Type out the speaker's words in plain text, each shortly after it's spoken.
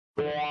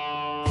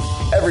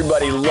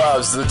Everybody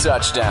loves the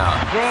touchdown.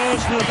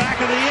 Throws to the back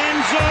of the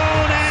end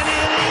zone, and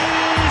it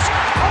is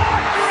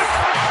caught for a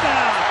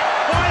touchdown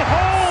by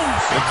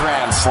Holmes. The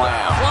grand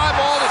slam. Fly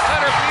ball to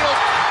center field.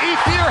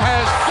 Ethier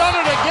has done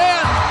it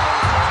again.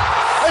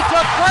 It's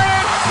a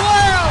grand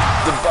slam.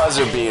 The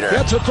buzzer beater.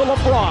 Gets it to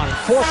LeBron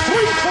for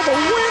three for the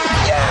win.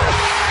 Yes!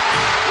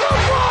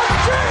 LeBron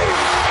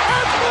James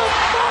at the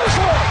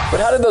buzzer! But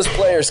how did those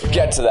players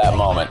get to that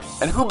moment?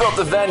 And who built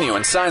the venue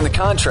and signed the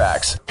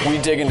contracts? We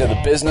dig into the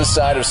business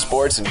side of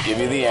sports and give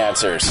you the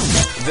answers.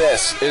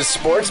 This is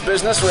Sports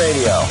Business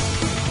Radio.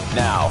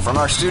 Now, from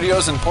our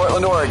studios in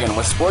Portland, Oregon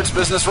with Sports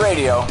Business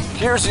Radio,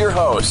 here's your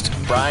host,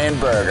 Brian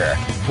Berger.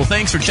 Well,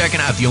 thanks for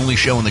checking out the only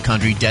show in the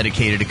country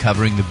dedicated to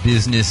covering the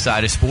business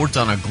side of sports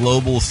on a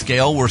global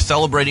scale. We're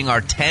celebrating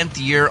our 10th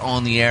year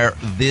on the air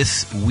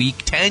this week.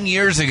 10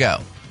 years ago,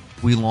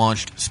 we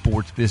launched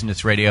Sports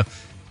Business Radio.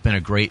 It's been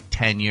a great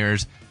 10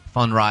 years.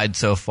 Fun ride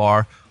so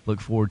far.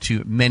 Look forward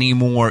to many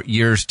more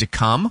years to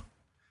come.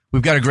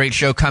 We've got a great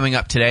show coming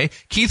up today.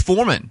 Keith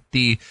Foreman,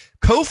 the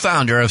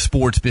co-founder of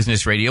Sports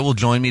Business Radio, will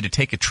join me to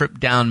take a trip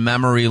down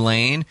memory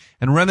lane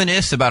and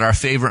reminisce about our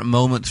favorite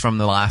moments from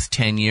the last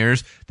 10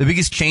 years, the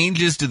biggest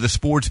changes to the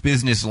sports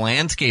business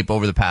landscape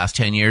over the past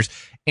 10 years,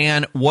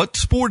 and what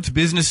sports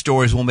business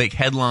stories will make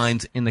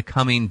headlines in the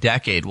coming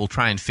decade. We'll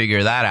try and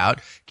figure that out.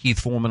 Keith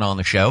Foreman on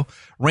the show.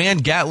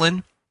 Rand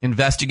Getlin,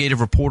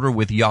 investigative reporter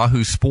with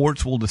Yahoo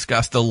Sports, will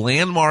discuss the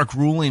landmark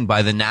ruling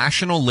by the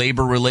National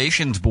Labor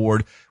Relations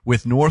Board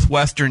with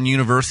Northwestern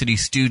University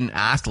student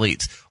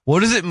athletes. What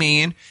does it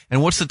mean,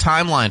 and what's the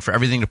timeline for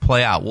everything to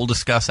play out? We'll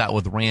discuss that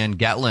with Rand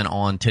Getlin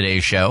on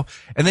today's show.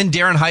 And then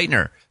Darren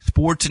Heitner,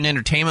 sports and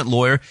entertainment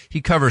lawyer.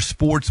 He covers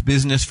sports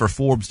business for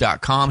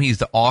Forbes.com. He's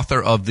the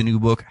author of the new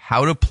book,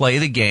 How to Play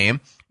the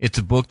Game. It's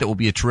a book that will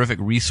be a terrific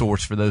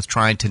resource for those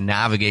trying to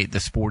navigate the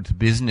sports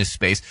business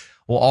space.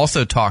 We'll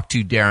also talk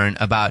to Darren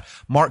about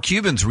Mark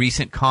Cuban's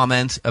recent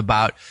comments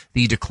about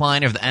the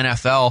decline of the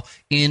NFL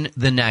in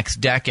the next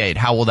decade.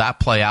 How will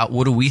that play out?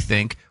 What do we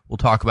think? We'll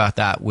talk about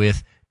that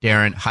with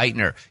Darren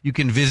Heitner. You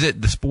can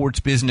visit the Sports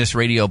Business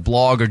Radio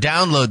blog or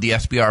download the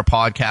SBR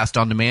podcast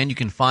on demand. You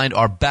can find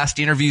our best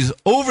interviews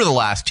over the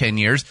last 10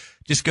 years.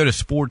 Just go to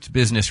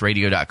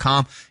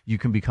sportsbusinessradio.com. You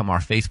can become our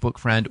Facebook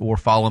friend or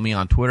follow me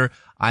on Twitter.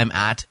 I'm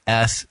at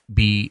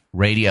SB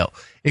Radio.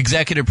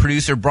 Executive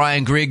producer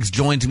Brian Griggs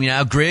joins me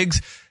now.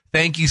 Griggs,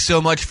 thank you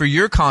so much for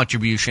your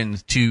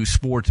contributions to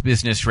Sports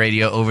Business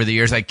Radio over the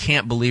years. I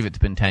can't believe it's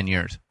been 10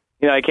 years.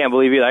 You know, I can't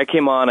believe it. I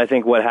came on, I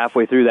think,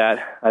 halfway through that.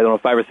 I don't know,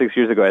 5 or 6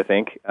 years ago, I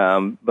think.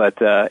 But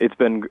it's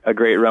been a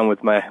great run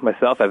with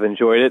myself. I've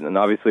enjoyed it, and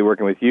obviously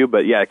working with you.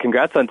 But yeah,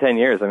 congrats on 10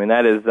 years. I mean,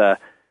 that is,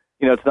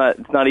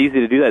 it's not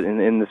easy to do that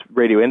in this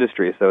radio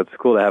industry. So it's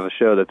cool to have a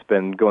show that's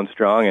been going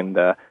strong and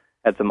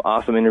had some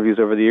awesome interviews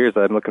over the years.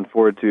 I'm looking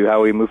forward to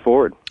how we move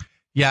forward.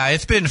 Yeah,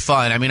 it's been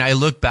fun. I mean, I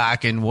look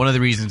back, and one of the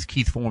reasons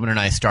Keith Foreman and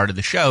I started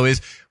the show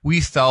is we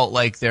felt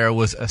like there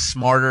was a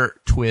smarter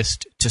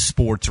twist to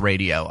sports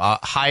radio, a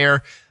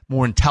higher,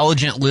 more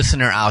intelligent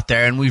listener out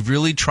there, and we've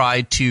really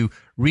tried to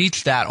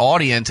reach that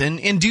audience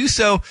and do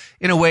so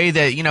in a way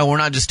that, you know, we're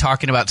not just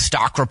talking about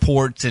stock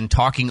reports and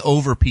talking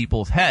over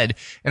people's head.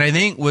 And I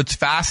think what's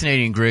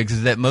fascinating, Griggs,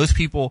 is that most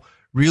people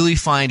really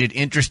find it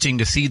interesting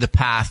to see the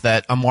path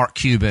that a Mark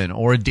Cuban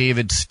or a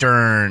David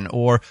Stern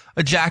or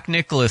a Jack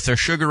Nicklaus or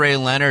Sugar Ray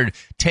Leonard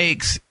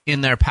takes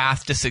in their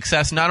path to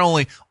success, not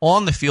only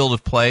on the field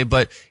of play,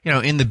 but, you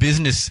know, in the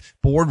business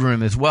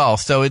boardroom as well.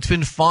 So it's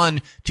been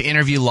fun to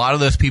interview a lot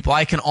of those people.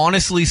 I can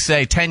honestly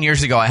say 10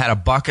 years ago, I had a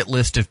bucket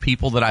list of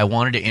people that I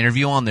wanted to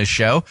interview on this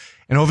show.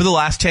 And over the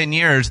last 10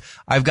 years,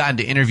 I've gotten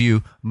to interview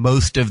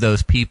most of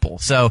those people.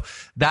 So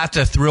that's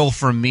a thrill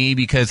for me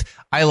because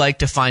I like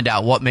to find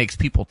out what makes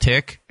people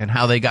tick and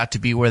how they got to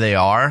be where they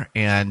are.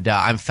 And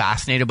I'm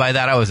fascinated by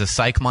that. I was a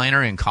psych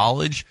minor in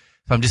college,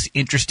 so I'm just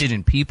interested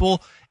in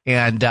people.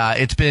 And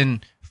it's been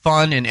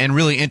fun and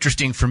really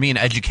interesting for me and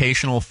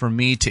educational for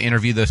me to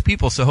interview those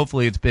people. So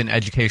hopefully it's been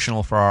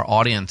educational for our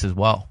audience as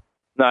well.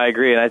 No, I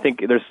agree, and I think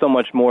there's so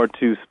much more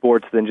to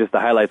sports than just the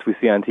highlights we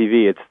see on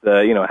TV. It's the,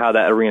 you know, how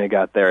that arena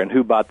got there and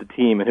who bought the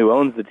team and who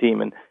owns the team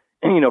and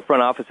you know,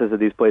 front offices of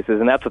these places,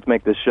 and that's what's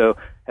made this show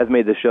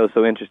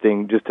so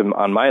interesting. Just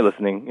on my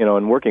listening, you know,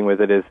 and working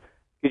with it is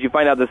because you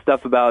find out this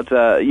stuff about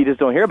you just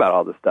don't hear about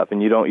all this stuff,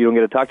 and you don't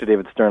get to talk to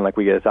David Stern like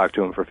we get to talk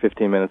to him for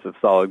 15 minutes of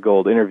solid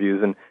gold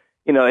interviews, and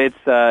you know, it's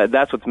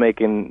that's what's made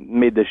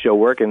this show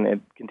work, and it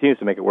continues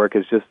to make it work.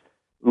 Is just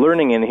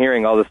learning and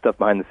hearing all this stuff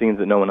behind the scenes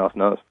that no one else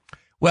knows.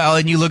 Well,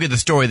 and you look at the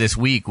story this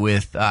week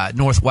with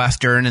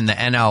Northwestern and the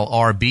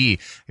NLRB.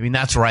 I mean,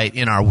 that's right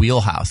in our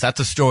wheelhouse.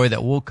 That's a story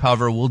that we'll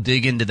cover. We'll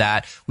dig into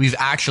that. We've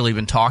actually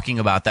been talking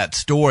about that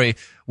story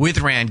with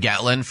Rand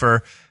Getlin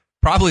for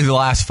probably the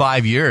last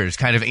 5 years,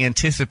 kind of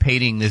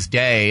anticipating this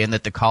day and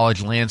that the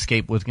college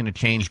landscape was going to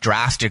change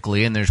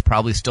drastically, and there's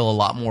probably still a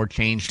lot more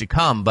change to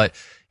come. But,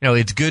 you know,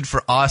 it's good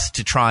for us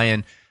to try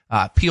and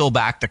peel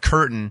back the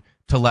curtain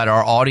to let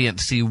our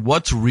audience see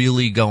what's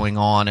really going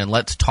on, and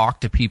let's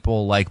talk to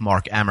people like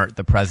Mark Emmert,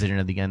 the president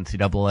of the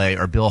NCAA,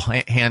 or Bill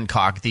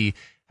Hancock, the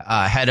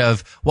ahead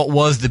of what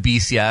was the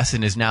BCS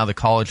and is now the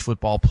college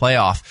football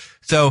playoff.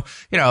 So,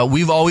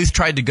 we've always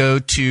tried to go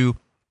to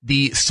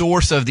the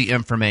source of the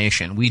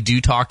information. We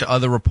do talk to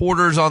other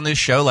reporters on this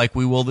show like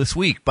we will this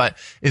week, but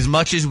as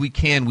much as we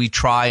can, we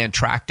try and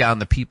track down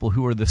the people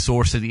who are the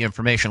source of the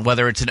information,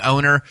 whether it's an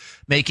owner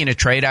making a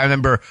trade. I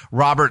remember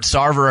Robert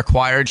Sarver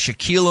acquired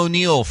Shaquille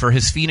O'Neal for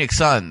his Phoenix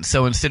Suns.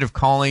 So instead of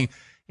calling,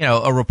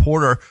 a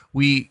reporter,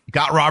 we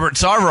got Robert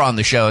Sarver on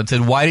the show and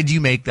said, why did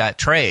you make that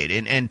trade?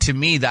 And to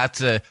me,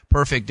 that's a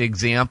perfect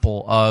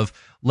example of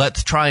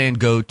let's try and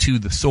go to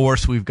the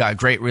source. We've got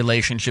great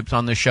relationships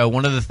on the show.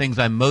 One of the things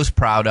I'm most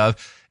proud of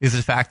is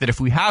the fact that if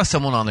we have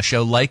someone on the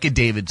show like a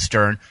David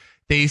Stern,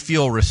 they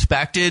feel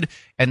respected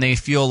and they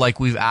feel like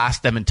we've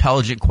asked them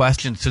intelligent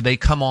questions, so they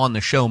come on the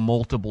show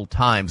multiple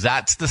times.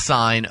 That's the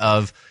sign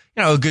of,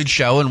 a good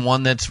show and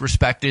one that's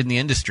respected in the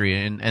industry,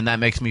 and that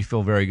makes me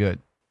feel very good.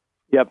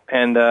 Yep,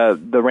 and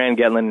the Rand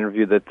Getlin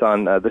interview that's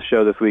on the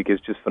show this week is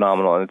just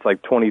phenomenal, and it's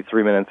like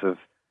 23 minutes of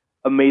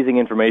amazing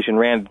information.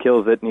 Rand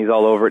kills it, and he's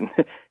all over it. And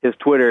his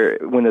Twitter,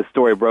 when the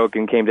story broke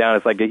and came down,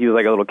 it's like he was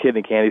like a little kid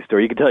in a candy store.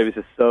 You could tell he was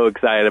just so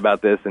excited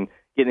about this and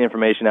getting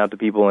information out to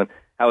people and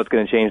how it's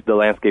going to change the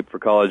landscape for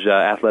college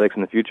athletics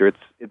in the future.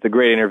 It's a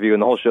great interview,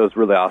 and the whole show is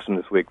really awesome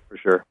this week for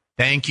sure.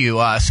 Thank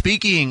you.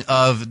 Speaking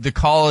of the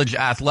college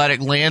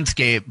athletic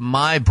landscape,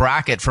 my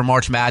bracket for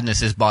March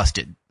Madness is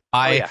busted.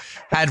 I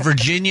had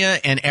Virginia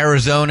and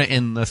Arizona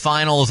in the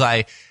finals.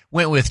 I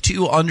went with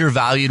two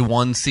undervalued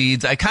 1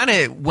 seeds. I kind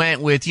of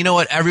went with,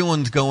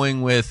 everyone's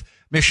going with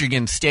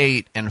Michigan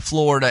State and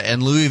Florida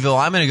and Louisville.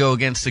 I'm going to go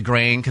against the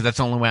grain because that's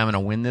the only way I'm going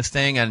to win this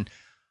thing. And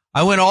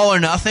I went all or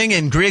nothing.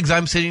 And Griggs,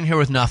 I'm sitting here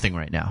with nothing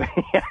right now.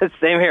 Yeah,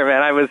 same here,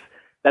 man.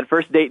 That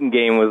first Dayton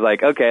game was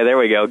like, okay, there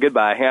we go.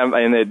 Goodbye.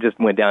 And it just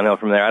went downhill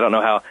from there. I don't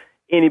know how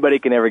anybody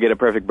can ever get a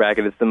perfect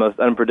bracket. It's the most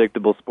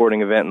unpredictable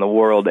sporting event in the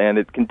world, and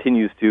it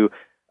continues to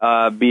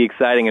be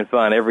exciting and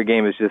fun. Every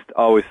game is just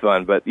always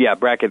fun. But yeah,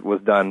 bracket was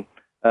done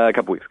a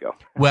couple weeks ago.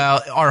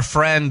 Well, our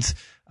friends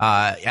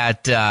I'm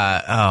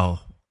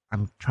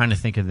trying to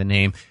think of the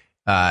name.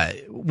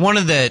 One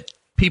of the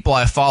people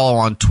I follow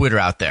on Twitter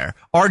out there,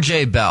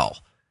 RJ Bell.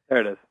 There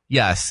it is.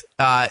 Yes.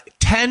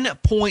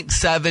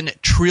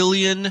 10.7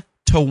 trillion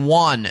to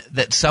 1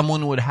 that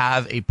someone would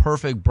have a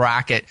perfect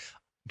bracket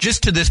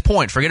just to this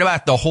point. Forget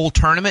about the whole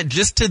tournament,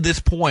 just to this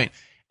point,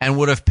 and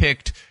would have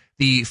picked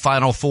the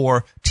Final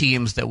Four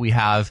teams that we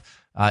have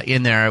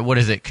in there. What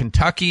is it?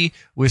 Kentucky,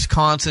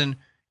 Wisconsin,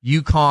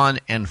 UConn,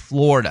 and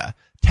Florida.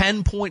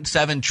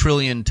 10.7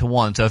 trillion to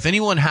 1. So if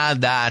anyone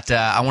had that,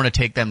 I want to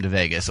take them to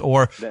Vegas.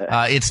 Or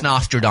it's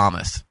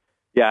Nostradamus.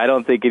 Yeah, I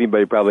don't think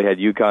anybody probably had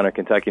UConn or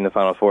Kentucky in the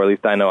Final Four. At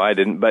least I know I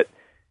didn't. But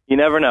you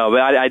never know.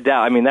 But I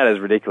doubt. I mean, that is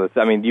ridiculous.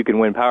 I mean, you can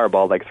win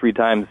Powerball like 3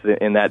 times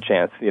in that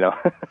chance,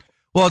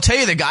 Well, I'll tell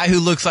you, the guy who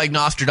looks like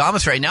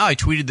Nostradamus right now, I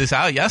tweeted this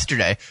out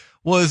yesterday,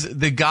 was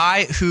the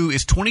guy who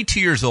is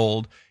 22 years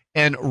old,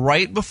 and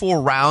right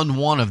before round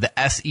 1 of the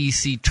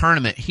SEC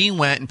tournament, he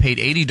went and paid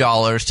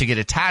 $80 to get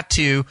a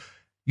tattoo.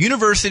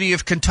 University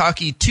of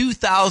Kentucky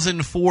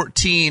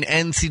 2014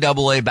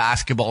 NCAA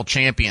basketball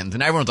champions.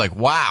 And everyone's like,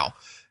 wow,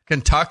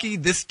 Kentucky,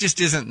 this just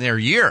isn't their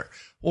year.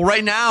 Well,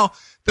 right now,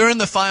 they're in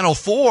the Final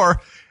Four,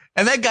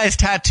 and that guy's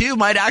tattoo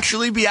might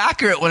actually be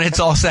accurate when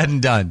it's all said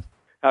and done.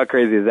 How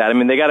crazy is that? I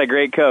mean, they got a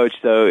great coach,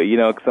 so,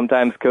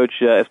 sometimes coach,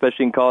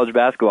 especially in college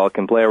basketball,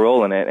 can play a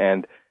role in it,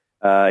 and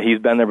he's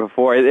been there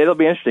before. It'll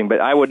be interesting,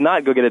 but I would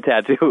not go get a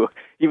tattoo.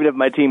 Even if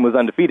my team was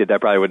undefeated, I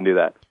probably wouldn't do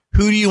that.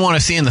 Who do you want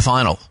to see in the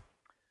final?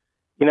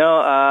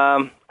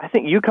 I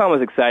think UConn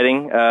was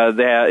exciting.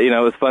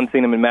 It was fun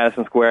seeing them in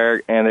Madison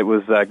Square, and it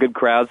was a good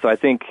crowd, so I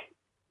think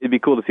it'd be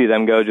cool to see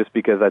them go just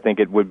because I think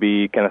it would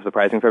be kind of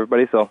surprising for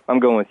everybody, so I'm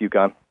going with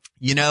UConn.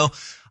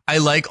 I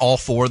like all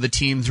 4 of the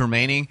teams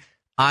remaining.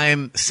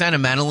 I'm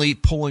sentimentally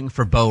pulling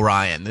for Bo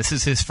Ryan. This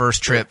is his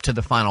first trip to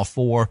the Final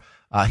Four.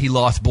 He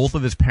lost both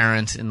of his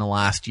parents in the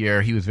last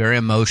year. He was very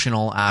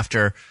emotional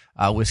after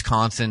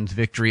Wisconsin's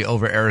victory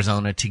over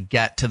Arizona to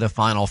get to the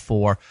Final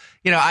Four.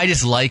 I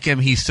just like him.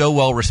 He's so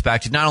well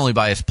respected, not only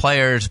by his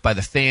players, by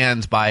the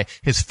fans, by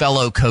his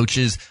fellow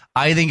coaches.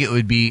 I think it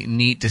would be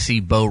neat to see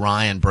Bo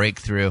Ryan break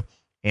through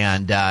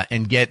and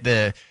get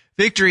the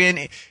victory.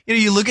 And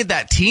you look at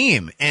that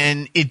team,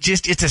 and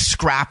it's a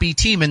scrappy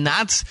team, and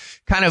that's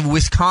kind of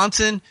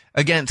Wisconsin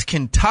against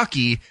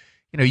Kentucky.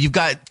 You've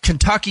got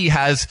Kentucky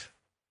has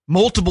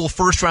multiple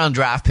first-round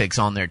draft picks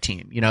on their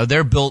team.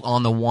 They're built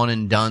on the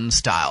one-and-done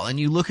style. And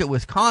you look at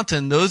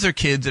Wisconsin, those are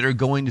kids that are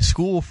going to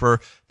school for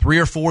 3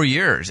 or 4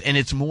 years, and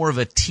it's more of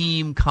a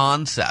team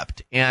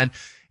concept. And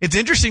it's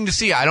interesting to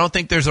see. I don't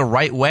think there's a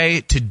right way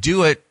to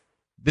do it.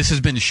 This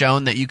has been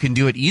shown that you can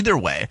do it either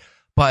way.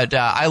 But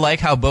I like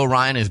how Bo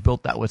Ryan has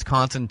built that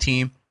Wisconsin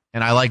team,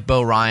 and I like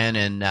Bo Ryan,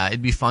 and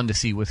it'd be fun to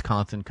see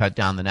Wisconsin cut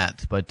down the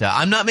nets. But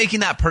I'm not making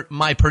that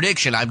my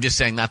prediction. I'm just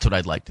saying that's what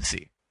I'd like to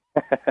see.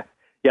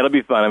 Yeah, it'll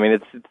be fun. I mean,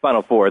 it's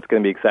Final Four. It's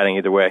going to be exciting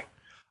either way.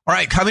 All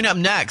right, coming up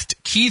next,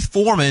 Keith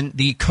Foreman,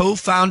 the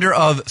co-founder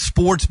of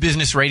Sports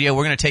Business Radio.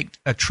 We're going to take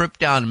a trip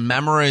down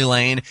memory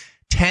lane,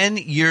 10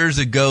 years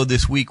ago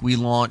this week, we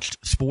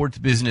launched Sports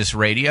Business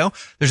Radio.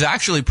 There's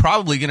actually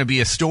probably going to be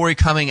a story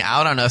coming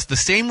out on us. The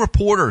same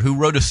reporter who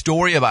wrote a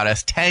story about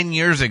us 10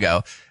 years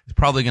ago is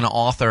probably going to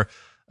author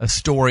a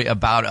story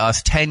about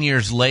us 10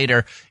 years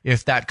later.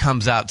 If that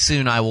comes out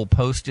soon, I will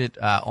post it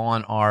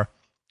on our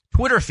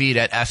Twitter feed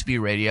at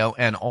SB Radio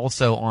and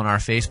also on our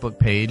Facebook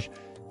page.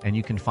 And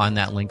you can find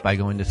that link by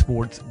going to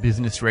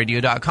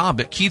sportsbusinessradio.com.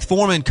 But Keith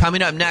Foreman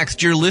coming up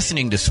next. You're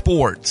listening to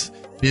Sports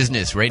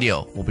Business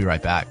Radio. We'll be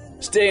right back.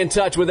 Stay in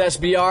touch with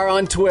SBR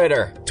on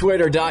Twitter.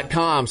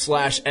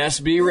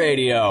 Twitter.com/SB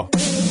Radio.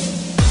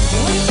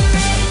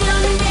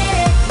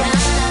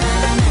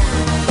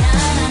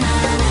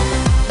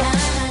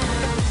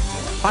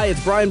 Hi,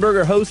 it's Brian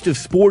Berger, host of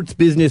Sports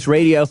Business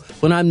Radio.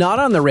 When I'm not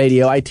on the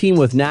radio, I team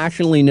with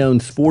nationally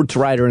known sports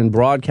writer and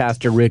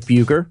broadcaster Rick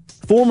Bucher,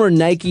 former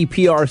Nike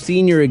PR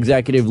senior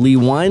executive Lee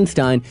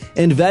Weinstein,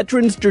 and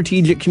veteran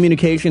strategic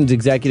communications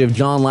executive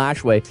John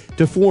Lashway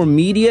to form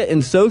media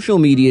and social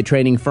media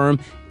training firm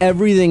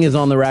Everything is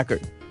on the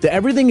Record. The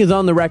Everything is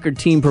on the Record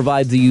team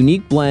provides a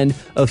unique blend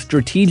of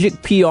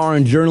strategic PR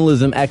and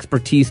journalism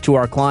expertise to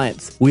our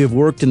clients. We have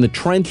worked in the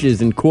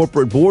trenches in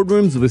corporate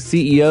boardrooms with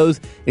CEOs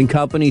and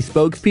company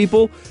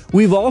spokespeople.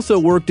 We've also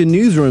worked in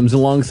newsrooms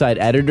alongside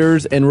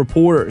editors and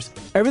reporters.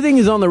 Everything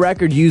is on the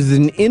Record uses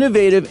an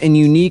innovative and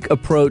unique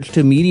approach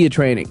to media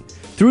training.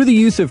 Through the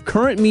use of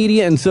current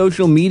media and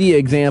social media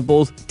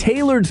examples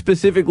tailored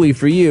specifically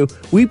for you,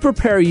 we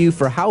prepare you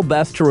for how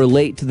best to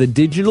relate to the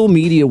digital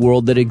media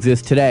world that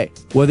exists today.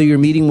 Whether you're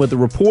meeting with a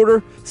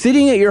reporter,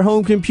 sitting at your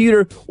home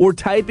computer, or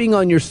typing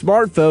on your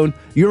smartphone,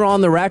 you're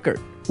on the record.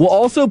 We'll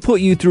also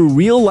put you through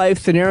real-life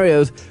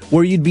scenarios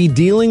where you'd be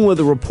dealing with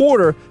a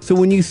reporter, so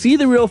when you see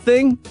the real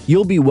thing,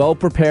 you'll be well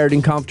prepared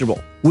and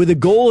comfortable. With a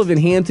goal of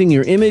enhancing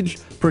your image,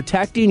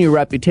 protecting your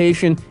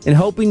reputation, and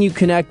helping you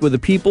connect with the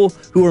people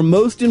who are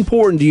most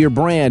important to your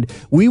brand,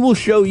 we will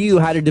show you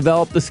how to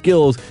develop the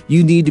skills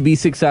you need to be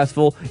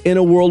successful in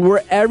a world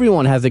where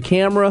everyone has a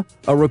camera,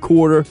 a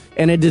recorder,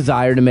 and a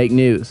desire to make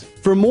news.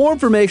 For more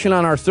information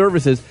on our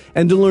services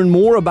and to learn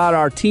more about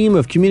our team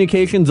of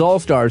communications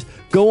all-stars,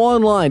 go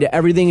online to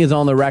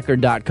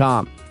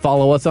everythingisontherecord.com.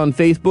 Follow us on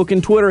Facebook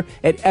and Twitter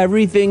at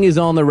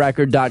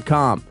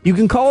everythingisontherecord.com. You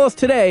can call us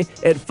today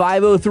at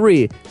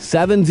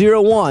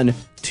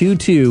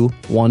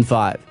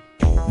 503-701-2215.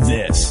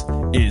 This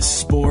is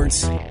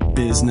Sports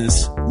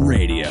Business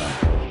Radio.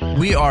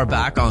 We are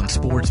back on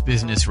Sports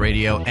Business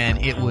Radio,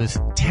 and it was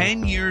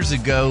 10 years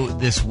ago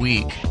this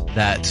week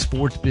that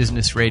Sports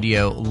Business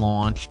Radio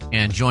launched.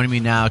 And joining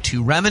me now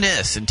to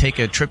reminisce and take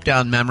a trip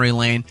down memory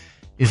lane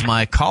is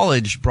my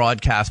college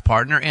broadcast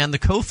partner and the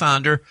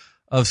co-founder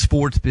of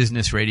Sports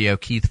Business Radio,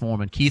 Keith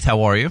Foreman. Keith,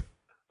 how are you?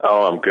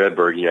 Oh, I'm good,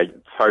 Bergie.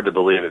 It's hard to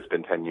believe it's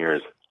been 10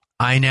 years.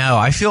 I know.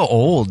 I feel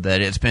old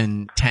that it's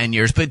been 10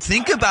 years. But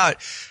think about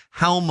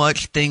how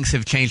much things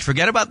have changed.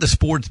 Forget about the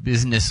sports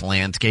business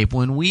landscape.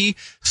 When we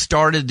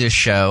started this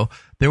show,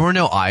 there were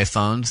no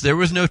iPhones. There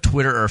was no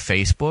Twitter or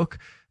Facebook.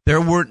 There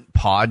weren't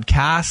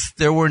podcasts.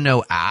 There were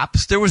no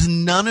apps. There was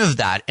none of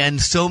that. And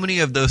so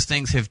many of those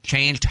things have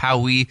changed how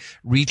we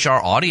reach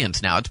our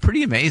audience now. It's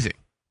pretty amazing.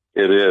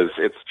 It is.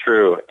 It's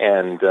true.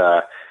 And,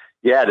 to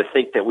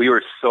think that we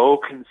were so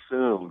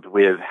consumed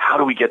with how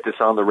do we get this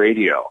on the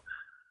radio?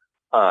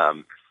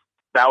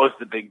 That was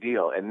the big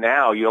deal. And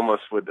now you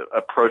almost would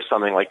approach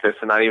something like this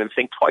and not even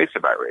think twice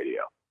about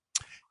radio.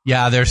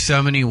 Yeah, there's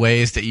so many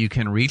ways that you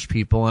can reach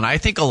people. And I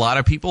think a lot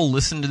of people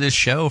listen to this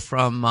show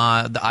from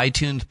the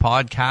iTunes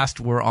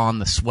podcast. We're on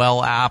the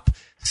Swell app,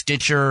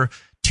 Stitcher,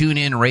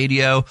 TuneIn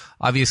Radio.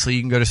 Obviously,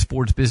 you can go to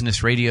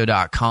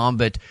sportsbusinessradio.com.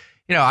 But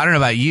you know, I don't know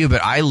about you,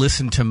 but I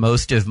listen to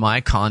most of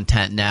my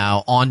content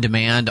now on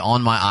demand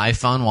on my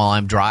iPhone while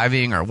I'm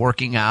driving or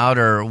working out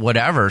or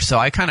whatever. So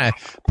I kind of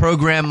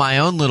program my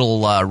own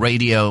little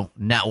radio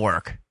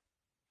network.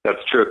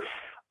 That's true.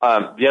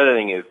 The other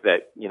thing is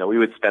that, you know, we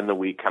would spend the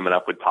week coming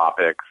up with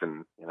topics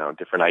and, you know,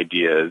 different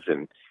ideas.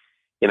 And,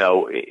 you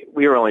know,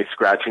 we were only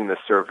scratching the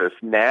surface.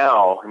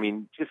 Now, I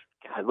mean, just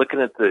looking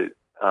at the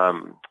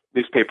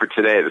newspaper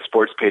today, the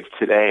sports page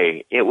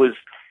today, it was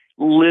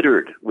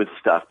littered with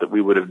stuff that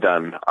we would have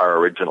done our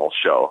original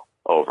show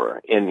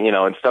over, and you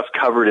know, and stuff's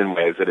covered in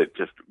ways that it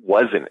just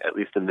wasn't, at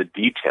least in the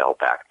detail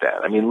back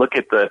then. I mean, look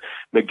at the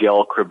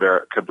Miguel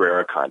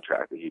Cabrera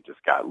contract that he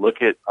just got.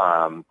 Look at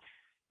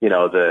you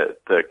know,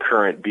 the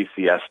current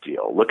BCS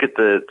deal. Look at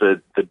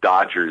the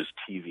Dodgers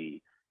TV,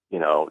 you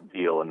know,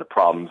 deal and the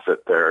problems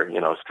that they're,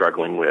 you know,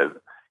 struggling with,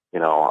 you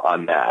know,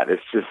 on that.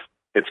 It's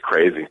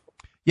crazy.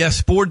 Yeah,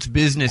 sports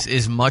business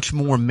is much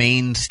more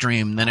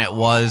mainstream than it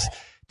was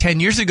 10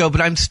 years ago,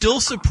 but I'm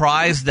still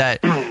surprised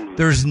that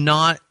there's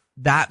not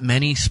that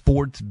many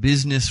sports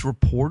business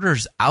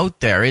reporters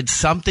out there. It's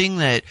something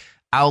that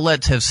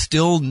outlets have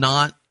still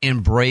not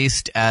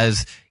embraced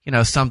as, you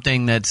know,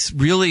 something that's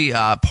really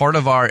part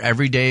of our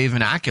everyday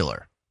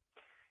vernacular.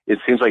 It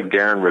seems like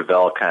Darren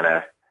Rovell kind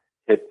of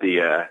hit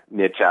the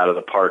niche out of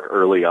the park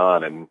early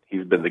on, and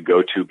he's been the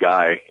go-to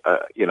guy,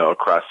 you know,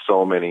 across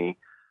so many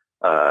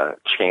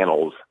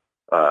channels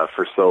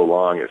for so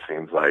long, it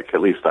seems like,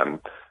 at least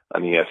on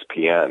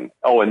ESPN.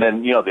 Oh, and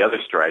then, the other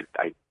story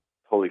I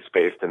totally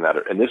spaced in that,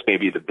 and this may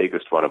be the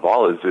biggest one of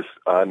all, is this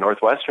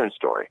Northwestern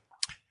story.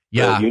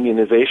 Yeah. The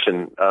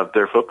unionization of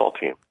their football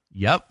team.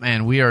 Yep,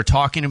 and we are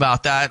talking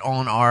about that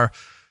on our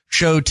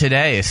show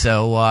today.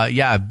 So,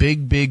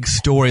 big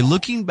story.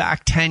 Looking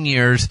back 10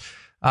 years,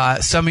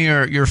 some of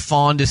your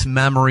fondest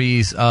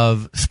memories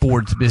of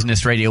Sports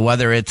Business Radio,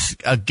 whether it's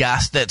a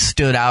guest that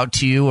stood out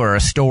to you or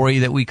a story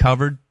that we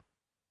covered?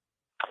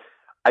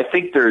 I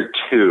think there are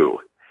two,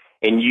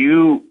 and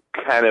you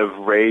kind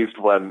of raised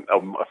one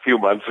a few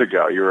months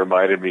ago. You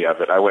reminded me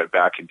of it. I went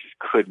back and just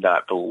could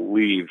not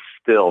believe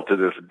still to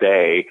this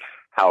day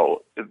how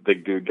the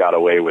dude got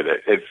away with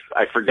it.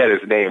 I forget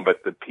his name,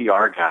 but the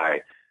PR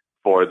guy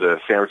for the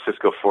San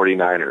Francisco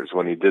 49ers,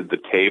 when he did the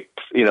tapes,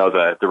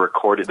 the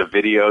recorded, the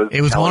videos.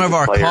 It was one of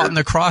our Caught in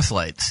the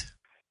Crosslights.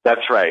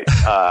 That's right.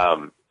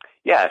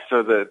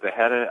 So the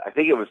head of, I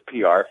think it was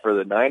PR for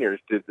the Niners,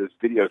 did this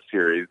video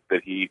series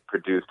that he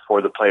produced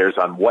for the players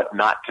on what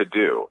not to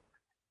do.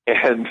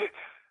 And,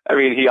 I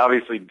mean, he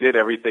obviously did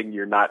everything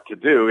you're not to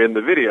do in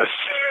the video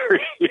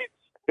series.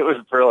 It was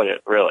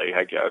brilliant, really,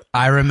 I guess.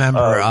 I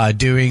remember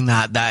doing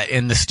that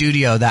in the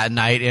studio that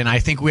night, and I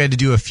think we had to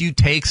do a few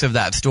takes of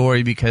that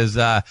story because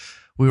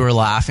we were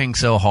laughing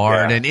so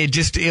hard. Yeah. And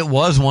it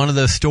was one of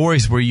those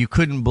stories where you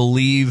couldn't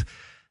believe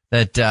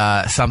that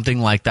something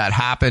like that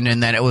happened,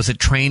 and that it was a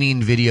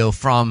training video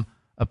from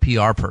a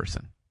PR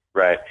person.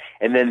 Right.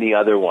 And then the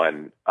other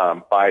one,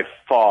 by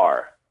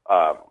far,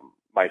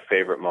 my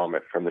favorite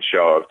moment from the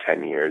show of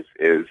 10 years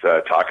is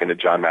talking to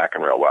John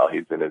McEnroe while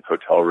he's in his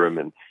hotel room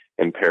in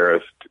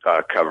Paris,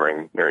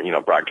 covering,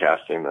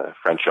 broadcasting the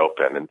French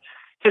Open. And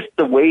just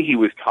the way he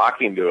was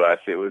talking to us,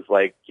 it was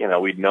like,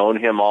 we'd known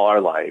him all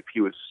our life. He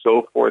was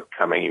so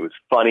forthcoming. He was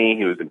funny.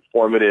 He was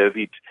informative.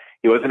 He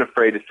wasn't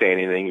afraid to say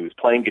anything. He was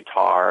playing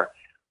guitar.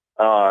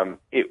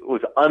 It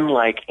was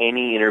unlike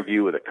any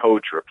interview with a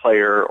coach or a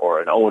player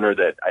or an owner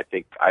that I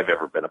think I've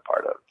ever been a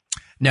part of.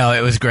 No,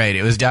 it was great.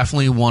 It was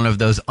definitely one of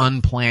those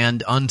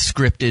unplanned,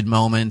 unscripted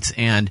moments,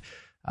 and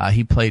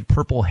he played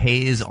Purple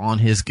Haze on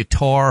his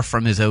guitar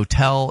from his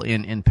hotel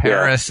in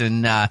Paris,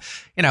 and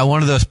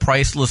one of those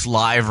priceless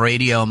live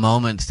radio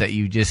moments that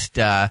you just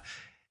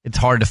it's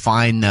hard to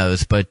find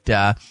those. But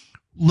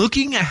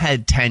looking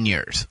ahead 10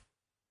 years,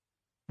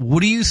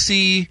 what do you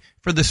see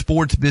for the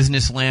sports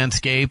business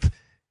landscape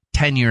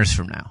 10 years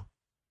from now?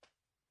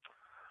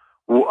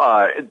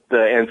 The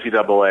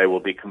NCAA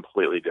will be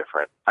completely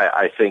different.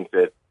 I think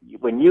that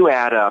when you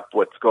add up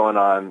what's going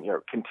on,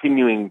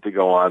 continuing to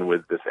go on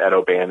with this Ed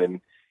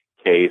O'Bannon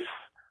case,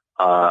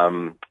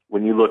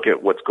 when you look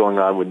at what's going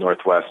on with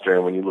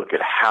Northwestern, when you look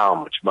at how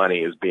much money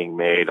is being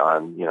made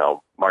on,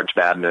 March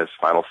Madness,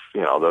 finals,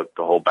 the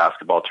whole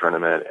basketball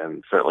tournament,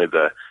 and certainly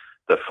the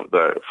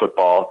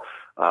football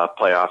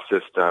playoff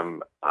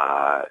system,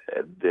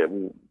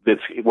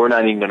 we're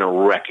not even going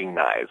to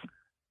recognize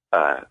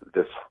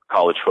this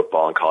college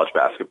football and college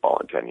basketball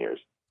in 10 years.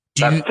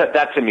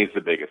 That to me is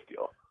the biggest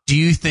deal. Do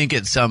you think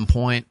at some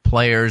point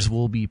players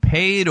will be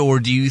paid, or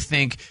do you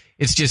think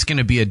it's just going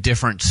to be a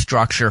different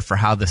structure for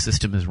how the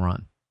system is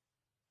run?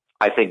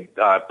 I think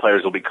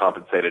players will be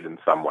compensated in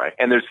some way.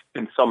 And there's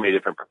been so many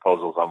different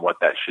proposals on what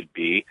that should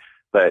be.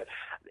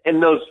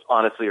 And those,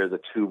 honestly, are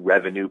the two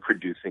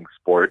revenue-producing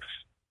sports.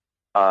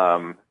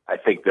 I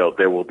think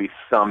there will be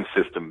some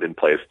system in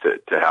place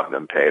to have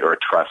them paid, or a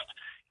trust,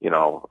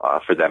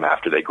 for them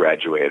after they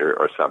graduate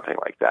or something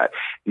like that.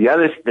 The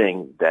other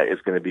thing that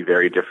is going to be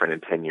very different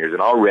in 10 years,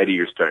 and already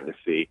you're starting to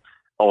see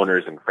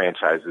owners and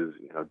franchises,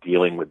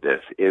 dealing with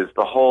this, is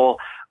the whole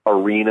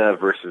arena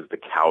versus the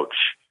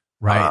couch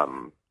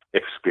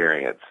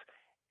experience.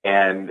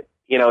 And,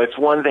 it's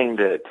one thing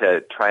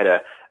to try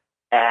to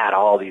add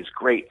all these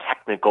great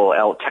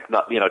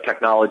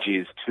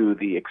technologies to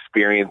the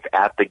experience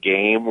at the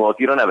game. Well, if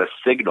you don't have a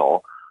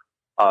signal,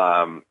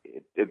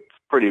 it's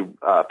pretty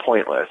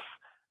pointless.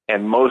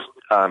 And most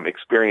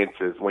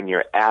experiences, when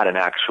you're at an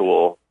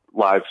actual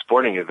live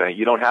sporting event,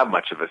 you don't have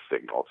much of a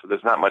signal, so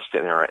there's not much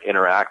to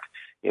interact,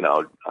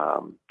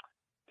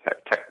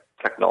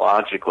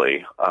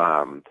 technologically.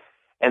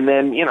 And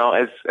then,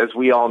 as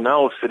we all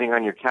know, sitting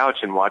on your couch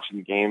and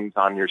watching games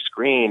on your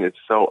screen, it's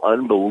so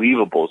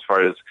unbelievable as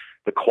far as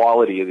the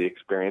quality of the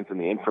experience and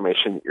the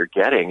information that you're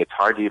getting. It's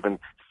hard to even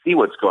see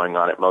what's going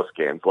on at most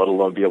games, let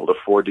alone be able to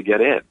afford to get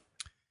in.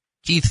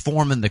 Keith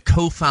Foreman, the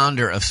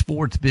co-founder of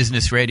Sports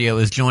Business Radio,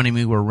 is joining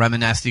me. We're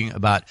reminiscing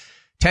about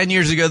 10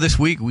 years ago this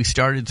week. We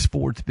started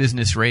Sports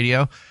Business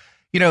Radio.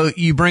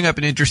 You bring up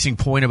an interesting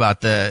point about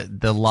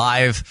the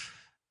live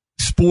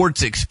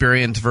sports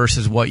experience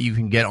versus what you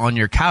can get on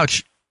your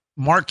couch.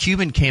 Mark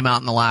Cuban came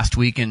out in the last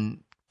week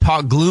and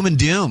talked gloom and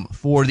doom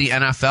for the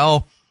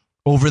NFL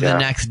over the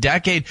next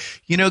decade.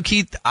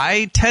 Keith,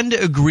 I tend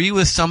to agree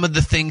with some of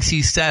the things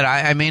he said.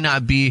 I may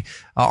not be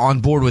on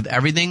board with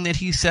everything that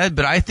he said,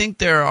 but I think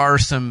there are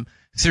some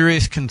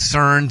serious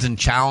concerns and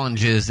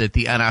challenges that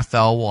the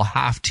NFL will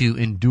have to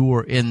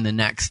endure in the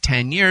next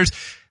 10 years.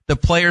 the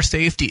player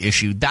safety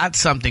issue, that's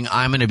something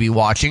I'm going to be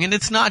watching. And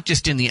it's not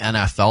just in the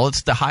NFL.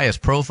 It's the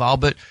highest profile.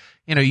 But,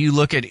 you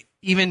look at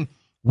even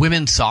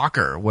women's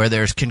soccer where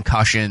there's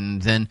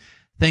concussions and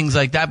things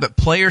like that. But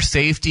player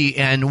safety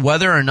and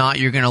whether or not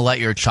you're going to let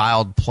your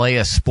child play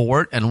a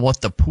sport and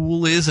what the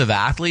pool is of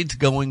athletes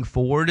going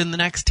forward in the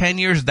next 10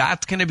 years,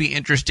 that's going to be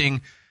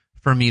interesting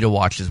for me to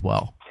watch as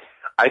well.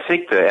 I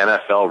think the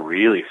NFL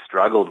really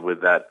struggled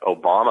with that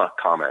Obama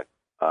comment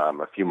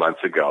a few months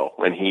ago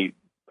when he,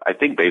 I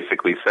think,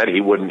 basically said he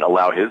wouldn't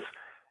allow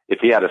if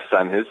he had his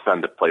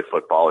son to play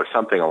football or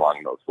something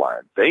along those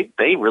lines.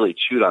 They really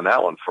chewed on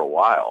that one for a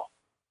while.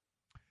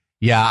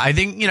 Yeah, I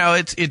think,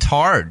 it's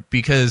hard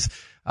because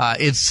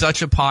it's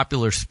such a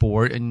popular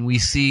sport, and we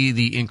see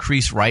the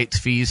increased rights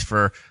fees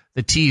for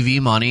the TV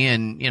money,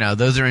 and,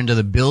 those are into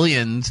the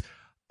billions.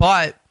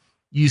 But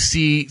you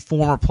see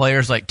former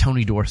players like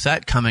Tony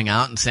Dorsett coming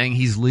out and saying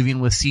he's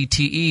living with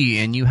CTE,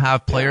 and you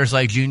have players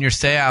like Junior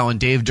Seau and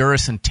Dave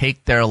Durrison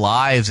take their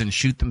lives and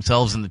shoot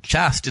themselves in the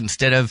chest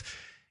instead of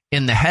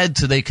in the head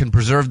so they can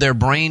preserve their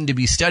brain to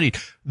be studied.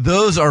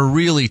 Those are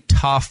really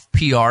tough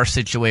PR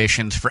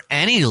situations for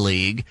any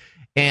league.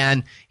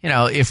 And,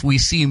 if we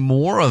see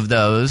more of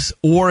those,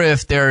 or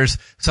if there's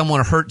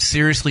someone hurt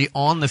seriously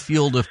on the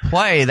field of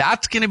play,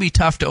 that's going to be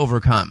tough to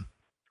overcome.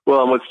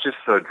 Well, and what's just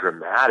so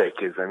dramatic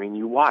is,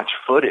 you watch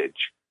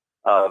footage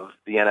of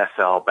the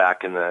NFL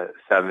back in the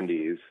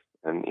 70s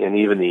and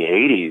even the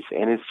 80s,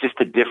 and it's just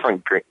a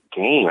different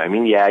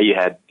game. Yeah, you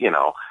had,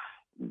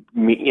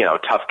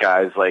 tough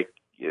guys like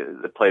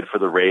that played for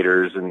the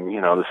Raiders and,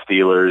 the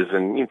Steelers,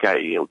 and you've got,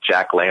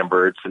 Jack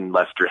Lamberts and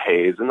Lester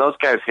Hayes, and those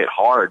guys hit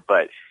hard,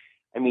 but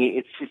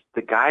it's just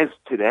the guys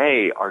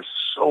today are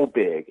so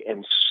big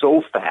and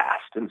so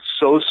fast and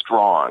so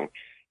strong.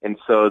 And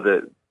so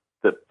the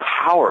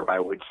power by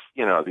which,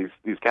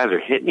 these guys are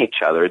hitting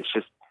each other, it's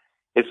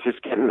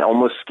just getting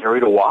almost scary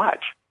to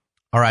watch.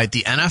 All right.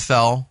 The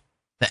NFL,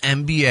 the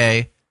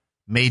NBA,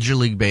 Major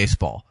League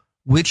Baseball.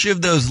 Which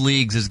of those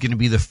leagues is going to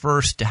be the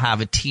first to have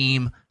a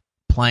team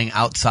playing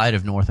outside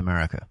of North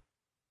America?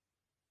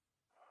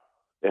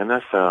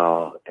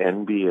 NFL,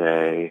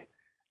 NBA,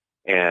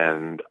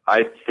 and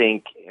I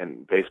think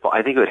in baseball,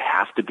 I think it would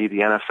have to be the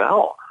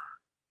NFL,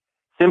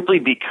 simply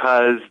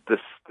because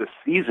the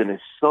season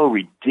is so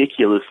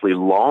ridiculously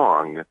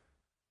long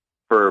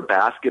for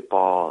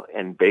basketball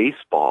and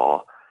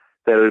baseball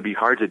that it would be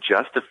hard to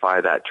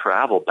justify that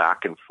travel back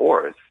and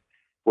forth.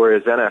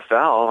 Whereas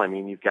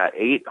NFL, you've got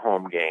 8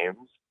 home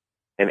games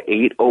and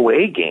 8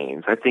 away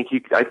games. I think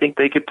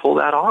they could pull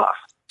that off.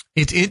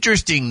 It's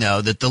interesting,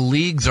 though, that the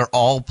leagues are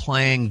all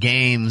playing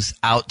games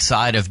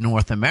outside of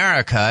North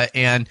America,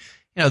 and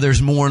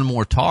there's more and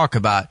more talk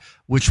about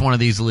which one of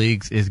these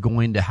leagues is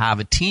going to have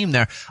a team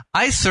there.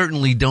 I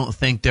certainly don't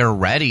think they're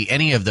ready,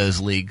 any of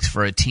those leagues,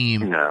 for a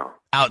team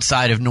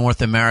outside of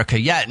North America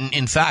yet. And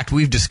in fact,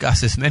 we've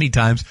discussed this many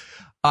times.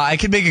 I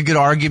could make a good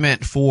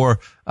argument for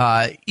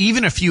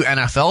even a few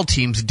NFL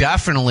teams,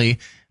 definitely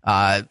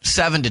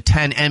 7 to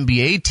 10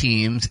 NBA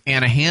teams,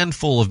 and a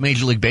handful of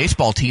Major League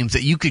Baseball teams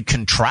that you could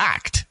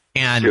contract.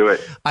 And do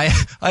it. I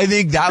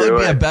think that would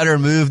be a better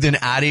move than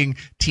adding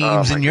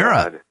teams in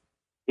Europe. God.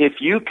 If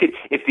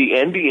the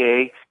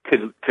NBA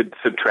could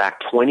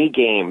subtract 20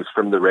 games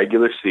from the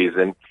regular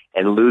season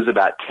and lose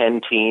about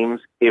 10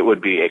 teams, it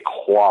would be a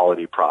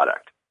quality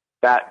product.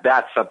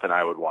 That's something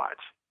I would watch.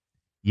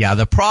 Yeah,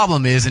 the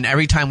problem is, and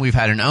every time we've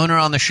had an owner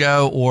on the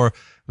show or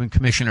when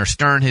Commissioner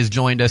Stern has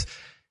joined us,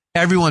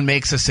 everyone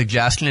makes a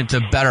suggestion. It's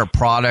a better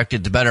product.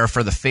 It's better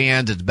for the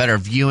fans. It's better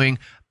viewing.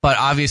 But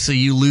obviously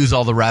you lose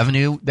all the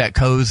revenue that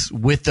goes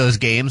with those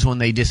games when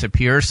they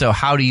disappear. So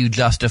how do you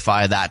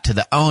justify that to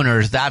the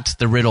owners? That's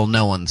the riddle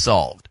no one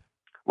solved.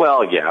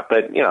 Well, yeah,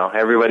 but,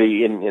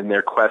 everybody in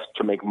their quest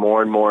to make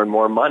more and more and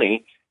more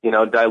money,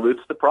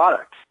 dilutes the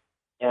product.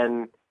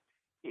 And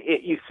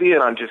you see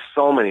it on just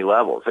so many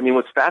levels.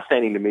 What's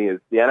fascinating to me is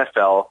the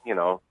NFL,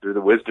 through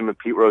the wisdom of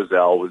Pete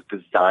Rozelle, was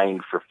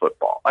designed for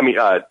football.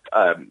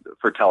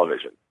 For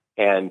television.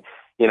 And,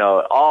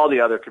 all the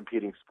other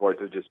competing sports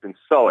have just been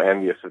so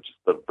envious of just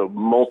the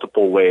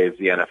multiple ways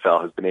the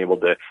NFL has been able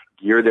to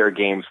gear their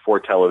games for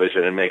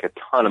television and make a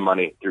ton of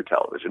money through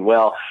television.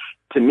 Well,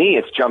 to me,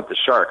 it's jumped the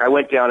shark. I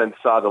went down and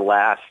saw the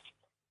last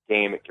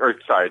game,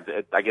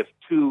 I guess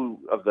 2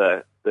 of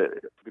the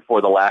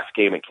before the last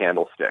game at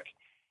Candlestick.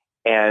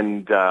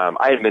 And I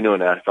hadn't been to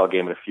an NFL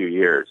game in a few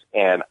years,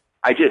 and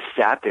I just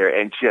sat there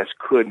and just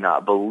could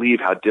not believe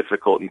how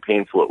difficult and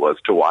painful it was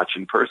to watch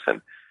in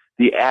person.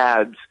 The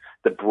ads,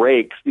 the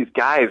breaks, these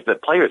guys, the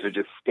players are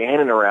just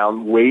standing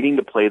around waiting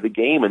to play the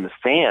game, and the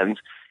fans,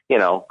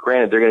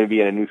 granted they're going to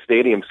be in a new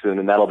stadium soon,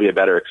 and that'll be a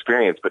better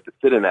experience, but to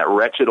sit in that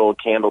wretched old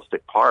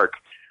Candlestick Park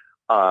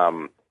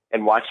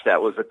and watch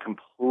that was a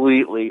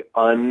completely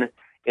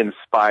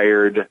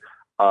uninspired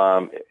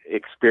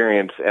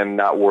experience and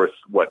not worth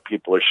what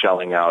people are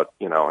shelling out,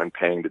 and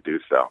paying to do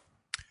so.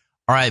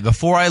 All right.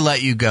 Before I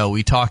let you go,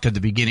 we talked at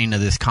the beginning of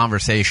this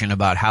conversation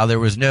about how there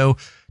was no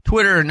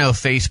Twitter, no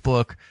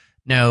Facebook,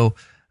 no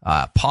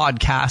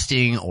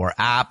podcasting or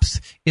apps.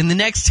 In the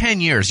next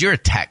 10 years, you're a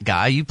tech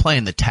guy. You play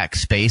in the tech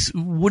space.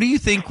 What do you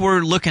think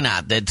we're looking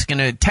at that's going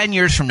to, 10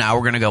 years from now,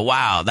 we're going to go,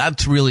 wow,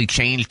 that's really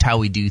changed how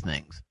we do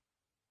things?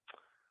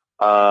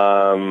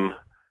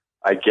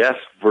 I guess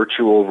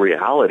virtual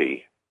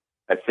reality.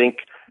 I think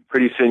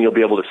pretty soon you'll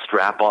be able to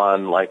strap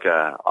on like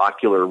a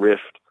Oculus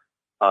Rift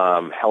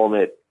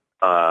helmet.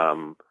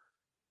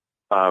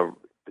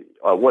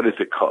 What is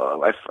it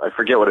called? I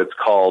forget what it's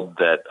called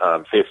that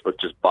Facebook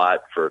just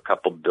bought for a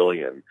couple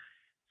billion.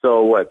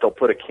 So what? They'll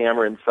put a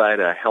camera inside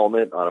a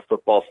helmet on a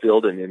football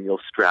field, and then you'll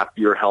strap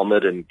your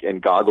helmet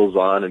and goggles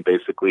on and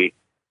basically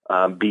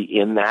be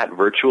in that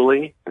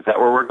virtually. Is that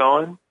where we're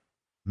going?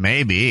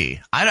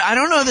 Maybe. I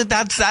don't know that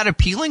that's that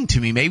appealing to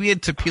me. Maybe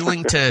it's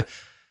appealing to,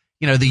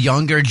 the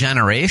younger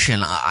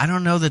generation. I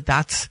don't know that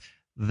that's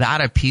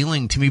that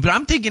appealing to me, but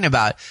I'm thinking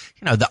about,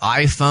 the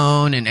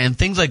iPhone and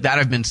things like that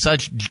have been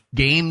such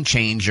game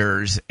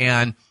changers.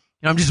 And,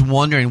 I'm just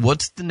wondering,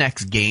 what's the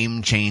next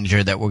game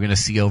changer that we're going to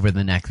see over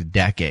the next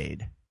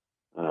decade?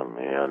 Oh,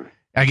 man.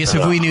 I guess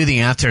if we knew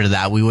the answer to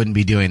that, we wouldn't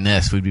be doing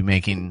this. We'd be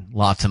making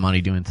lots of money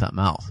doing something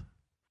else.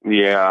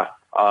 Yeah.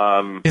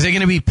 Is it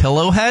going to be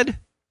Pillowhead?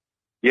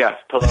 Yes,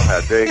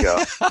 Pillowhead. There you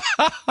go.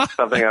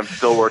 Something I'm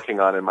still working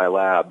on in my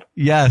lab.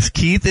 Yes,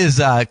 Keith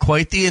is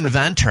quite the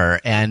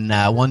inventor, and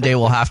one day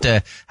we'll have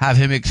to have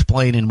him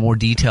explain in more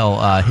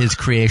detail his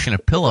creation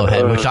of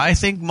Pillowhead, which I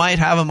think might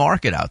have a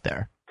market out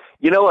there.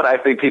 You know what I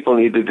think people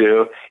need to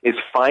do is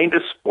find a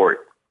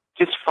sport.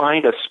 Just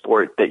find a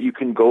sport that you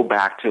can go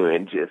back to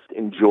and just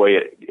enjoy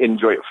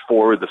it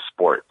for the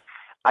sport.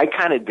 I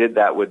kind of did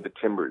that with the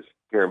Timbers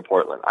here in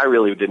Portland. I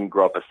really didn't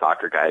grow up a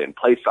soccer guy. I didn't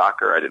play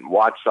soccer. I didn't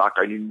watch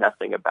soccer. I knew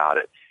nothing about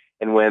it.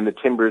 And when the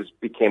Timbers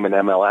became an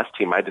MLS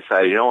team, I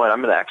decided, you know what,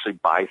 I'm going to actually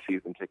buy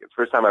season tickets.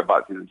 First time I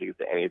bought season tickets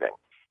to anything.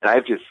 And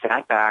I've just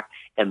sat back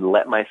and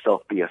let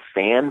myself be a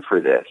fan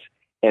for this.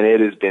 And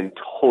it has been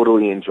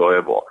totally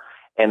enjoyable.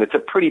 And it's a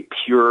pretty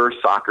pure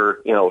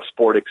soccer,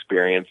 sport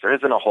experience. There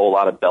isn't a whole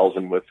lot of bells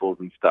and whistles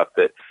and stuff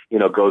that,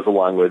 goes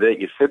along with it.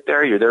 You sit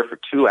there, you're there for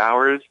 2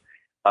 hours.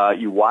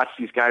 You watch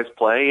these guys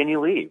play and you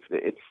leave.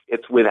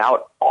 It's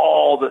without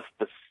all the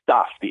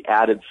stuff, the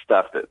added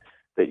stuff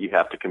that you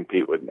have to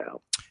compete with now.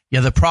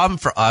 Yeah, the problem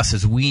for us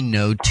is we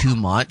know too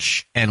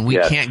much and we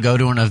can't go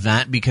to an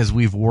event because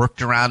we've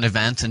worked around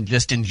events and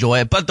just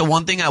enjoy it. But the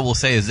one thing I will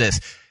say is this.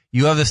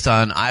 You have a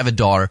son, I have a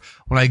daughter.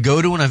 When I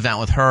go to an event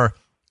with her,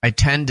 I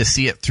tend to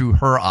see it through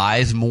her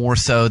eyes more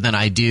so than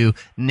I do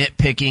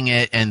nitpicking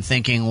it and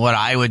thinking what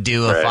I would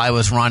do if I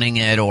was running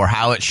it or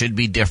how it should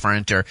be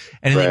different or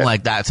anything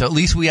like that. So at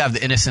least we have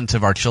the innocence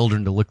of our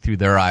children to look through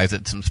their eyes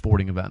at some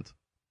sporting events.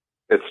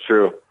 It's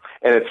true.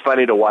 And it's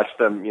funny to watch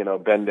them,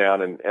 bend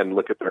down and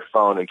look at their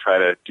phone and try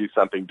to do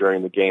something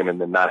during the game and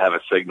then not have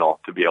a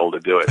signal to be able to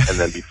do it and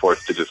then be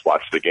forced to just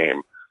watch the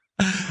game.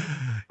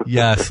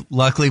 Yes.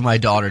 Luckily, my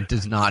daughter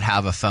does not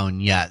have a phone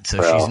yet, so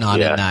she's not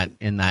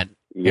in that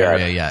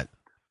area yet.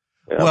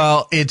 Yeah.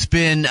 Well, it's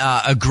been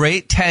a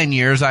great 10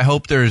 years. I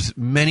hope there's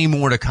many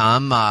more to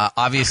come.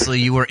 Obviously,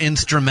 you were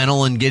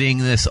instrumental in getting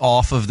this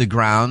off of the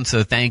ground,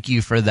 so thank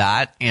you for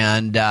that.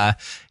 And,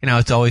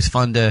 it's always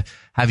fun to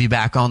have you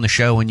back on the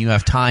show when you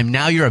have time.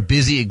 Now you're a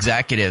busy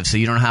executive, so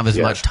you don't have as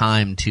much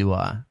time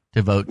to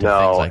devote to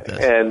things like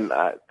this. And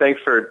thanks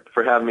for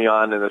having me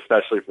on, and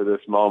especially for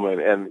this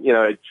moment. And,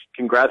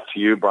 congrats to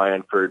you,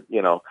 Brian, for,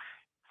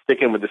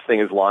 sticking with this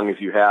thing as long as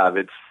you have.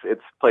 It's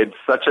played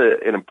such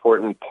an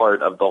important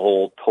part of the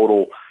whole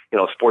total,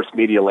 sports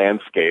media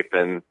landscape.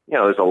 And,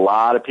 there's a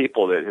lot of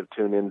people that have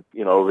tuned in,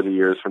 over the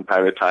years from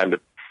time to time to,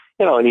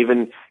 and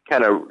even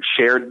kind of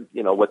shared,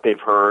 what they've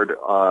heard,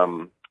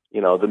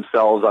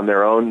 themselves on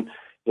their own,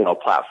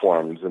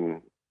 platforms.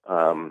 And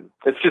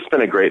it's just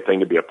been a great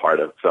thing to be a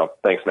part of. So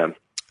thanks, man.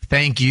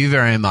 Thank you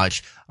very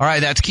much. All right,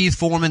 that's Keith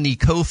Foreman, the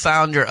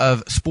co-founder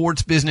of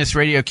Sports Business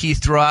Radio.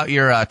 Keith, throw out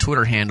your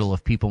Twitter handle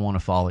if people want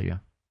to follow you.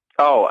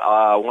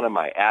 Oh, what am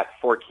I,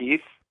 @4Keith?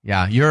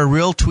 Yeah, you're a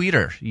real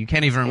tweeter. You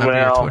can't even remember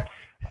your Twitter.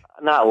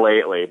 Not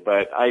lately,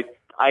 but I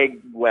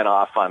went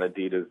off on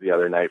Adidas the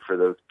other night for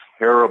those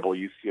terrible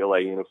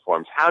UCLA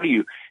uniforms. How do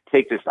you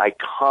take this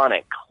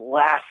iconic,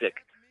 classic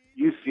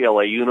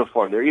UCLA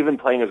uniform? They're even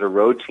playing as a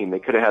road team. They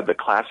could have had the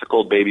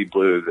classical baby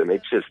blues, and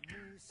they just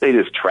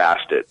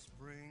trashed it.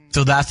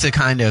 So that's the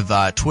kind of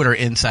Twitter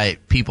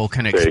insight people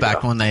can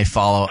expect when they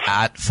follow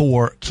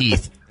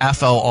 @4Keith,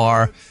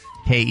 FORKEITH.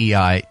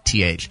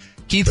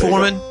 Keith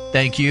Foreman,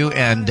 thank you,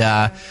 and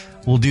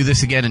we'll do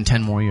this again in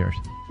 10 more years.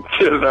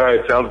 All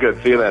right, sounds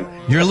good. See you then.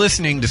 You're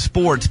listening to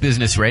Sports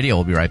Business Radio.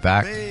 We'll be right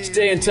back.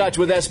 Stay in touch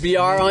with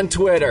SBR on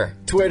Twitter,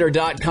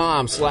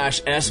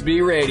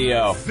 twitter.com/SB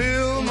Radio.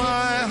 Fill my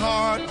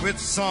heart with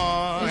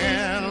song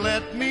and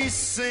let me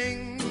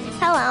sing.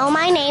 Hello,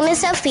 my name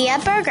is Sophia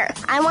Berger.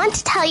 I want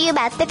to tell you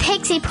about the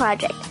Pixie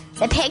Project.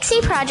 The Pixie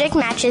Project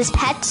matches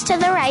pets to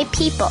the right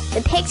people.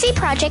 The Pixie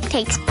Project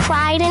takes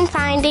pride in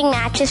finding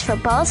matches for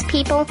both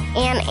people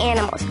and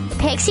animals. The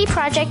Pixie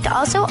Project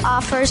also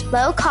offers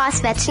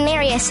low-cost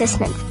veterinary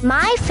assistance.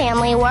 My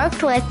family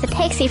worked with the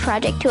Pixie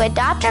Project to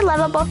adopt our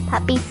lovable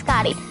puppy,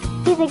 Scotty.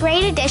 He's a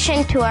great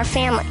addition to our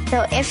family.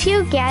 So if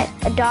you get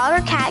a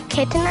dog or cat,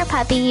 kitten, or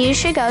puppy, you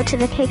should go to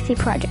the Pixie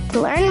Project.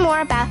 To learn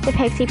more about the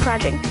Pixie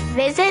Project,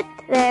 visit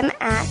them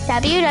at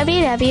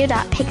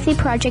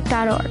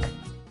www.pixieproject.org.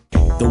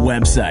 The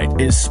website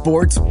is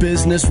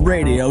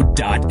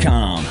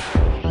sportsbusinessradio.com.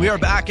 We are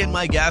back, and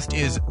my guest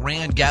is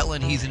Rand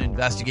Getlin. He's an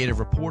investigative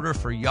reporter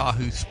for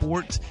Yahoo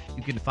Sports.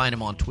 You can find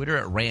him on Twitter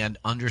at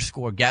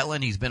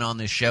Rand_Getlin. He's been on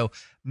this show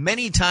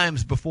many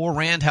times before.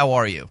 Rand, how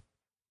are you?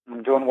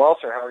 I'm doing well,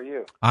 sir. How are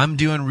you? I'm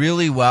doing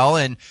really well.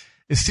 And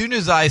as soon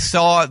as I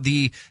saw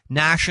the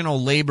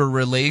National Labor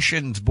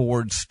Relations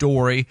Board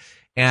story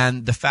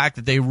and the fact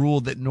that they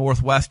ruled that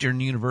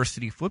Northwestern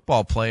University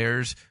football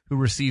players who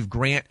receive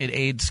granted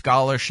aid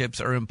scholarships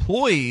are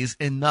employees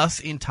and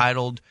thus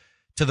entitled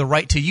to the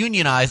right to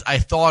unionize, I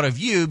thought of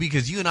you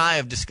because you and I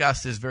have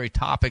discussed this very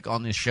topic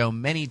on this show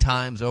many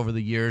times over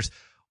the years.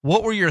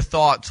 What were your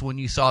thoughts when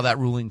you saw that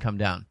ruling come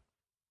down?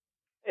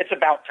 It's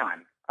about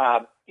time.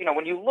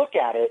 When you look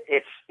at it,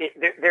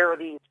 there are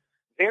these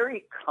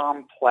very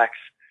complex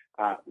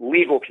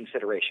legal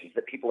considerations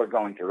that people are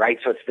going through, right?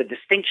 So it's the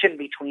distinction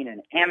between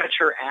an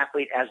amateur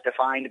athlete as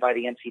defined by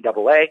the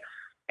NCAA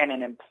and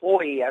an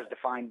employee as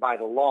defined by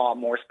the law,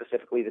 more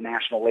specifically the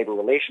National Labor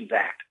Relations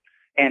Act.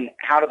 And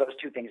how do those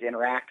two things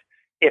interact,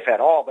 if at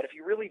all? But if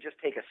you really just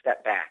take a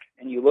step back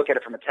and you look at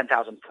it from a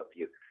 10,000-foot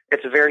view,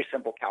 it's a very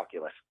simple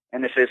calculus.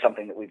 And this is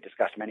something that we've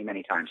discussed many,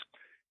 many times.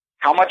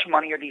 How much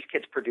money are these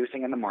kids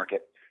producing in the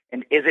market?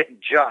 And is it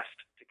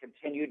just to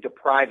continue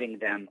depriving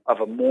them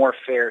of a more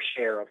fair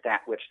share of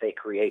that which they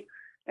create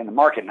in the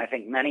market? And I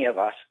think many of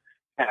us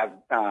have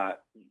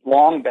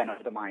long been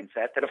of the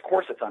mindset that, of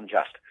course, it's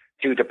unjust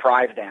to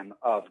deprive them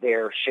of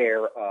their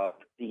share of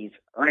these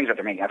earnings that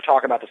they're making. I've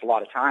talked about this a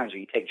lot of times. Where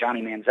you take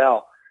Johnny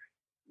Manziel,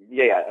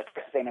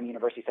 Texas A&M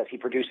University says he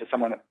produces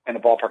somewhere in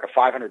the ballpark of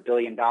 $500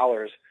 billion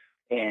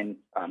in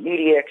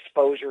media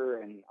exposure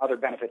and other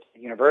benefits to the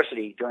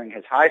university during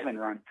his Heisman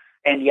run,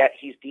 and yet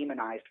he's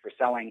demonized for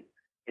selling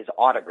his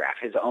autograph,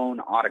 his own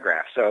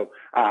autograph. So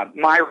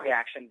my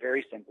reaction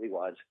very simply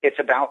was, it's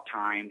about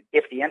time.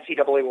 If the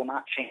NCAA will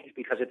not change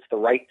because it's the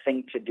right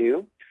thing to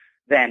do,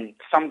 then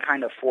some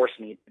kind of force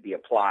needs to be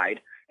applied.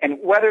 And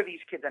whether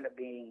these kids end up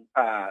being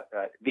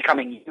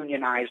becoming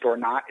unionized or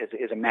not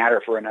is a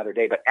matter for another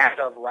day. But as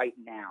of right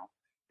now,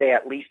 they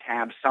at least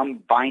have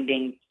some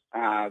binding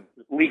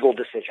legal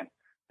decision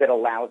that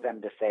allows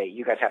them to say,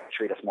 you guys have to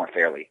treat us more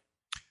fairly.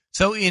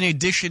 So in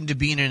addition to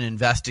being an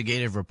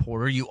investigative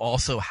reporter, you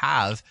also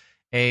have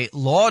a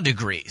law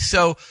degree.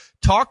 So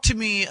talk to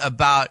me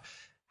about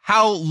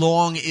how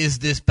long is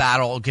this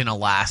battle going to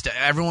last?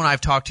 Everyone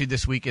I've talked to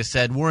this week has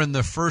said we're in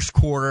the first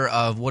quarter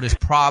of what is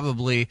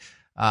probably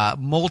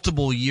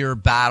multiple year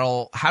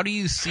battle. How do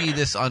you see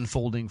this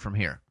unfolding from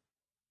here?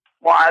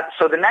 Well,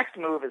 so the next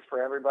move is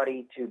for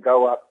everybody to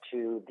go up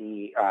to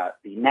the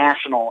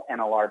national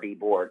NLRB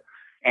board,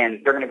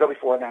 and they're going to go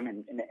before them,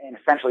 and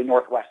essentially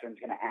Northwestern's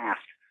going to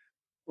ask,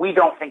 we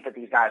don't think that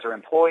these guys are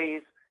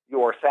employees.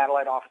 Your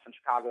satellite office in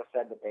Chicago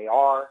said that they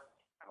are.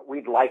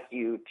 We'd like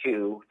you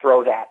to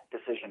throw that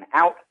decision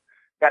out.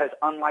 That is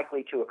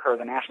unlikely to occur.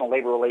 The National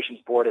Labor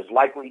Relations Board is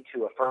likely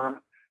to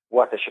affirm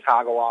what the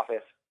Chicago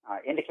office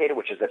indicated,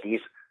 which is that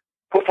these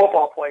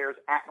football players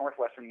at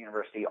Northwestern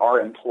University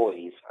are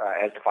employees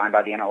as defined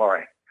by the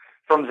NLRA.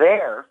 From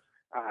there,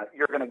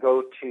 you're going to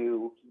go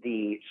to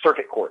the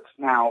circuit courts.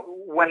 Now,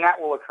 when that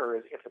will occur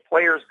is if the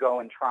players go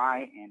and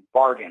try and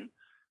bargain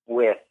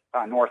with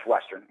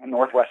Northwestern, and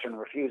Northwestern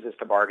refuses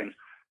to bargain,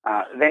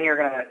 then you're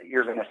gonna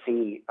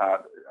see.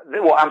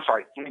 I'm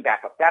sorry. Let me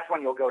back up. That's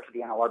when you'll go to the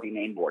NLRB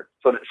main board.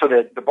 So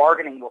the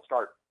bargaining will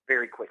start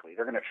very quickly.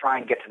 They're going to try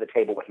and get to the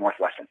table with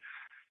Northwestern.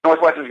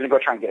 Northwestern's going to go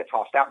try and get it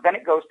tossed out. Then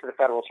it goes to the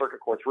federal circuit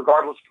courts.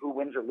 Regardless of who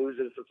wins or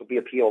loses, this will be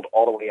appealed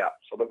all the way up.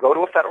 So they'll go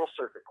to a federal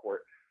circuit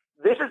court.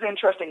 This is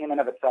interesting in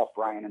and of itself,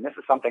 Brian, and this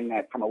is something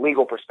that, from a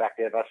legal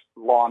perspective, us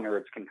law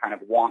nerds can kind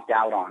of wonk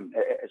out on,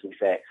 as we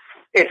say.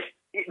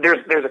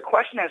 There's a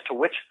question as to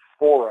which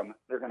forum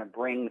they're going to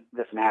bring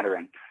this matter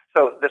in.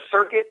 So the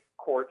circuit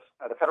courts,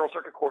 the federal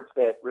circuit courts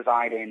that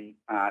reside in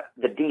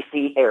the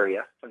D.C.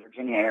 area, the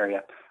Virginia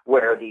area,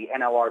 where the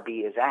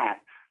NLRB is at,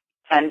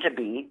 tend to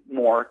be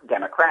more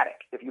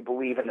democratic. If you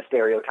believe in the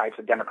stereotypes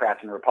of Democrats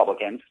and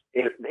Republicans,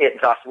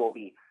 it thus will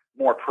be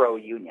more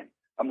pro-union,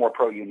 a more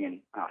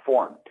pro-union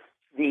forum.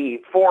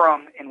 The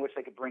forum in which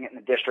they could bring it in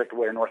the district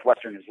where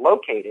Northwestern is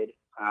located,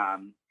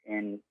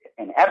 in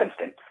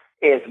Evanston,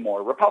 is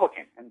more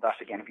Republican. And thus,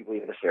 again, if you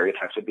believe in the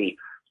stereotypes, would be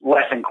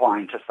less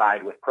inclined to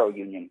side with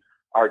pro-union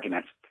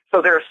arguments.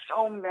 So there are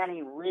so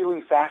many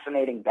really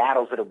fascinating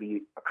battles that will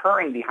be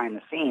occurring behind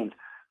the scenes.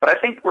 But I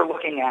think we're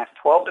looking at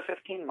 12 to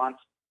 15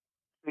 months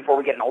before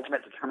we get an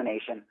ultimate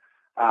determination,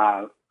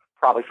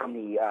 probably from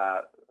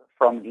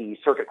the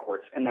circuit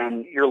courts. And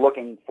then you're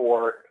looking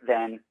for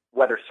then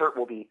whether cert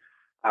will be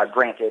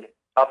granted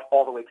up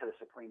all the way to the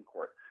Supreme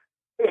Court.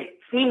 It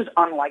seems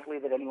unlikely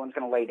that anyone's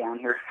going to lay down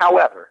here.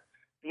 However,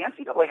 the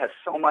NCAA has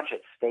so much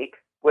at stake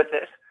with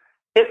this.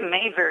 It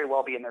may very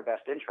well be in their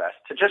best interest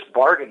to just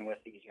bargain with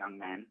these young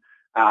men.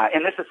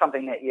 And this is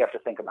something that you have to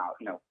think about.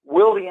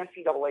 Will the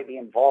NCAA be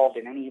involved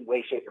in any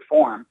way, shape, or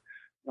form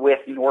with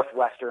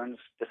Northwestern's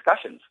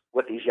discussions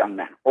with these young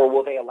men? Or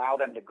will they allow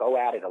them to go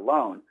at it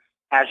alone?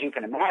 As you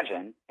can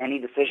imagine, any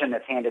decision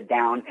that's handed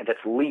down and that's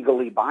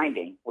legally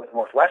binding with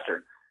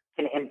Northwestern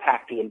can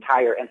impact the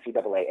entire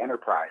NCAA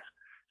enterprise.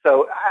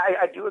 So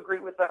I do agree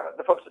with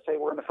the folks that say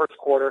we're in the first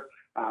quarter.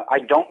 I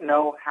don't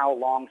know how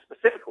long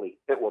specifically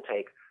it will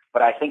take,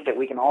 but I think that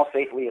we can all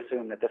safely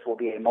assume that this will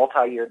be a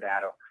multi-year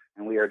battle,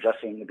 and we are just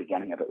seeing the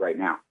beginning of it right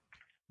now.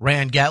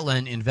 Rand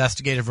Getlin,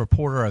 investigative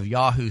reporter of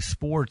Yahoo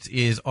Sports,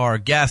 is our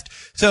guest.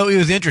 So it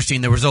was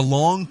interesting. There was a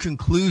long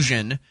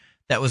conclusion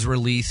that was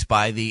released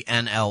by the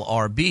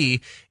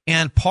NLRB,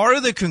 and part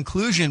of the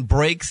conclusion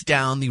breaks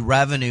down the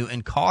revenue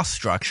and cost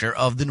structure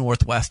of the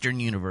Northwestern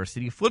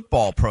University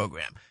football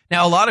program.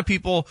 Now, a lot of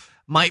people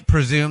might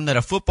presume that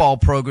a football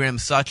program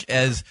such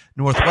as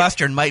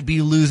Northwestern might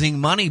be losing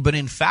money, but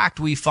in fact,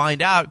 we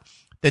find out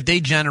that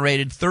they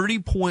generated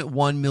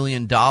 $30.1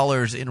 million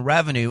in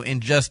revenue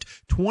and just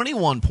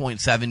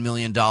 $21.7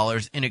 million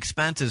in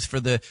expenses for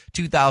the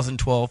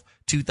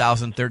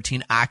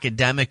 2012-2013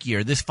 academic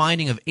year. This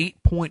finding of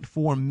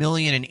 $8.4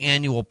 million in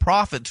annual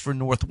profits for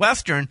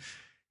Northwestern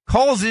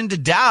calls into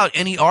doubt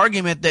any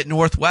argument that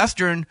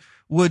Northwestern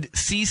would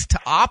cease to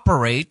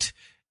operate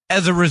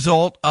as a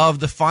result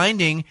of the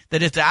finding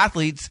that its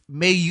athletes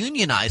may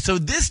unionize. So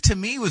this, to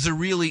me, was a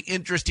really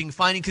interesting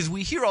finding, because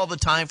we hear all the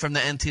time from the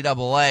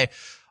NCAA,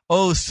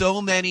 oh,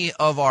 so many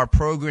of our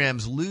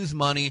programs lose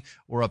money.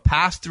 We're a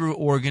pass-through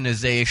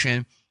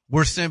organization.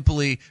 We're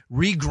simply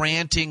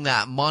re-granting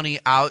that money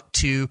out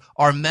to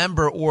our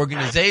member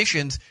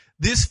organizations.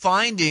 This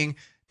finding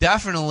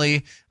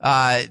definitely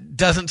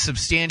doesn't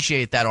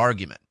substantiate that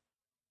argument.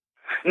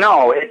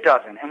 No, it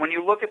doesn't. And when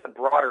you look at the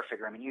broader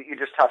figure, I mean, you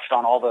just touched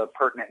on all the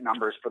pertinent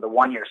numbers for the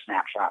one-year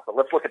snapshot, but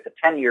let's look at the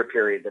 10-year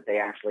period that they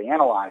actually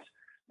analyzed.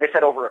 They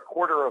said over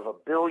 $250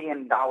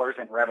 million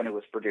in revenue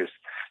was produced.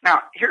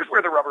 Now, here's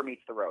where the rubber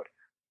meets the road.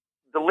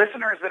 The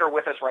listeners that are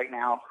with us right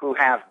now who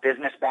have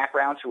business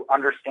backgrounds, who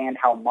understand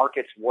how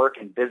markets work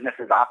and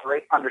businesses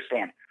operate,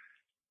 understand.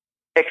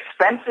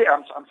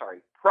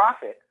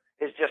 Profit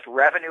is just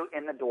revenue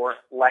in the door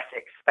less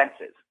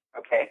expenses.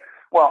 Okay.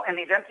 Well, in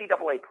these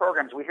NCAA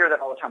programs, we hear that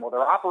all the time. Well,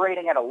 they're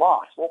operating at a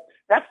loss. Well,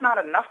 that's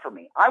not enough for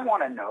me. I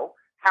want to know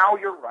how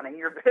you're running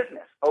your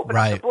business. Open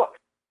up the book.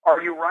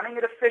 Are you running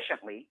it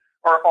efficiently,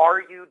 or are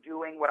you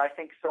doing what I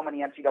think so many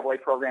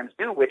NCAA programs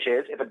do, which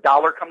is if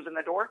 $1 comes in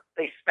the door,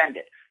 they spend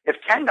it. If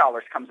 $10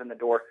 comes in the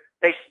door,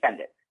 they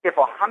spend it. If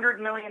 $100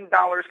 million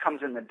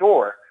comes in the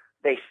door,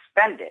 they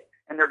spend it.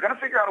 And they're going to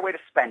figure out a way to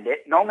spend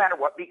it no matter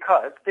what,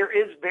 because there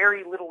is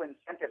very little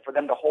incentive for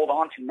them to hold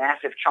on to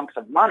massive chunks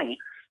of money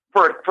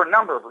for a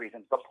number of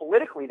reasons. But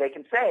politically, they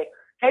can say,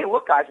 hey,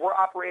 look, guys, we're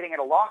operating at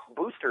a loss.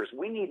 Boosters,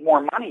 we need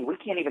more money. We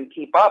can't even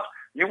keep up.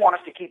 You want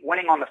us to keep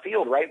winning on the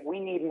field, right?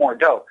 We need more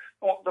dough.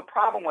 Well, the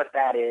problem with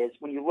that is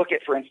when you look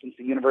at, for instance,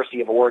 the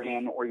University of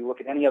Oregon, or you look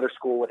at any other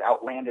school with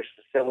outlandish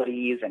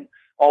facilities and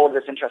all of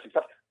this interesting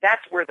stuff,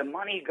 that's where the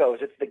money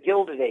goes. It's the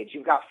Gilded Age.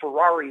 You've got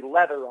Ferrari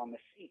leather on the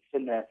seats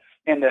in the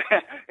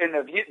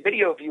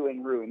video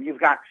viewing room.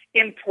 You've got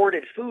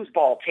imported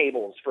foosball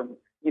tables from,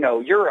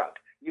 Europe.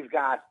 You've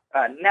got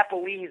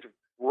Nepalese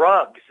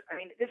rugs. I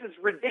mean, this is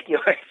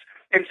ridiculous.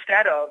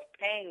 Instead of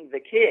paying the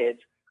kids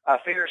a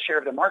fair share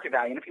of the market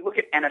value. And if you look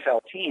at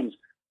NFL teams,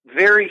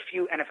 very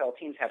few NFL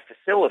teams have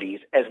facilities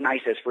as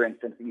nice as, for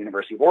instance, the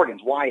University of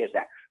Oregon's. Why is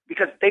that?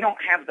 Because they don't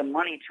have the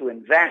money to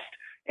invest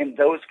in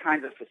those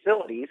kinds of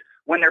facilities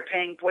when they're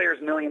paying players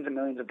millions and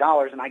millions of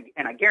dollars. And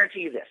I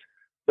guarantee you this,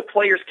 the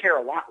players care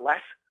a lot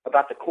less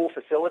about the cool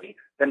facility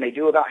than they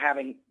do about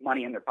having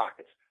money in their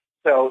pockets.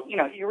 So,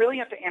 you really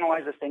have to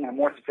analyze this thing in a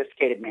more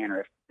sophisticated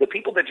manner. If the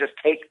people that just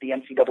take the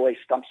NCAA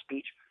stump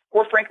speech,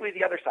 or frankly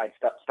the other side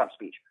stump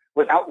speech,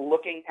 without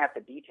looking at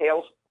the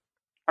details,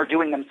 are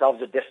doing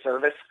themselves a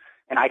disservice.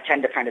 And I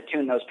tend to kind of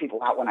tune those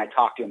people out when I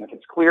talk to them. If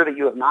it's clear that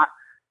you have not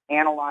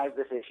analyzed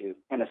this issue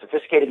in a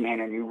sophisticated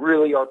manner and you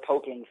really are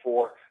poking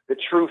for the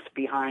truth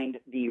behind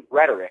the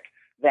rhetoric,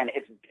 then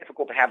it's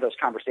difficult to have those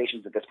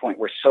conversations at this point.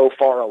 We're so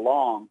far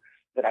along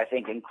that I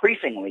think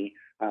increasingly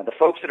the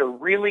folks that are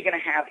really going to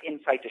have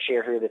insight to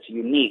share here that's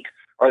unique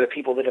are the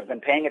people that have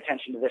been paying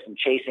attention to this and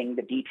chasing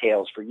the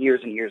details for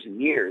years and years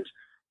and years.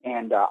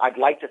 And I'd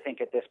like to think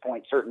at this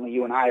point, certainly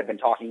you and I have been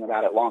talking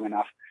about it long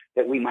enough,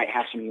 that we might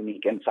have some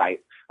unique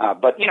insight.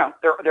 But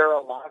there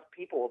are a lot of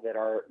people that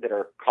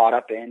are caught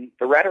up in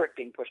the rhetoric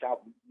being pushed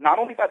out, not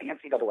only by the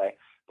NCAA,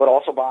 but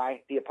also by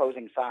the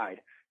opposing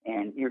side.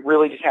 And you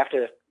really just have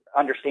to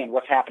understand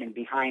what's happening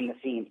behind the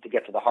scenes to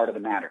get to the heart of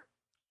the matter.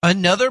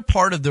 Another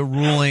part of the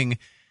ruling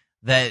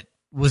that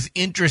was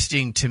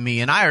interesting to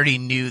me, and I already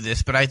knew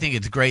this, but I think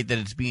it's great that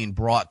it's being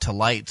brought to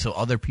light so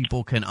other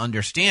people can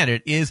understand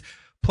it, is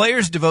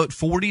players devote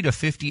 40 to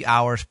 50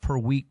 hours per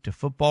week to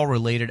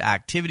football-related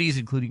activities,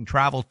 including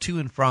travel to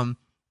and from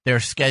their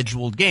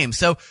scheduled games.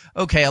 So,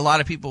 okay, a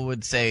lot of people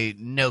would say,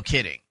 no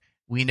kidding.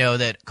 We know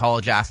that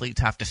college athletes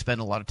have to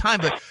spend a lot of time,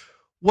 but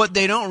what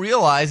they don't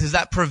realize is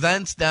that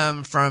prevents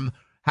them from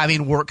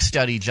having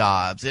work-study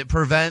jobs. It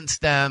prevents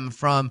them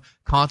from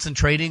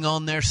concentrating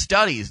on their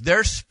studies.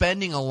 They're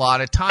spending a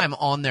lot of time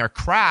on their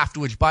craft,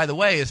 which, by the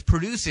way, is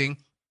producing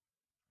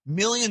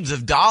millions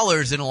of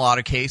dollars in a lot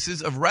of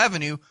cases of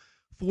revenue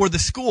for the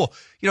school.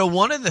 You know,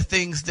 one of the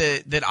things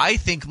that I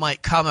think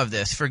might come of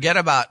this, forget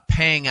about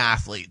paying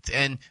athletes.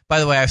 And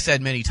by the way, I've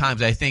said many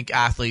times, I think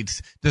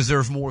athletes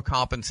deserve more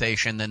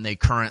compensation than they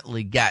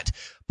currently get.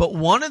 But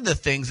one of the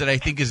things that I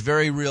think is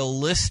very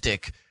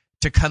realistic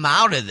to come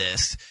out of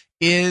this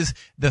is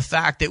the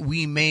fact that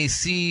we may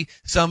see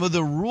some of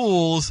the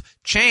rules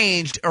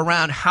changed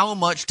around how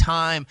much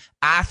time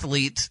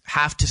athletes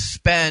have to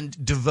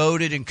spend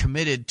devoted and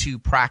committed to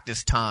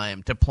practice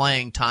time, to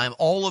playing time,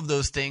 all of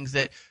those things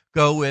that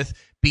go with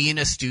being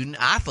a student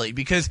athlete.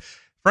 Because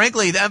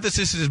frankly, the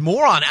emphasis is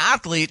more on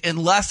athlete and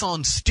less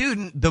on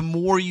student the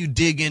more you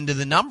dig into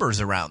the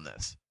numbers around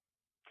this.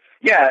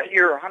 Yeah,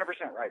 you're 100%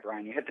 right,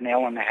 Brian. You hit the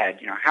nail on the head.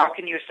 You know, how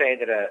can you say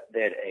that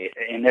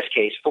in this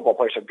case, football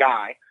players, a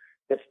guy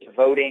that's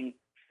devoting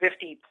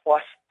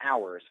 50-plus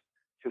hours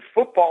to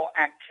football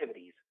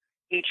activities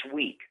each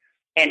week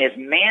and is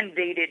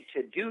mandated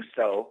to do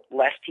so,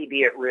 lest he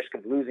be at risk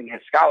of losing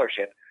his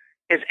scholarship,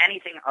 is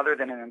anything other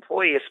than an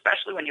employee,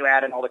 especially when you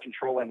add in all the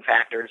controlling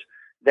factors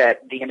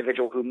that the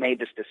individual who made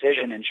this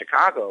decision in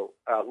Chicago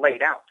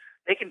laid out.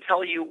 They can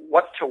tell you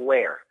what to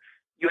wear.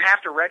 You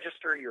have to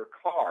register your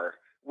car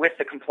with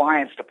the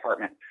compliance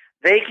department.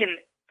 They can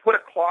put a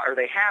clause, or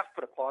they have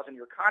put a clause in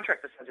your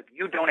contract that says if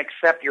you don't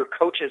accept your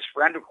coach's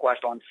friend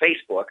request on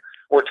Facebook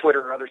or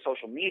Twitter or other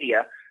social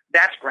media,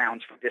 that's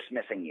grounds for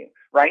dismissing you,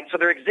 right? So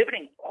they're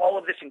exhibiting all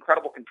of this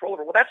incredible control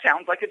over. Well, that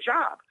sounds like a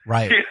job,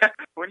 right?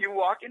 When you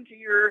walk into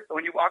your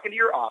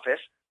office,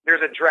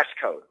 there's a dress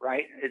code,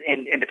 right?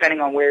 And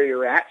depending on where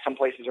you're at, some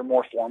places are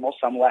more formal,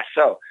 some less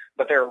so.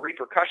 But there are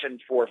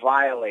repercussions for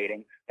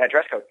violating that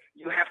dress code.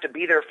 You have to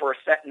be there for a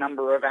set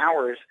number of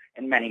hours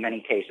in many, many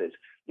cases.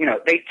 You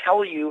know, they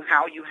tell you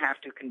how you have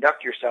to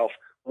conduct yourself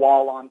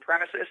while on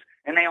premises,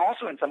 and they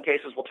also, in some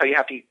cases, will tell you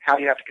how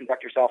you have to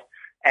conduct yourself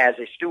as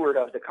a steward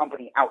of the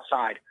company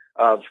outside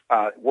of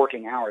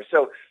working hours.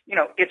 So, you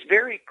know, it's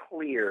very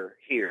clear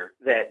here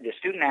that the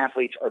student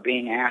athletes are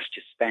being asked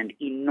to spend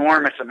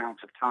enormous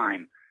amounts of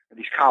time, or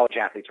these college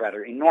athletes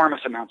rather,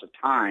 enormous amounts of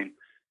time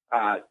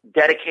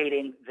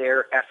dedicating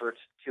their efforts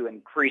to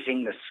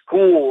increasing the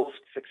school's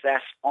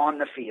success on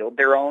the field,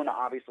 their own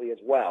obviously as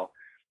well.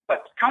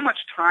 But how much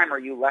time are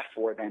you left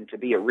for then to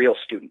be a real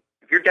student?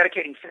 If you're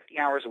dedicating 50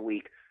 hours a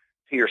week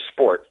to your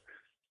sport,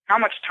 how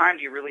much time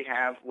do you really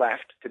have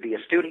left to be a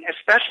student,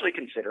 especially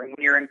considering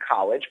when you're in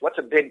college? What's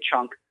a big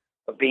chunk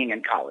of being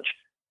in college?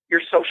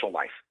 Your social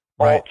life.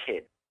 Right. All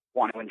kids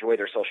want to enjoy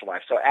their social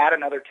life. So add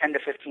another 10 to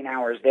 15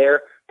 hours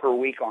there per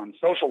week on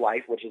social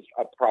life, which is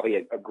probably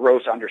a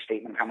gross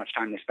understatement of how much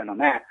time they spend on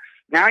that.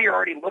 Now you're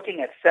already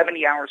looking at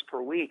 70 hours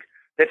per week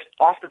that's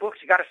off the books.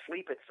 You got to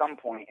sleep at some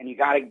point, and you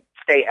got to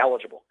stay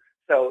eligible.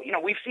 So, you know,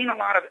 we've seen a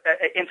lot of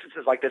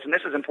instances like this, and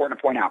this is important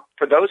to point out.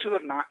 For those who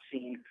have not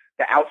seen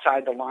the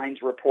Outside the Lines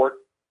report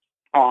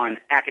on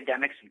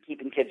academics and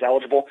keeping kids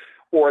eligible,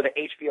 or the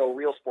HBO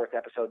Real Sports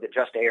episode that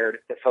just aired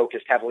that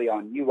focused heavily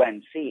on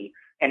UNC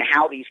and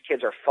how these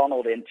kids are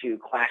funneled into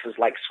classes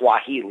like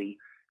Swahili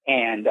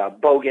and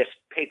bogus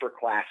paper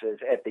classes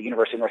at the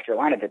University of North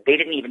Carolina that they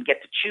didn't even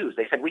get to choose.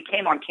 They said, we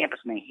came on campus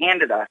and they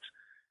handed us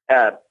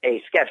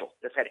a schedule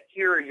that said,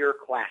 here are your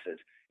classes.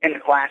 And the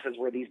classes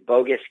were these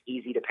bogus,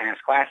 easy-to-pass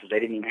classes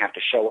they didn't even have to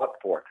show up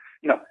for.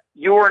 You know,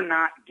 you're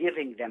not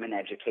giving them an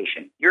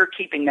education. You're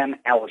keeping them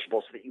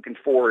eligible so that you can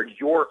forward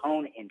your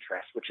own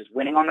interest, which is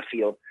winning on the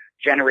field,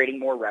 generating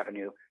more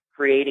revenue,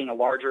 creating a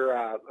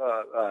larger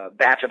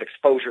batch of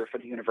exposure for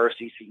the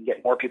university so you can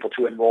get more people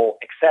to enroll,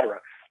 et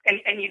cetera.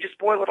 And you just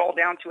boil it all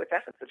down to its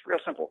essence. It's real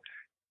simple.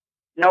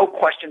 No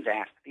questions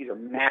asked. These are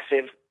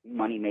massive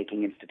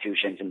money-making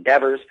institutions,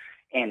 endeavors,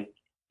 and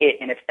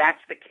if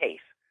that's the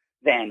case,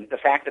 then the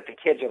fact that the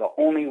kids are the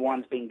only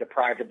ones being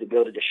deprived of the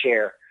ability to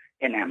share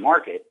in that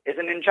market is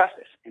an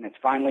injustice, and it's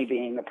finally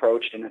being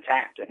approached and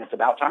attacked, and it's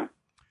about time.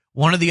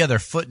 One of the other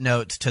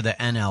footnotes to the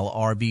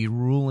NLRB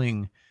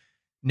ruling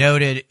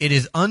noted, it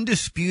is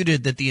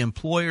undisputed that the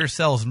employer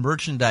sells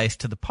merchandise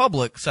to the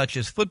public, such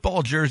as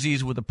football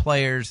jerseys with a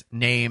player's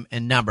name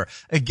and number.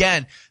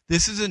 Again,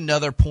 this is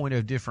another point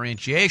of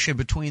differentiation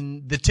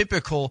between the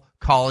typical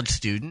college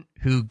student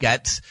who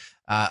gets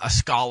a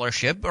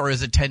scholarship or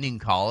is attending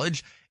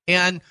college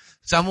and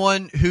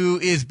someone who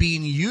is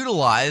being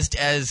utilized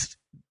as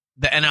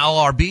the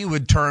NLRB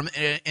would term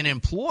an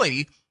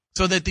employee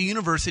so that the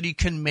university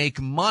can make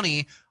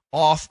money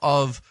off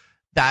of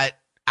that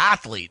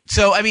athlete.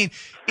 So, I mean,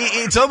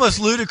 it's almost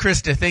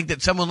ludicrous to think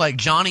that someone like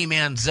Johnny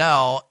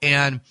Manziel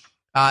and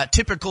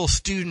typical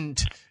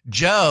student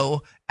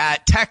Joe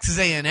at Texas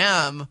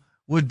A&M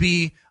would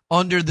be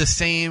under the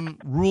same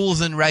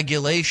rules and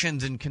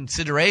regulations and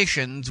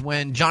considerations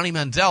when Johnny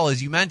Manziel,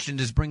 as you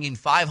mentioned, is bringing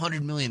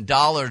 $500 million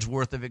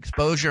worth of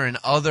exposure and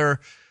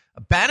other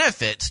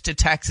benefits to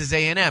Texas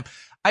A&M.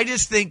 I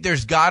just think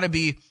there's got to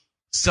be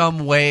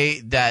some way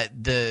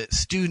that the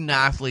student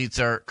athletes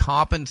are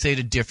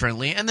compensated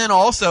differently, and then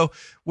also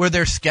where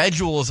their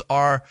schedules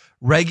are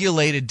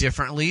regulated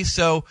differently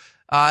so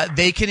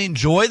they can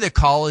enjoy the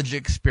college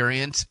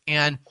experience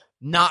and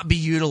not be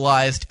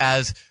utilized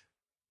as,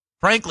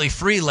 frankly,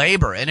 free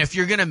labor. And if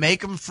you're going to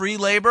make them free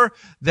labor,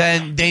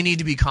 then they need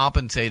to be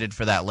compensated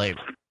for that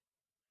labor.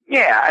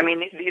 Yeah, I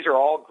mean, these are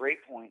all great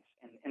points.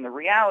 And the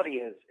reality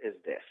is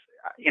this,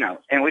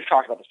 and we've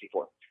talked about this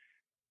before.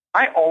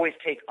 I always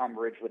take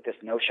umbrage with this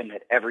notion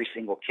that every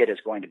single kid is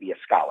going to be a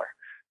scholar.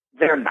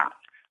 They're not.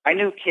 I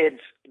knew kids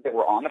that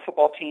were on the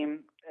football team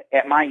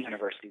at my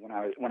university when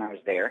I was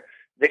there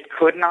that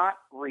could not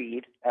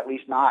read, at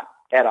least not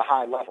at a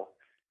high level,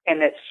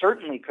 and that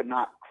certainly could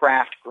not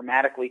craft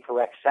grammatically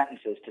correct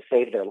sentences to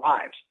save their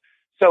lives.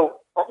 So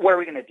what are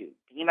we going to do?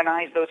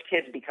 Demonize those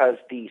kids because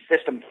the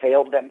system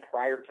failed them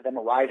prior to them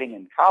arriving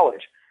in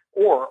college?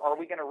 Or are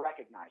we going to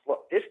recognize,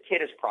 look, this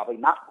kid is probably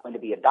not going to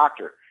be a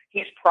doctor.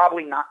 He's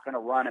probably not going to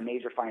run a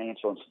major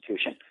financial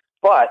institution.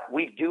 But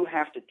we do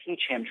have to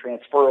teach him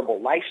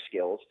transferable life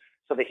skills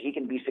so that he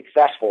can be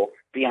successful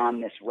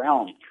beyond this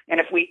realm. And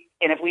if we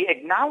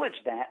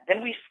acknowledge that,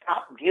 then we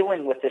stop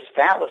dealing with this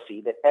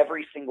fallacy that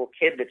every single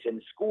kid that's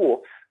in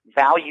school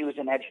values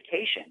an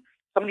education.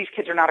 Some of these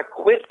kids are not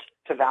equipped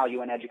to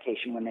value an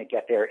education when they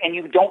get there, and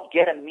you don't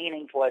get a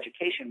meaningful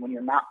education when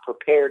you're not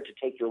prepared to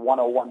take your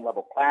 101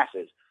 level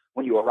classes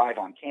when you arrive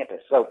on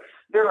campus. So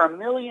there are a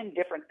million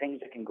different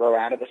things that can grow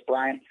out of this,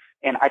 Brian,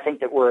 and I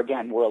think that we're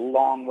a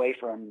long way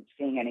from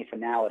seeing any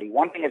finality.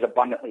 One thing is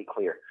abundantly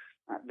clear.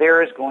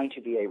 There is going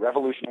to be a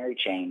revolutionary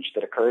change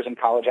that occurs in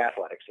college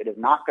athletics. It is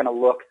not going to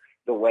look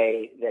the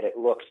way that it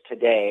looks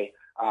today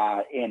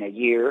in a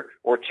year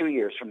or 2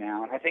 years from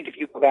now. And I think if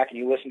you go back and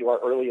you listen to our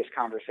earliest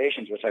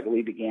conversations, which I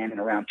believe began in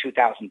around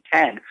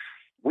 2010,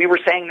 we were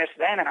saying this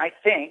then, and I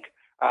think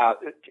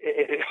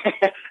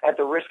at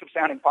the risk of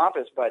sounding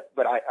pompous, but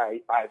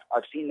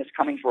I've seen this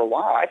coming for a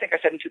while. I think I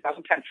said in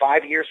 2010,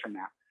 5 years from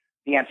now,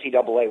 the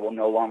NCAA will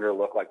no longer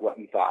look like what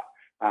we thought.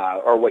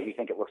 Or what you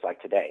think it looks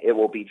like today. It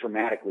will be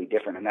dramatically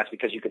different, and that's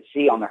because you could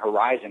see on the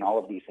horizon all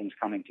of these things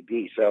coming to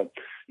be. So,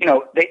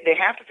 they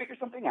have to figure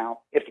something out.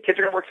 If the kids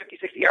are going to work 50,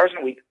 60 hours in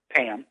a week,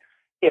 pay them.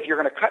 If you're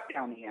going to cut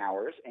down the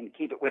hours and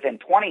keep it within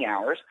 20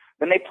 hours,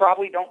 then they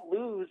probably don't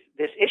lose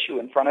this issue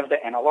in front of the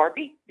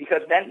NLRB,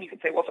 because then you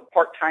could say, well, it's a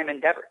part-time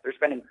endeavor. They're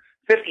spending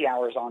 50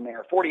 hours on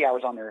their 40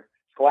 hours on their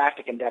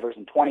scholastic endeavors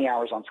and 20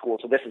 hours on school,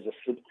 so this is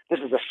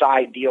a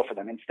side deal for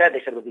them. Instead,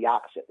 they said it was the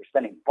opposite. They're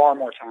spending far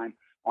more time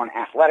on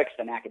athletics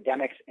than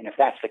academics, and if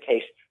that's the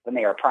case, then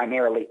they are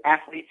primarily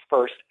athletes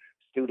first,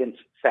 students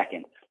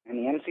second. And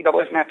the NCAA is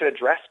going to have to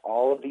address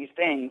all of these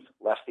things,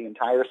 lest the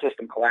entire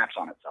system collapse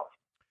on itself.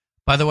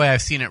 By the way,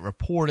 I've seen it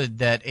reported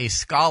that a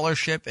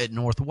scholarship at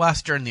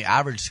Northwestern, the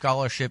average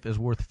scholarship is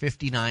worth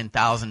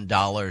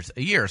 $59,000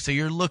 a year. So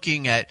you're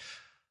looking at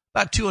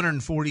about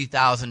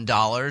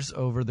 $240,000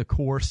 over the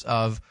course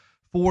of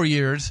 4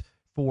 years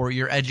for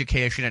your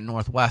education at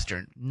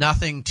Northwestern.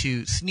 Nothing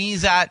to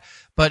sneeze at,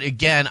 but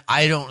again,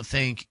 I don't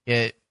think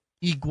it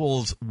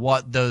equals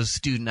what those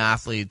student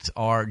athletes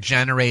are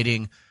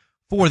generating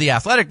for the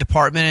athletic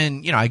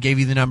department. And, I gave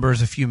you the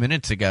numbers a few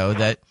minutes ago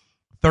that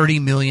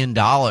 $30 million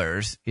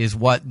is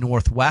what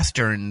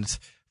Northwestern's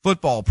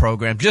football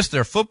program, just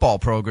their football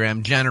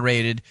program,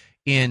 generated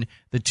in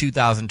the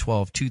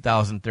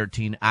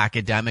 2012-2013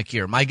 academic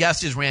year. My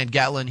guest is Rand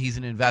Getlin. He's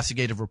an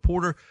investigative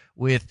reporter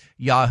with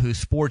Yahoo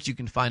Sports. You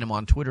can find him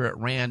on Twitter at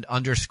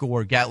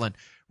Rand_Getlin.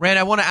 Rand,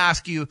 I want to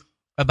ask you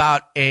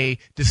about a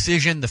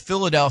decision the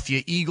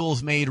Philadelphia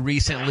Eagles made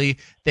recently.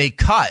 They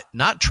cut,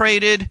 not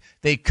traded,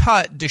 they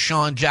cut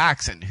Deshaun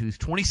Jackson, who's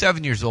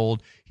 27 years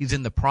old. He's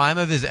in the prime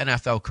of his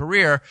NFL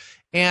career.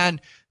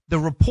 And the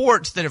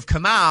reports that have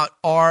come out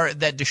are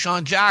that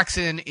Deshaun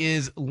Jackson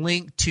is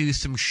linked to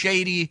some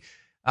shady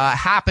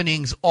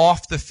happenings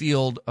off the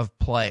field of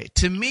play.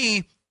 To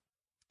me,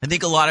 I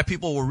think a lot of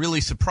people were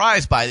really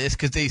surprised by this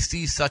because they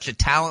see such a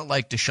talent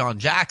like Deshaun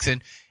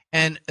Jackson,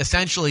 and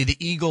essentially the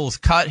Eagles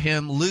cut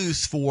him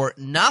loose for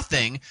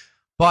nothing,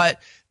 but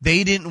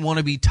they didn't want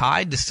to be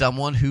tied to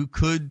someone who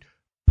could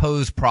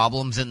pose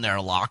problems in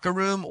their locker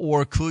room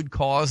or could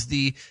cause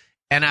the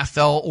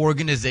NFL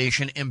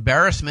organization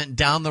embarrassment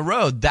down the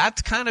road.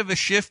 That's kind of a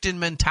shift in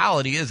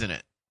mentality, isn't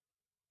it?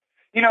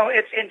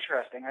 It's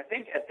interesting. I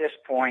think at this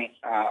point,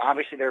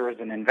 obviously there was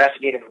an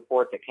investigative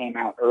report that came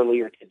out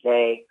earlier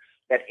today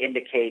that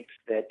indicates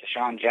that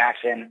Deshaun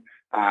Jackson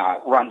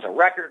runs a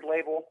record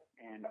label,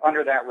 and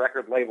under that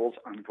record label's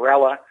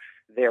umbrella,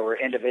 there were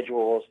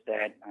individuals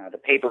that the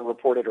paper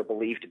reported or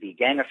believed to be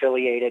gang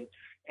affiliated.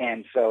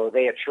 And so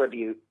they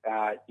attribute,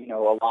 a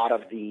lot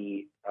of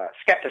the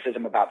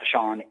skepticism about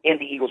Deshaun in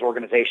the Eagles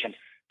organization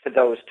to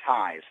those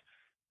ties.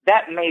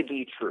 That may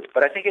be true,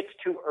 but I think it's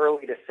too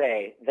early to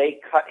say they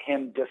cut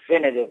him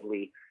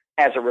definitively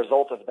as a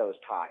result of those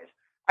ties.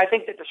 I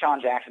think that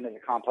Deshaun Jackson is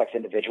a complex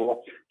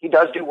individual. He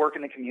does do work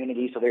in the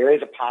community, so there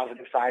is a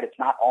positive side. It's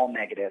not all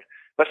negative,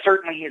 but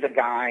certainly he's a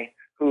guy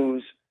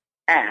whose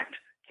act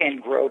can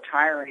grow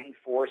tiring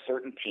for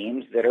certain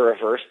teams that are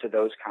averse to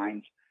those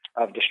kinds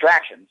of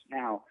distractions.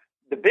 Now,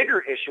 the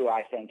bigger issue,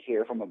 I think,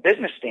 here from a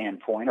business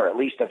standpoint, or at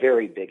least a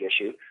very big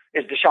issue,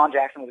 is Deshaun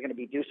Jackson was going to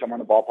be due somewhere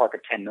in the ballpark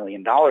of $10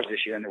 million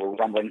this year, and there were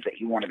rumblings that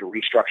he wanted to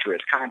restructure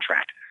his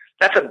contract.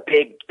 That's a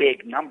big,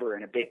 big number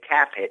and a big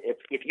cap hit.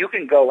 If you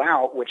can go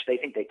out, which they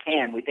think they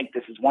can, we think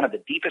this is one of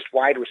the deepest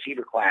wide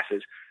receiver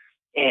classes,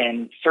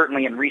 and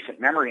certainly in recent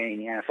memory in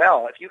the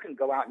NFL. If you can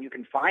go out and you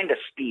can find a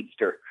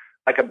speedster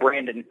like a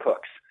Brandon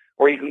Cooks,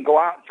 or you can go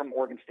out from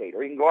Oregon State,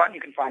 or you can go out and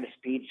you can find a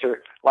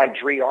speedster like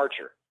Dree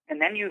Archer, and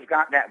then you've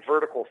got that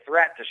vertical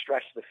threat to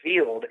stretch the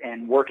field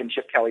and work in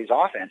Chip Kelly's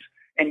offense,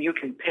 and you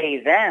can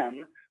pay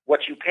them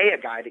what you pay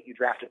a guy that you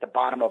draft at the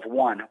bottom of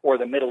 1 or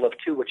the middle of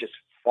 2, which is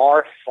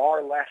far,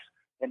 far less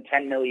than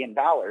 $10 million,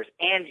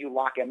 and you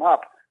lock him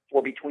up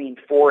for between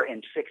 4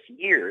 and 6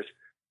 years.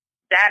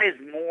 That is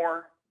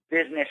more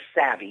business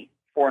savvy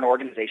for an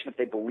organization if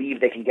they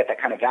believe they can get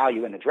that kind of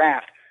value in the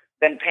draft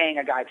than paying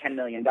a guy $10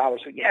 million.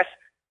 So yes,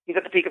 he's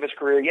at the peak of his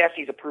career. Yes,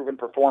 he's a proven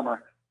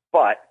performer,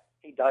 but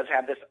he does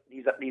have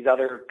these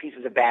other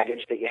pieces of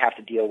baggage that you have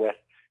to deal with,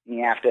 and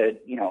you have to,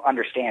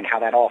 understand how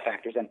that all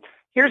factors in.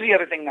 Here's the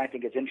other thing that I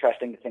think is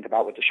interesting to think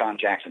about with Deshaun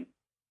Jackson.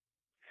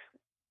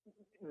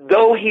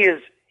 Though he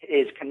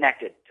is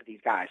connected to these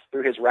guys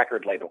through his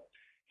record label,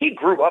 he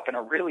grew up in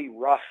a really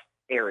rough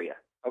area,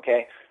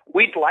 okay?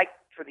 We'd like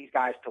for these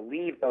guys to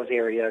leave those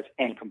areas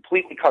and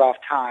completely cut off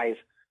ties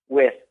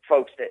with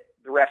folks that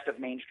the rest of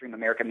mainstream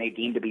America may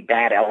deem to be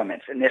bad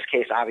elements. In this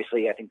case,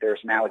 obviously, I think there are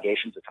some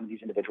allegations that some of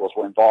these individuals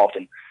were involved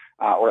in,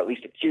 or at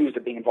least accused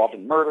of being involved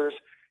in murders,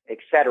 et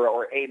cetera,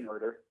 or a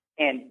murder.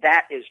 And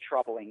that is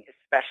troubling,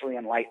 especially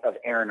in light of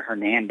Aaron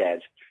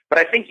Hernandez. But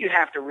I think you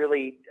have to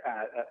really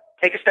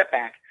take a step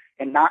back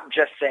and not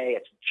just say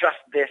it's just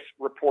this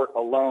report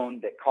alone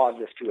that caused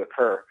this to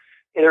occur.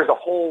 There's a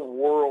whole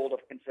world of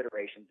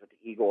considerations that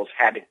the Eagles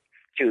had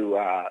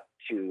to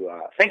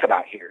think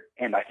about here.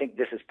 And I think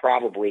this is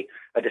probably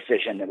a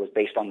decision that was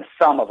based on the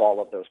sum of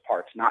all of those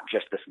parts, not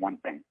just this one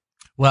thing.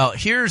 Well,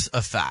 here's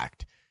a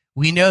fact.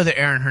 We know that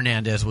Aaron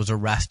Hernandez was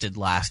arrested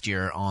last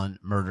year on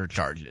murder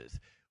charges.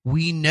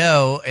 We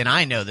know, and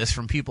I know this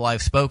from people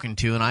I've spoken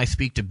to, and I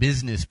speak to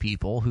business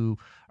people who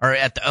are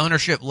at the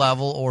ownership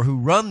level or who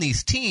run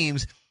these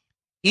teams,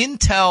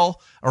 intel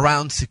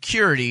around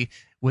security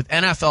with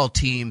NFL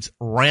teams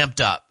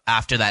ramped up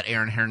after that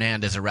Aaron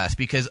Hernandez arrest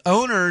because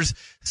owners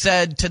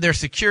said to their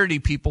security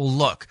people,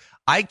 look,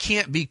 I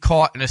can't be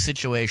caught in a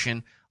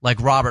situation like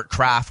Robert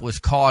Kraft was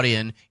caught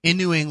in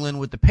New England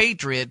with the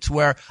Patriots,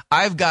 where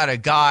I've got a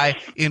guy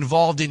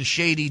involved in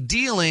shady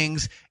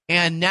dealings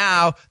and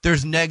now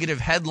there's negative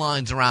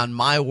headlines around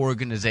my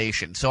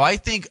organization. So I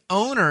think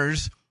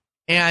owners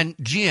and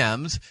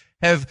GMs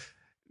have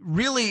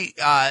really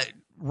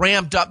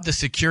ramped up the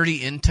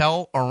security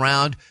intel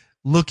around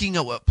looking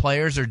at what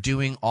players are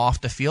doing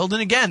off the field.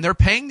 And again, they're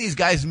paying these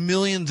guys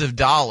millions of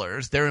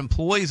dollars. They're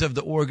employees of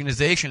the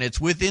organization. It's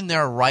within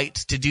their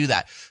rights to do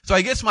that. So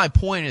I guess my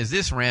point is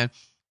this, Rand.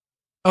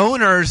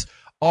 Owners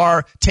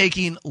are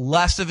taking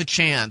less of a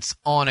chance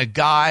on a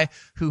guy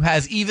who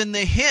has even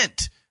the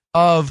hint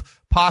of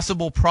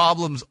possible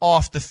problems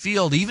off the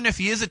field, even if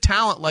he is a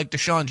talent like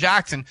Deshaun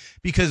Jackson,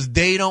 because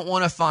they don't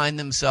want to find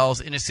themselves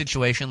in a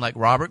situation like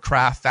Robert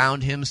Kraft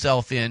found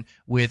himself in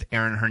with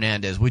Aaron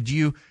Hernandez. Would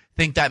you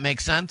think that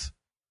makes sense?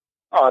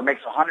 Oh, it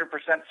makes 100%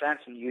 sense,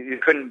 and you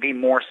couldn't be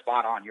more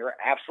spot on. You're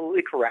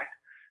absolutely correct.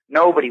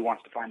 Nobody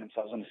wants to find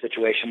themselves in a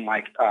situation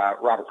like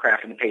Robert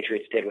Kraft and the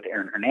Patriots did with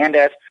Aaron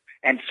Hernandez,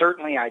 and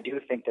certainly I do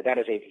think that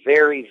is a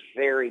very,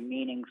 very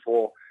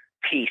meaningful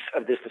piece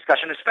of this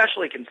discussion,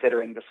 especially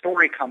considering the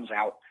story comes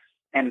out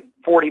and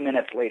 40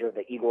 minutes later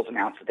the Eagles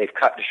announce that they've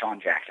cut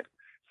Deshaun Jackson.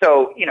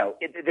 So,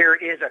 there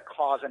is a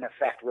cause and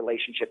effect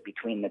relationship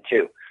between the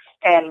two.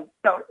 And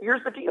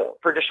here's the deal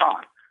for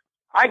Deshaun.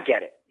 I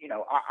get it.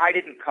 I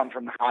didn't come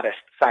from the hottest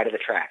side of the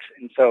tracks.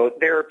 And so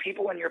there are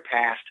people in your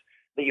past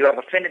that you have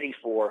affinity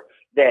for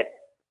that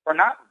are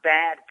not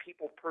bad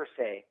people per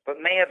se,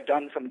 but may have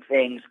done some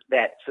things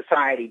that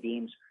society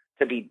deems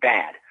to be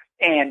bad.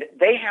 And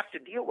they have to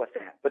deal with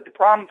that. But the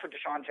problem for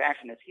Deshaun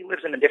Jackson is he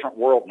lives in a different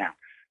world now.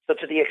 So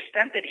to the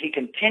extent that he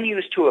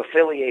continues to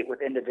affiliate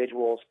with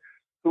individuals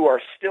who are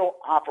still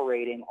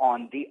operating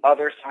on the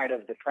other side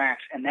of the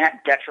tracks, and that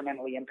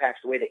detrimentally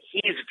impacts the way that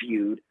he's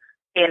viewed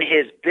in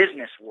his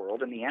business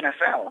world in the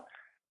NFL,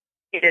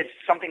 it is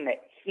something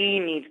that he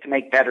needs to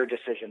make better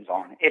decisions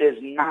on. It is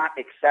not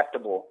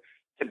acceptable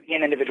to be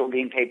an individual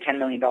being paid $10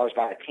 million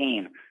by a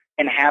team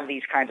and have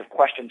these kinds of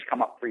questions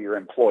come up for your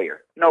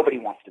employer. Nobody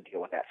wants to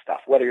deal with that stuff,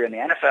 whether you're in the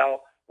NFL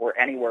or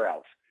anywhere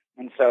else.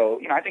 And so,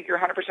 I think you're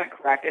 100%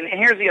 correct. And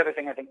here's the other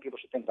thing I think people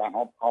should think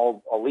about.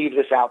 I'll leave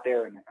this out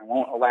there and I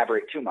won't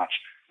elaborate too much.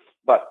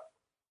 But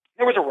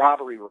there was a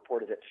robbery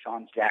reported at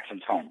Deshaun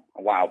Jackson's home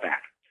a while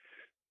back.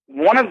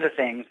 One of the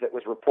things that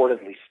was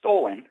reportedly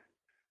stolen,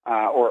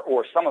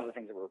 or some of the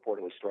things that were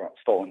reportedly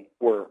stolen,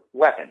 were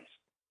weapons.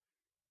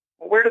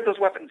 Well, where did those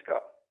weapons go?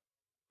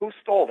 Who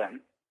stole them?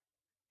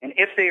 And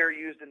if they are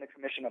used in the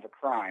commission of a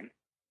crime,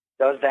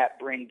 does that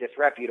bring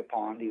disrepute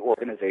upon the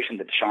organization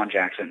that Deshaun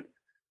Jackson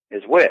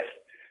is with?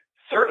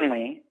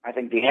 Certainly, I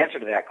think the answer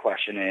to that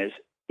question is,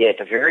 at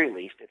the very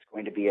least, it's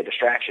going to be a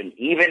distraction,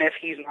 even if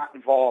he's not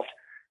involved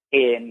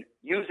in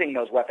using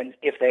those weapons,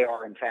 if they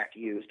are in fact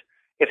used,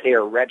 if they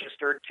are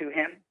registered to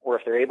him, or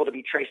if they're able to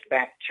be traced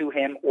back to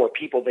him or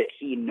people that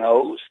he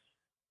knows.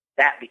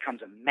 That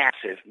becomes a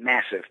massive,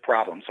 massive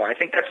problem. So I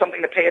think that's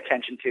something to pay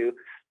attention to,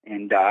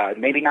 and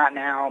maybe not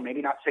now,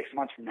 maybe not 6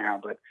 months from now,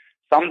 but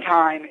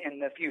sometime in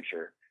the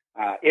future,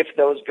 if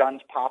those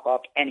guns pop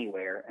up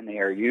anywhere and they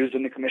are used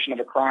in the commission of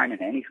a crime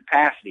in any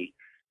capacity,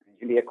 it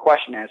can be a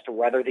question as to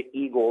whether the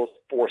Eagles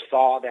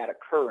foresaw that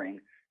occurring,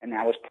 and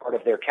that was part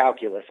of their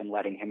calculus in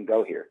letting him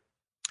go here.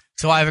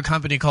 So I have a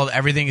company called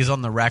Everything is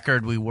on the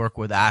Record. We work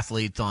with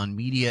athletes on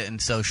media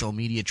and social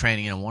media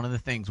training, and one of the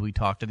things we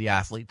talk to the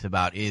athletes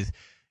about is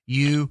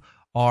you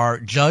are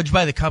judged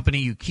by the company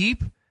you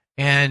keep,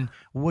 and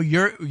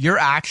your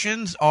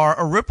actions are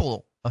a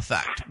ripple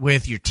effect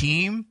with your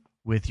team,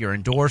 with your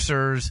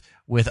endorsers,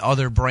 with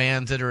other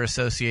brands that are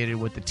associated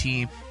with the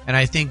team. And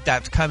I think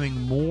that's coming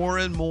more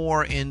and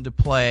more into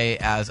play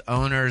as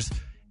owners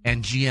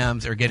and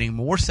GMs are getting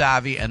more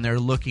savvy, and they're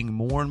looking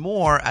more and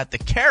more at the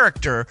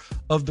character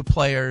of the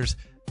players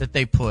that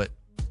they put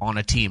on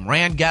a team.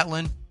 Rand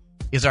Getlin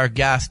is our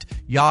guest,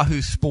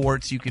 Yahoo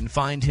Sports. You can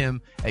find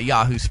him at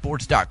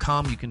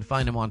yahoosports.com. You can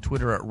find him on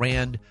Twitter at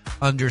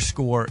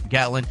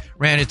Rand_Getlin.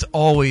 Rand, it's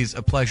always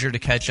a pleasure to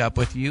catch up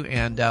with you,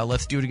 and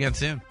let's do it again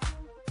soon.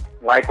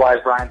 Likewise,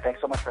 Brian.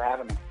 Thanks so much for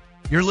having me.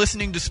 You're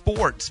listening to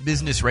Sports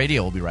Business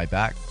Radio. We'll be right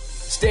back.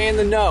 Stay in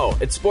the know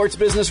at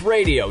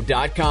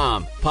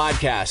sportsbusinessradio.com.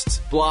 Podcasts,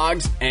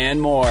 blogs,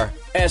 and more.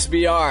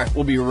 SBR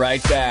will be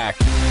right back.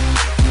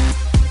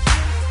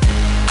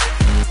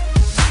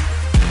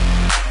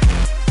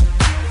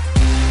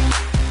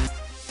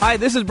 Hi,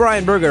 this is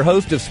Brian Berger,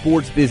 host of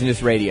Sports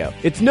Business Radio.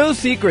 It's no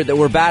secret that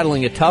we're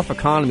battling a tough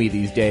economy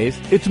these days.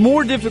 It's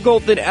more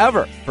difficult than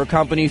ever for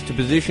companies to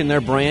position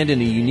their brand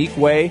in a unique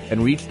way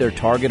and reach their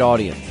target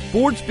audience.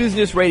 Sports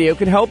Business Radio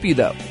can help you,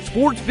 though.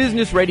 Sports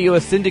Business Radio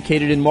is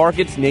syndicated in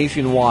markets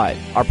nationwide.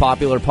 Our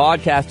popular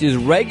podcast is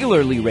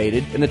regularly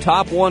rated in the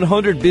top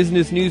 100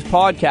 business news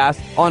podcasts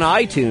on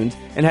iTunes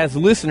and has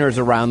listeners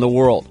around the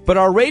world. But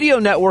our radio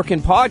network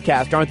and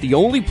podcast aren't the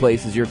only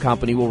places your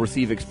company will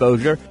receive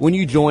exposure when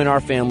you join our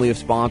family of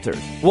sponsors.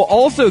 We'll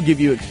also give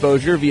you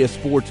exposure via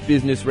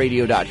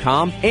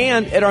sportsbusinessradio.com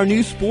and at our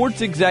new Sports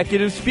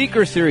Executive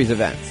Speaker Series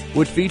events,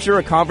 which feature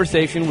a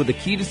conversation with a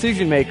key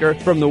decision maker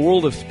from the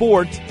world of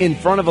sports in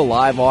front of a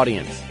live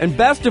audience. And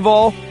best of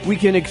all, we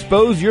can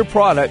expose your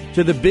product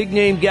to the big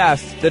name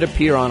guests that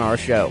appear on our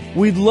show.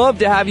 We'd love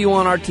to have you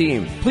on our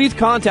team. Please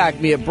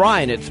contact me at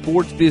Brian at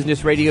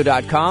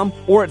sportsbusinessradio.com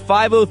or at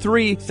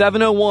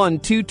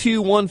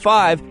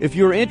 503-701-2215 if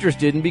you're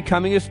interested in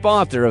becoming a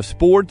sponsor of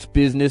Sports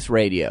Business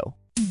Radio.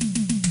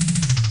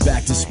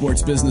 Back to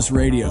Sports Business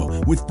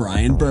Radio with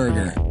Brian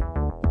Berger.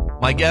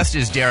 My guest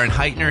is Darren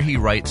Heitner. He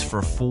writes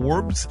for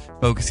Forbes,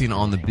 focusing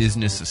on the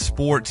business of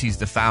sports. He's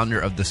the founder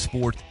of the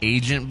Sports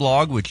Agent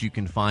blog, which you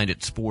can find at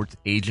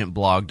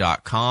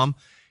sportsagentblog.com.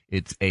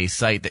 It's a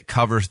site that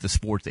covers the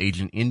sports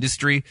agent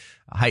industry.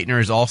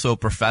 Heitner is also a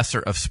professor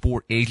of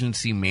sport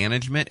agency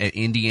management at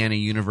Indiana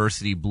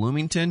University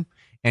Bloomington,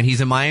 and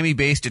he's a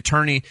Miami-based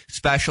attorney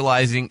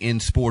specializing in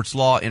sports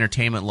law,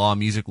 entertainment law,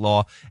 music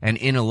law, and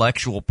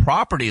intellectual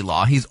property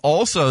law. He's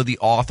also the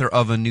author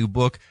of a new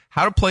book,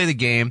 How to Play the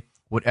Game,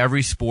 What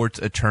Every Sports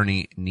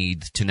Attorney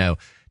Needs to Know.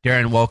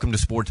 Darren, welcome to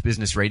Sports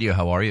Business Radio.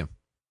 How are you?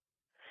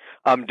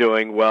 I'm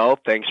doing well.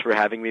 Thanks for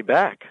having me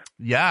back.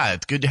 Yeah,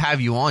 it's good to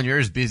have you on. You're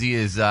as busy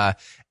as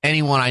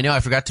anyone I know. I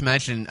forgot to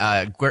mention,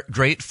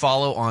 great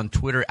follow on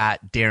Twitter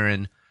at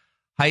Darren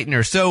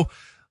Heitner. So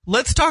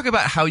let's talk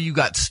about how you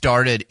got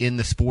started in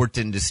the sports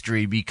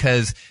industry,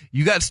 because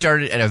you got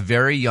started at a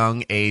very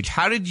young age.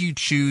 How did you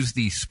choose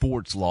the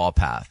sports law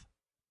path?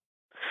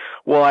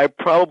 Well, I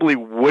probably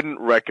wouldn't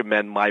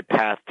recommend my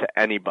path to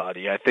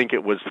anybody. I think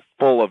it was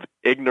full of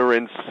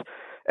ignorance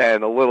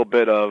and a little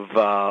bit of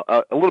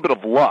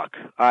luck.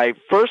 I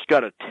first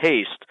got a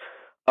taste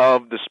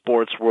of the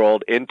sports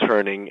world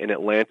interning in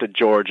Atlanta,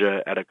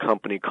 Georgia at a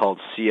company called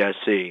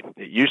CSE.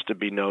 It used to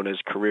be known as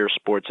Career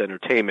Sports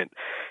Entertainment.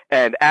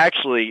 And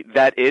actually,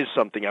 that is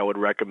something I would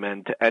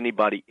recommend to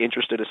anybody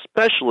interested,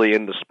 especially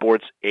in the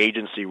sports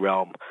agency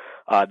realm.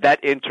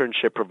 That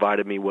internship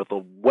provided me with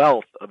a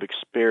wealth of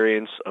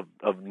experience,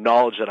 of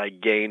knowledge that I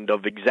gained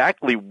of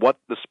exactly what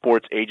the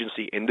sports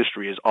agency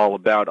industry is all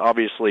about.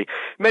 Obviously,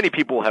 many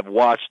people have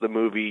watched the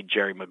movie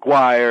Jerry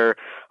Maguire.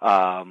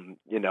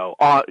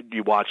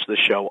 You watch the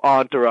show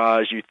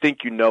Entourage. You think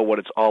you know what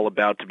it's all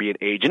about to be an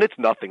agent. It's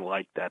nothing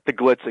like that. The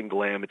glitz and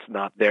glam, it's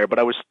not there. But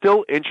I was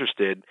still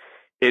interested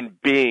in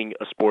being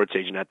a sports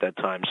agent at that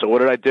time. So what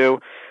did I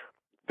do?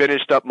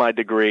 Finished up my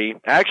degree,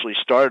 actually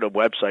started a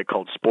website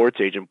called Sports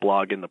Agent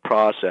Blog in the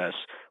process,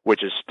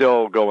 which is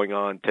still going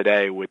on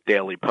today with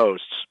daily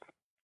posts.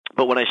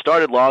 But when I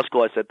started law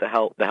school, I said, the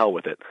hell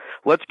with it.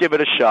 Let's give it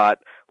a shot.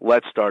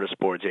 Let's start a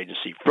sports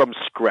agency from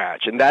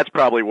scratch. And that's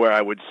probably where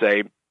I would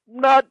say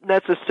not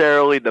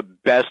necessarily the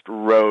best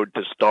road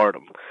to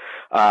stardom.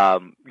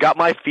 Got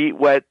my feet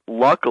wet,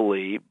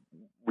 luckily,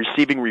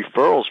 receiving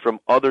referrals from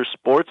other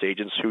sports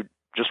agents who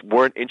just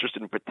weren't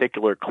interested in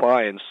particular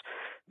clients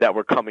that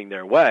were coming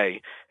their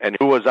way. And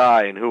who was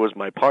I and who was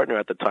my partner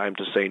at the time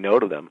to say no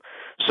to them?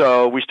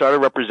 So we started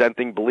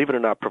representing, believe it or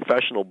not,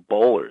 professional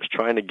bowlers,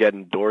 trying to get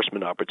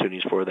endorsement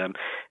opportunities for them,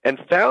 and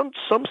found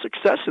some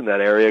success in that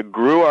area,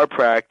 grew our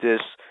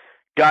practice,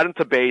 got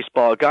into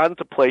baseball, got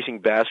into placing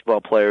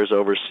basketball players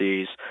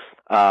overseas,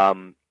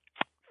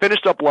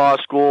 finished up law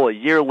school. A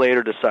year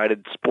later,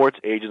 decided sports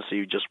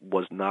agency just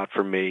was not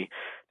for me.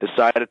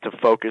 Decided to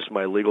focus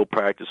my legal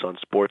practice on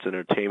sports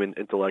entertainment,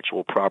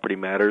 intellectual property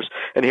matters,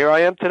 and here I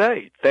am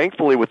today.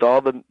 Thankfully, with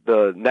all the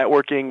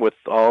networking, with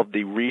all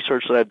the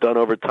research that I've done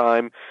over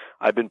time,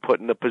 I've been put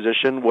in a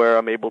position where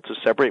I'm able to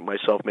separate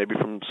myself maybe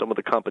from some of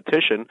the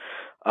competition,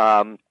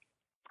 and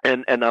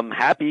I'm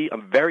happy.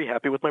 I'm very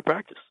happy with my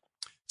practice.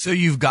 So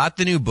you've got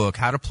the new book,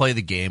 How to Play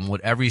the Game, What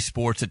Every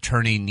Sports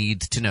Attorney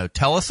Needs to Know.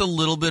 Tell us a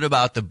little bit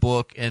about the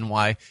book and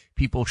why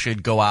people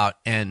should go out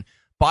and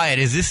buy it.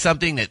 Is this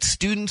something that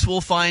students will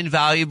find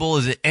valuable?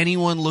 Is it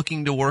anyone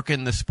looking to work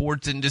in the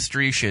sports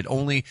industry? Should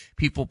only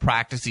people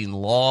practicing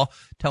law?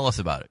 Tell us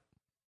about it.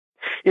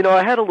 You know,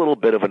 I had a little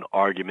bit of an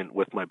argument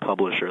with my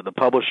publisher. The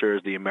publisher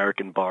is the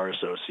American Bar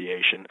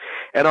Association.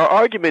 And our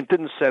argument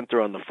didn't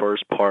center on the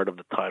first part of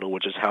the title,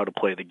 which is how to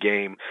play the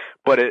game,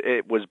 but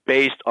it was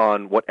based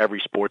on what every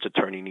sports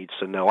attorney needs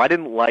to know. I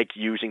didn't like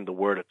using the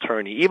word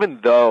attorney, even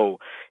though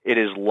it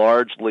is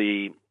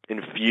largely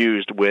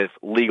infused with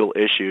legal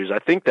issues. I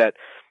think that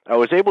I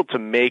was able to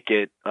make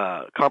it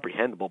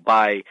comprehensible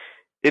by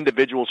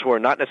individuals who are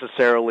not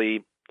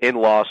necessarily in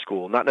law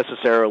school, not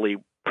necessarily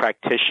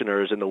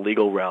practitioners in the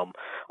legal realm,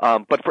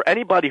 but for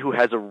anybody who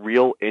has a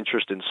real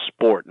interest in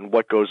sport and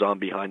what goes on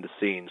behind the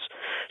scenes.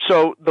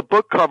 So the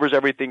book covers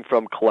everything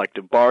from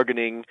collective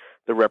bargaining,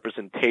 the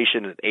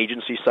representation and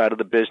agency side of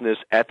the business,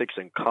 ethics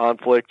and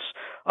conflicts,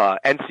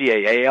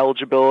 NCAA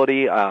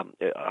eligibility. A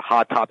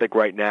hot topic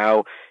right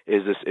now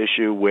is this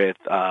issue with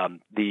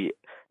the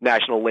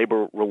National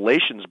Labor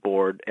Relations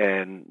Board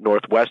and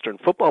Northwestern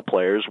football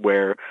players,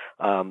 where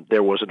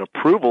there was an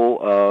approval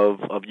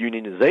of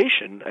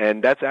unionization,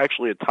 and that's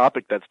actually a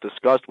topic that's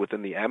discussed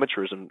within the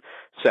amateurism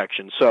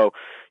section. So,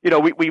 you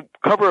know, we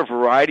cover a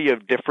variety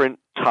of different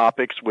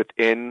topics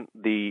within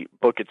the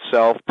book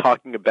itself,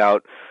 talking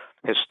about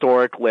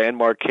historic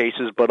landmark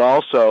cases, but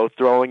also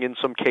throwing in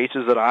some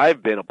cases that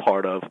I've been a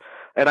part of.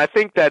 And I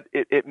think that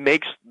it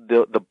makes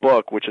the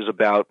book, which is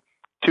about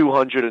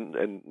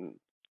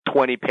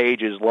 220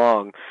 pages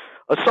long,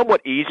 a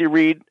somewhat easy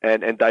read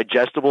and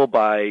digestible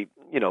by,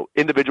 you know,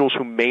 individuals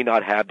who may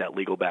not have that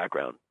legal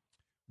background.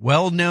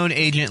 Well-known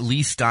agent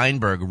Lee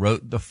Steinberg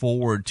wrote the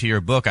foreword to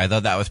your book. I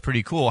thought that was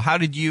pretty cool. How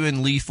did you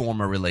and Lee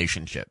form a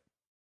relationship?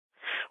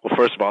 Well,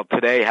 first of all,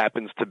 today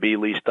happens to be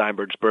Lee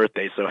Steinberg's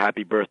birthday, so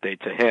happy birthday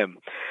to him.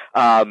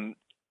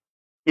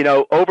 You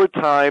know, over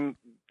time,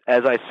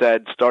 as I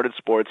said, started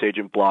Sports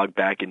Agent Blog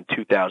back in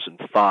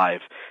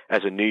 2005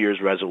 as a New Year's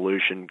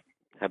resolution,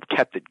 have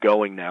kept it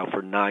going now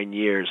for 9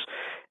 years.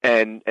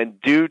 And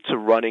due to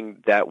running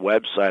that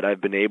website,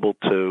 I've been able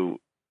to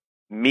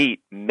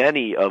meet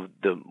many of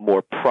the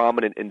more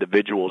prominent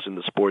individuals in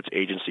the sports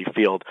agency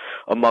field.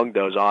 Among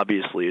those,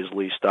 obviously, is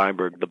Lee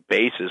Steinberg, the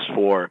basis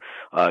for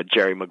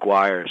Jerry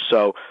Maguire.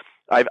 So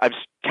I've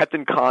kept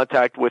in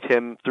contact with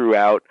him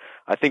throughout.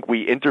 I think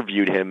we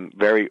interviewed him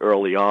very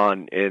early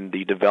on in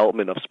the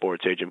development of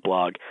Sports Agent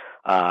Blog.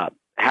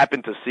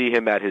 Happened to see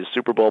him at his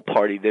Super Bowl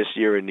party this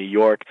year in New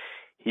York.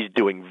 He's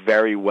doing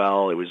very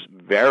well. It was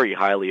very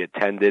highly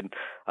attended.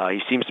 He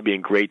seems to be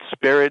in great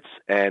spirits,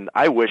 and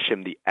I wish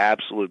him the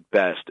absolute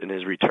best in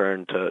his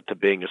return to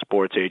being a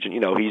sports agent. You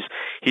know,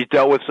 he's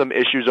dealt with some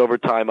issues over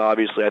time,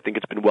 obviously. I think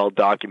it's been well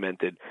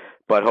documented,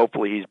 but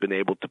hopefully he's been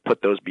able to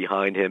put those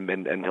behind him,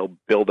 and he'll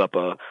build up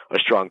a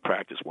strong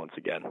practice once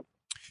again.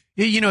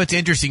 Yeah, you know, it's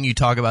interesting you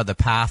talk about the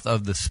path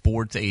of the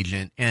sports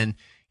agent, and,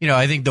 you know,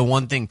 I think the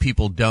one thing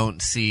people don't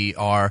see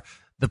are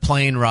the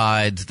plane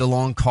rides, the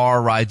long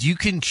car rides. You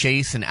can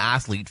chase an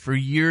athlete for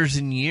years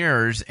and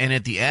years, and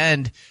at the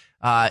end,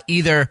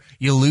 either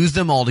you lose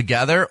them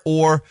altogether,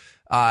 or,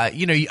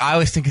 you know, I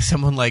always think of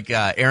someone like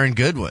Aaron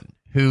Goodwin,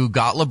 who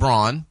got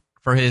LeBron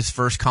for his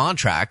first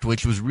contract,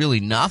 which was really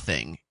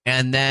nothing.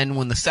 And then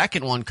when the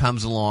second one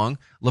comes along,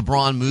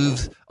 LeBron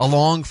moves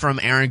along from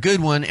Aaron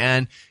Goodwin,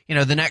 and, you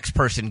know, the next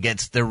person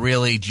gets the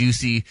really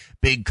juicy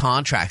big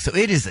contract. So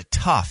it is a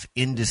tough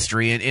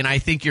industry. And I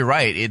think you're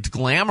right. It's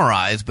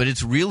glamorized, but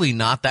it's really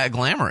not that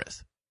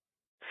glamorous.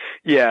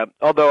 Yeah,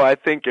 although I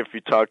think if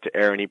you talk to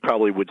Aaron, he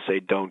probably would say,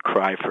 "Don't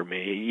cry for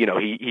me." You know,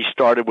 he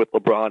started with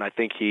LeBron. I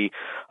think he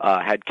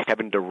had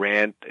Kevin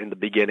Durant in the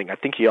beginning. I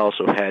think he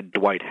also had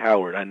Dwight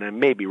Howard, and I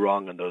may be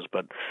wrong on those,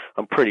 but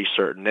I'm pretty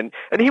certain.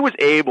 And he was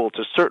able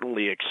to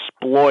certainly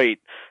exploit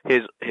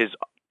his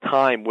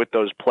time with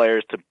those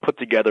players to put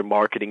together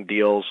marketing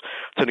deals,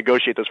 to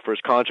negotiate those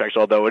first contracts,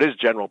 although it is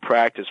general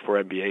practice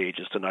for NBA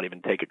agents to not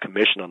even take a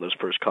commission on those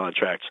first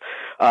contracts.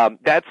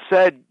 That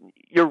said,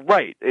 you're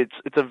right.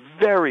 It's a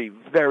very,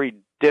 very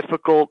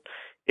difficult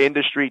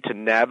industry to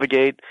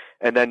navigate,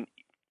 and then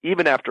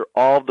even after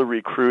all the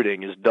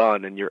recruiting is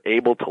done and you're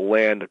able to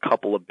land a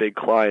couple of big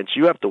clients,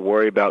 you have to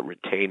worry about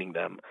retaining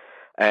them.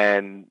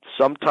 And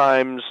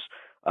sometimes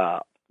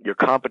your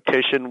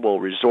competition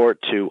will resort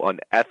to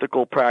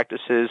unethical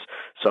practices,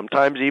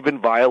 sometimes even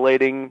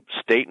violating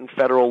state and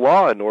federal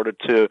law in order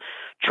to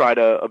try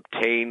to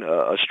obtain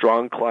a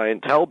strong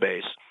clientele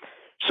base.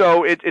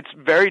 So it's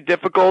very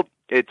difficult.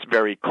 It's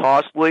very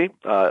costly,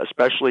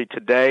 especially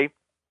today.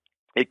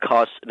 It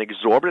costs an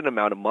exorbitant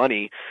amount of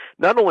money,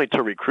 not only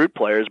to recruit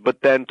players,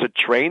 but then to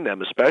train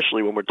them,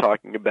 especially when we're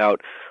talking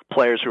about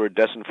players who are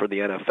destined for the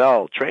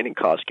NFL. Training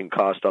costs can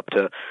cost up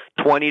to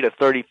 $20,000 to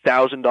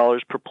 $30,000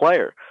 per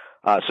player.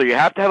 So you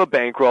have to have a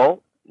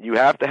bankroll. You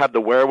have to have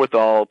the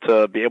wherewithal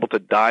to be able to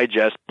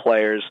digest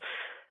players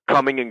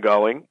coming and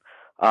going.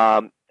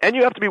 And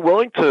you have to be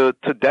willing to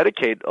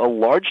dedicate a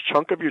large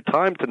chunk of your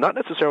time to not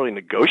necessarily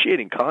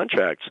negotiating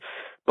contracts,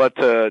 but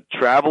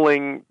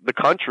traveling the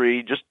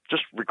country, just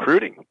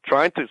recruiting,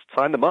 trying to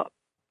sign them up.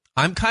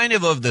 I'm kind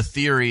of the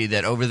theory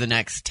that over the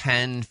next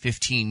 10,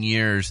 15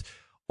 years,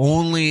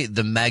 only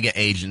the mega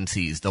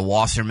agencies, the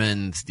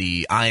Wassermans,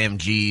 the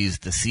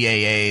IMGs, the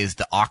CAAs,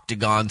 the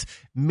Octagons,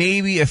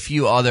 maybe a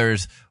few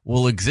others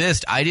will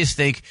exist. I just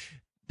think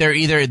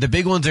the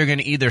big ones are going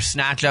to either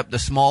snatch up the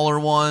smaller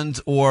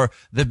ones, or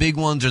the big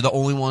ones are the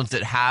only ones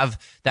that have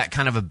that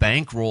kind of a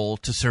bankroll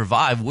to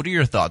survive. What are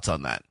your thoughts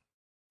on that?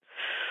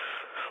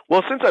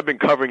 Well, since I've been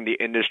covering the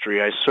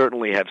industry, I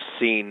certainly have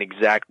seen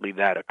exactly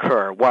that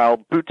occur. While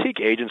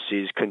boutique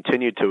agencies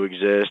continue to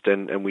exist,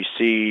 and we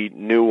see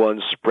new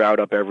ones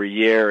sprout up every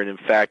year, and in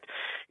fact,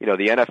 the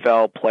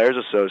NFL Players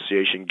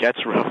Association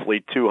gets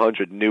roughly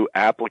 200 new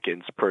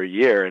applicants per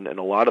year, and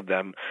a lot of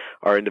them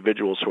are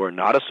individuals who are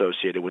not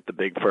associated with the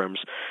big firms.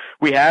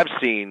 We have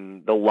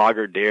seen the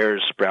Lagardères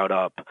sprout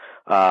up,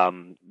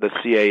 the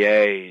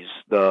CAAs,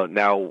 the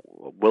now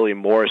William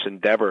Morris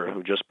Endeavor,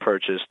 who just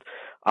purchased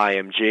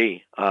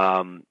IMG,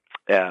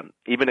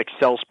 even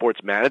Excel Sports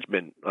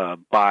Management,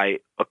 by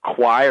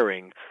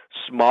acquiring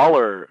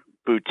smaller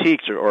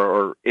boutiques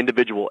or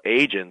individual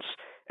agents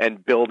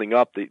and building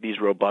up these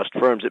robust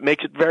firms. It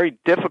makes it very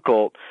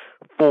difficult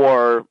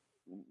for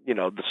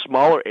the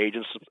smaller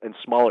agents and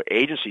smaller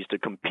agencies to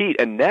compete.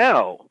 And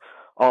now,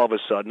 all of a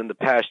sudden, in the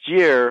past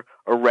year,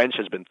 a wrench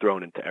has been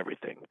thrown into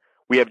everything.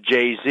 We have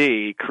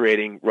Jay-Z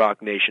creating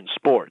Roc Nation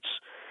Sports.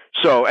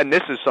 So, and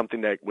this is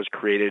something that was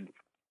created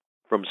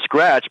from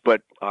scratch,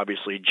 but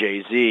obviously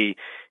Jay-Z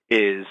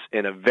is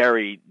in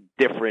very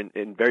different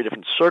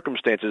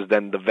circumstances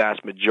than the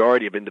vast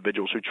majority of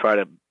individuals who try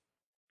to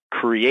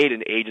create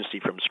an agency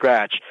from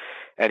scratch.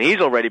 And he's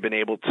already been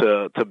able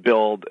to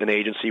build an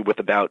agency with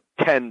about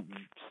 10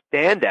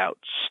 standout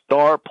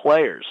star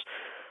players.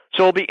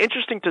 So it'll be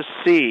interesting to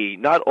see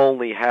not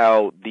only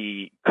how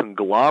the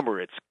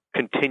conglomerates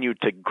continue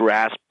to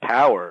grasp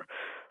power,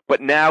 but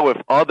now if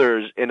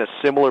others in a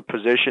similar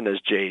position as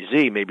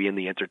Jay-Z, maybe in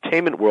the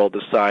entertainment world,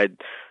 decide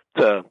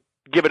to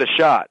give it a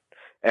shot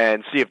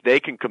and see if they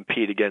can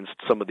compete against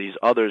some of these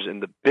others in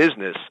the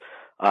business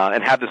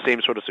and have the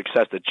same sort of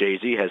success that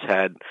Jay-Z has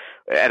had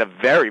at a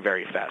very,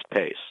 very fast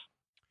pace.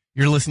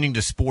 You're listening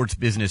to Sports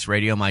Business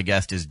Radio. My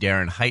guest is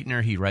Darren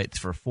Heitner. He writes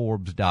for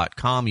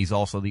Forbes.com. He's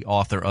also the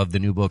author of the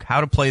new book,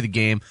 How to Play the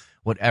Game,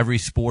 What Every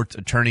Sports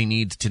Attorney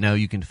Needs to Know.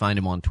 You can find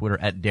him on Twitter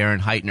at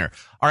Darren Heitner.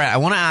 All right, I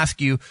want to ask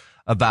you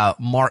about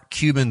Mark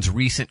Cuban's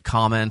recent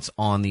comments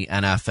on the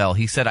NFL.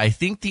 He said, I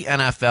think the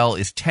NFL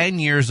is 10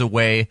 years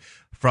away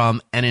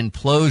from an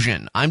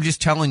implosion. I'm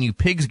just telling you,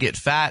 pigs get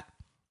fat,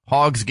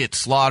 hogs get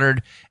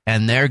slaughtered,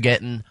 and they're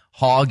getting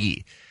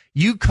hoggy.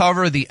 You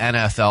cover the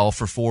NFL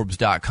for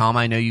Forbes.com.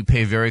 I know you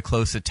pay very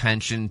close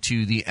attention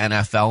to the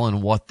NFL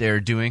and what they're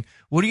doing.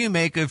 What do you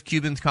make of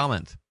Cuban's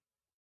comments?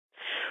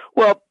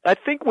 Well, I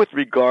think with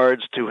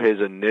regards to his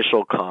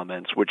initial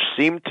comments, which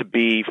seemed to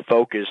be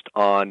focused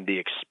on the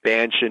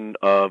expansion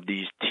of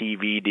these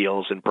TV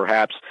deals and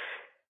perhaps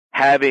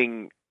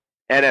having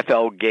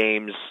NFL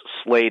games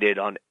slated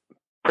on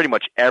pretty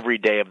much every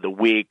day of the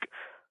week,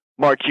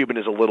 Mark Cuban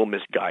is a little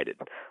misguided.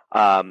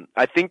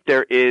 I think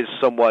there is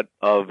somewhat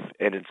of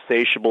an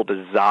insatiable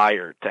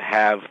desire to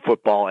have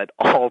football at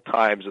all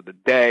times of the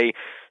day,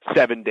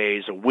 7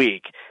 days a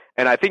week.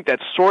 And I think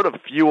that's sort of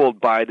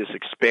fueled by this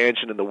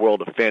expansion in the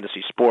world of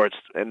fantasy sports.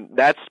 And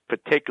that's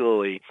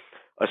particularly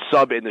a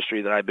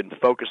sub-industry that I've been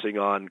focusing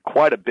on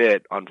quite a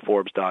bit on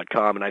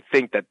Forbes.com. And I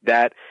think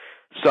that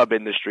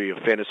sub-industry of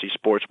fantasy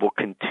sports will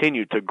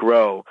continue to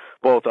grow,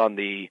 both on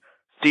the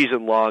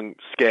season-long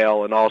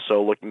scale and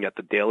also looking at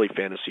the daily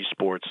fantasy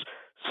sports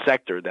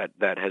sector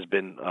that has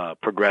been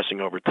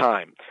progressing over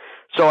time.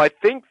 So I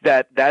think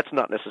that's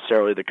not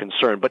necessarily the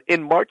concern. But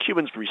in Mark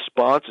Cuban's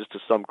responses to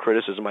some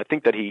criticism, I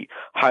think that he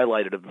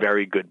highlighted a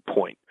very good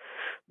point.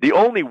 The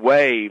only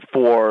way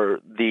for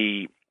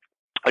the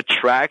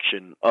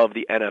attraction of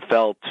the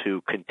NFL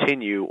to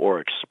continue or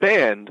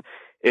expand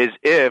is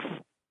if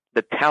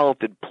the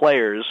talented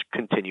players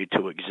continue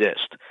to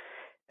exist.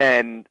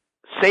 And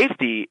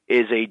safety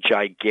is a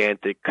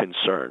gigantic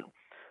concern.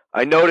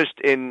 I noticed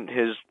in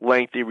his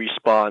lengthy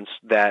response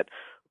that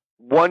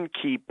one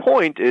key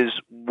point is,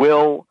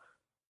 will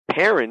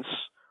parents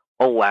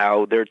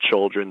allow their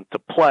children to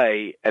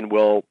play, and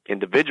will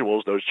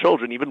individuals, those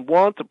children, even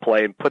want to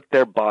play and put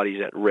their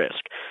bodies at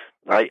risk?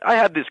 I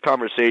had this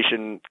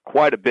conversation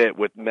quite a bit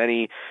with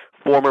many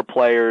former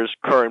players,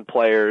 current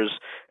players,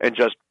 and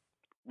just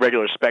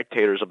regular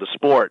spectators of the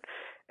sport.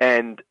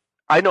 And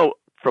I know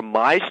from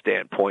my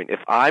standpoint, if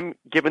I'm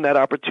given that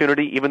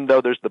opportunity, even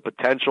though there's the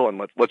potential, and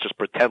let's just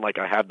pretend like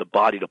I have the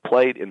body to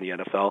play in the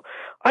NFL,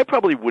 I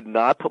probably would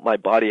not put my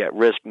body at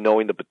risk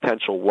knowing the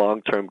potential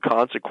long-term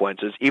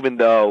consequences, even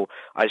though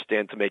I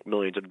stand to make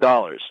millions of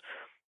dollars,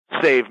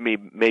 save me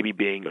maybe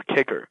being a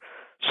kicker.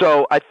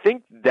 So I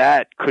think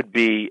that could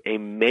be a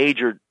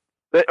major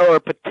or a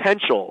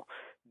potential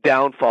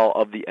downfall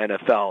of the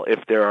NFL if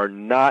there are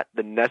not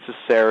the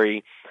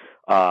necessary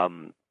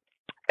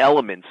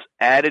elements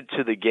added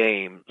to the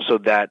game so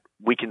that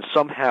we can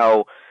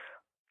somehow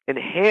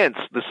enhance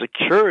the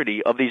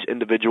security of these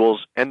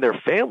individuals and their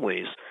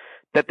families,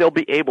 that they'll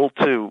be able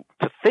to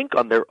think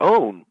on their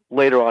own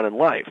later on in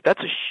life.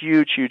 That's a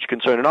huge, huge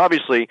concern. And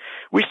obviously,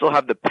 we still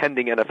have the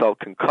pending NFL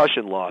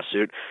concussion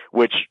lawsuit,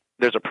 which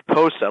there's a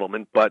proposed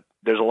settlement, but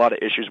there's a lot of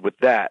issues with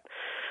that.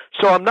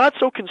 So I'm not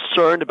so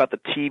concerned about the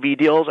TV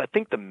deals. I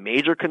think the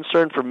major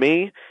concern for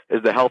me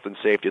is the health and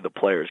safety of the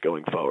players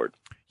going forward.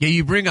 Yeah,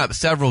 you bring up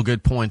several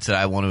good points that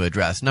I want to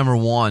address. Number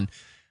one,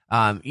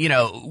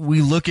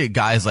 we look at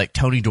guys like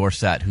Tony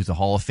Dorsett, who's a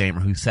Hall of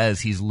Famer, who says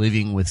he's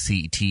living with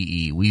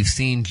CTE. We've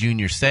seen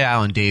Junior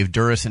Seau and Dave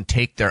Durrison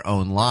take their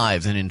own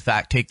lives, and in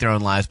fact take their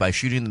own lives by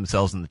shooting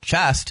themselves in the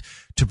chest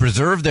to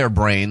preserve their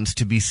brains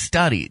to be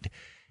studied.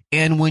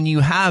 And when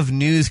you have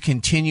news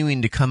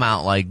continuing to come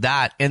out like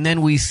that, and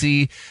then we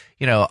see,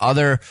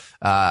 other,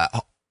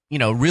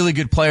 really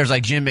good players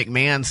like Jim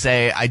McMahon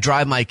say, I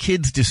drive my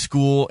kids to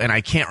school and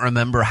I can't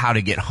remember how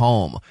to get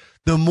home.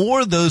 The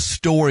more those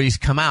stories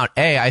come out,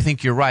 I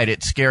think you're right.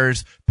 It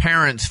scares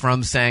parents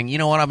from saying, you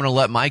know what, I'm going to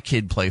let my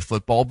kid play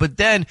football. But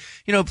then,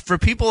 for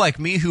people like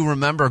me who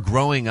remember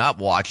growing up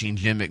watching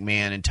Jim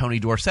McMahon and Tony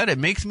Dorsett, it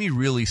makes me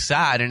really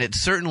sad. And it's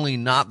certainly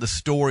not the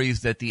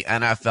stories that the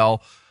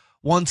NFL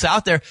wants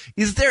out there.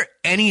 Is there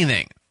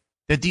anything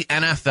that the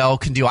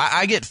NFL can do?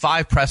 I get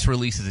 5 press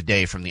releases a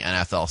day from the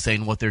NFL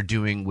saying what they're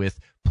doing with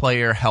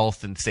player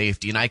health and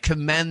safety, and I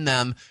commend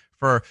them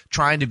for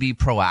trying to be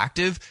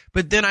proactive.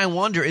 But then I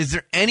wonder, is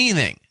there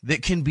anything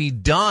that can be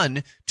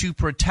done to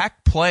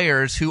protect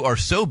players who are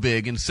so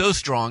big and so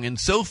strong and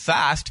so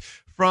fast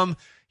from,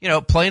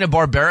 playing a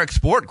barbaric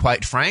sport,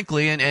 quite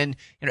frankly, and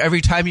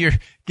every time you're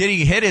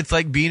getting hit, it's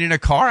like being in a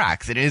car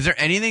accident. Is there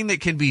anything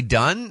that can be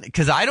done?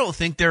 Because I don't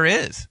think there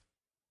is.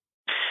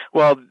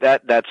 Well,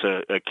 that's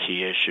a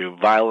key issue.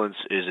 Violence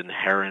is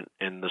inherent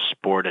in the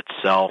sport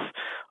itself,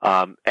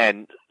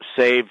 and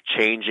save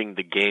changing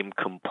the game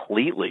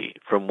completely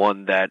from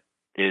one that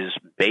is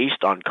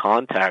based on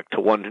contact to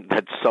one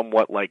that's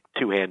somewhat like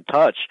two-hand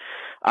touch.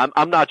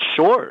 I'm not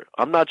sure.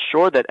 I'm not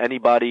sure that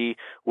anybody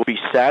will be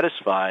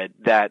satisfied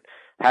that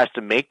has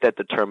to make that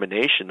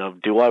determination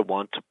of, do I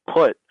want to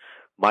put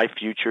my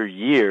future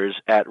years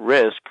at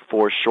risk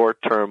for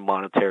short-term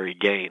monetary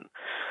gain?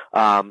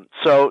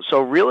 So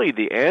really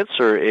the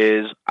answer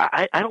is,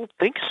 I don't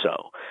think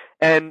so.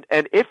 And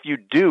if you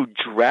do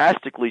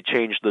drastically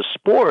change the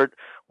sport,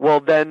 well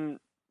then,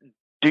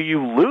 do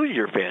you lose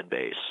your fan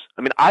base?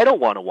 I mean, I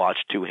don't want to watch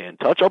two-hand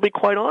touch. I'll be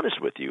quite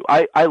honest with you.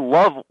 I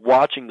love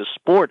watching the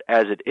sport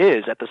as it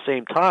is. At the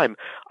same time,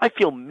 I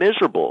feel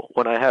miserable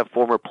when I have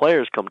former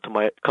players come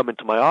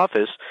into my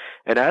office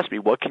and ask me,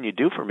 what can you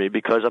do for me?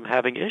 Because I'm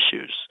having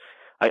issues.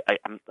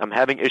 I'm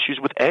having issues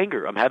with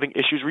anger. I'm having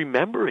issues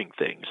remembering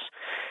things.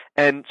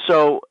 And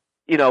so,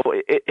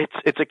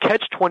 it's a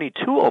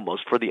catch-22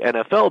 almost for the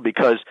NFL,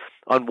 because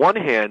on one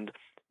hand,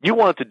 you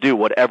want to do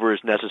whatever is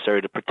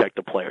necessary to protect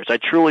the players. I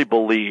truly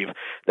believe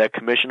that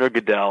Commissioner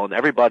Goodell and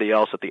everybody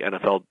else at the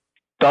NFL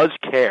does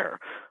care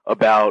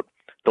about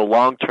the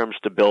long-term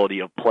stability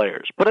of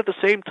players. But at the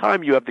same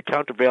time, you have the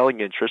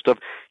countervailing interest of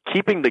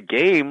keeping the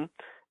game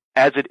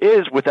as it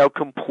is without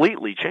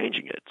completely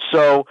changing it.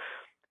 So,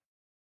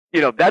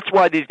 that's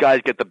why these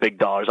guys get the big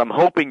dollars. I'm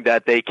hoping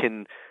that they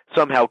can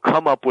somehow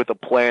come up with a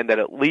plan that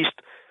at least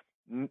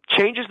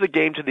changes the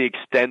game to the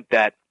extent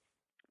that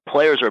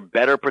players are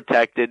better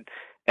protected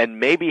and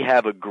maybe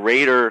have a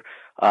greater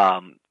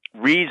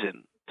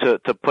reason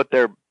to put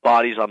their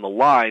bodies on the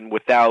line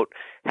without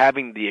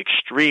having the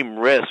extreme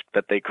risk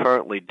that they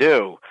currently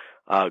do,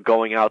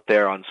 going out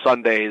there on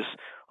Sundays,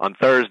 on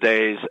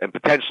Thursdays, and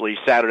potentially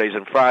Saturdays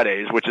and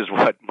Fridays, which is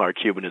what Mark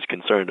Cuban is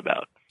concerned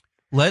about.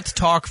 Let's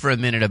talk for a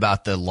minute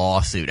about the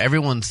lawsuit.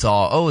 Everyone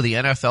saw, the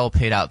NFL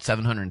paid out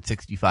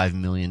 $765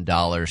 million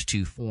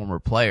to former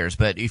players.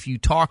 But if you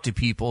talk to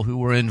people who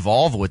were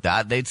involved with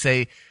that, they'd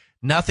say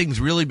nothing's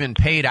really been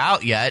paid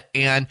out yet.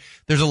 And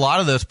there's a lot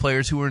of those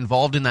players who were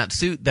involved in that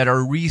suit that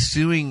are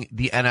resuing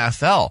the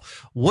NFL.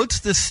 What's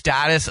the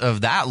status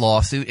of that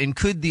lawsuit? And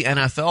could the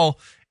NFL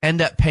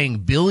end up paying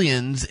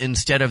billions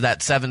instead of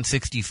that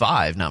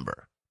 $765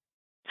 number?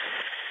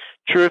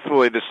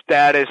 Truthfully, the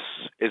status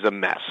is a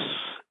mess.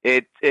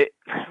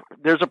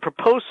 There's a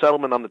proposed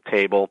settlement on the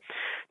table.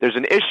 There's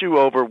an issue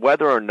over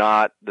whether or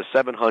not the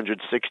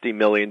 $760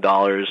 million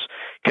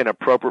can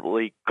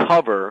appropriately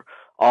cover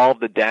all of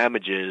the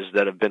damages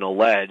that have been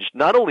alleged,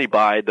 not only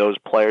by those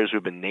players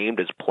who've been named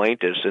as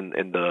plaintiffs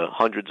in the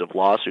hundreds of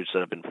lawsuits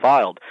that have been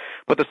filed,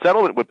 but the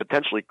settlement would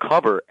potentially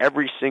cover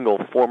every single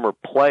former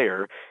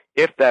player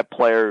if that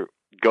player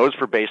goes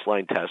for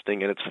baseline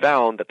testing and it's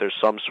found that there's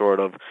some sort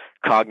of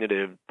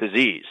cognitive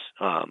disease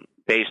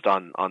based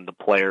on the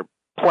player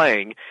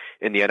playing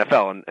in the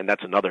NFL, and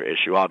that's another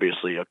issue,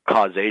 obviously a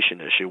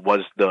causation issue.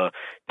 Did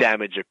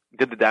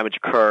the damage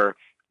occur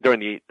during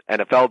the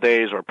NFL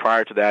days or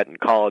prior to that in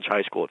college,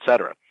 high school,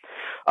 etc.?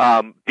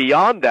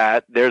 Beyond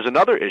that, there's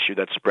another issue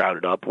that's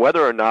sprouted up,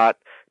 whether or not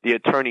the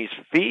attorney's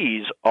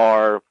fees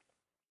are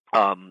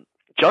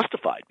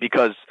justified,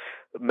 because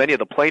many of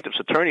the plaintiffs'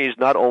 attorneys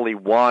not only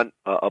want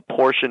a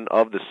portion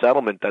of the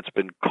settlement that's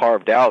been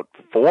carved out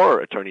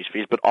for attorneys'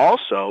 fees, but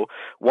also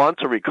want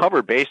to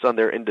recover based on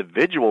their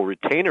individual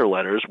retainer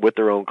letters with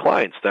their own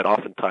clients that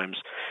oftentimes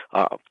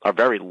are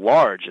very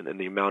large in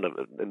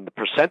the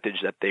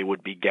percentage that they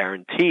would be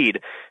guaranteed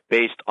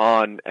based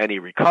on any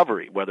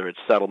recovery, whether it's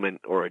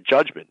settlement or a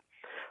judgment.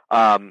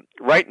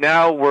 Right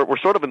now, we're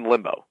sort of in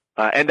limbo.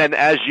 And then,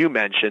 as you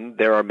mentioned,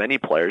 there are many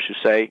players who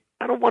say,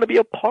 I don't want to be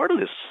a part of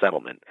this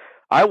settlement.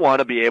 I want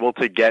to be able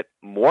to get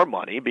more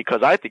money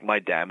because I think my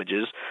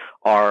damages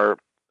are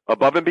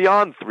above and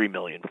beyond $3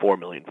 million, $4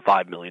 million,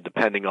 $5 million,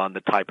 depending on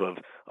the type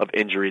of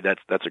injury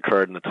that's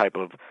occurred and the type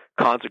of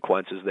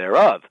consequences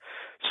thereof.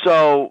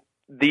 So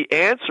the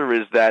answer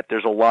is that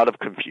there's a lot of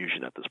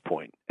confusion at this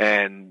point.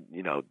 And,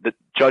 the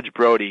Judge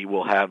Brody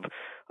will have,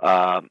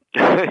 I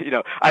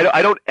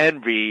don't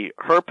envy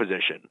her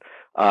position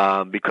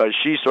because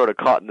she's sort of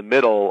caught in the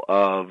middle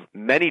of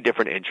many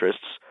different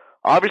interests.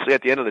 Obviously,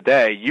 at the end of the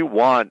day, you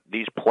want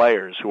these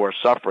players who are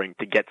suffering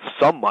to get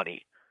some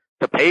money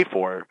to pay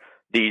for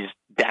these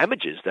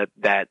damages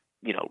that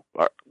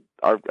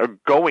are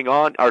going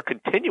on, are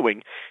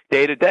continuing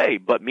day to day.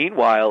 But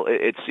meanwhile,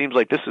 it seems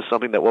like this is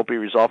something that won't be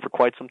resolved for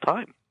quite some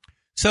time.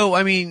 So,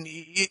 let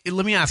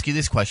me ask you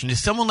this question.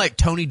 Is someone like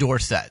Tony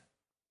Dorsett,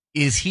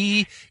 is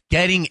he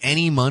getting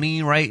any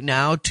money right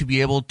now to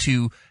be able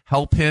to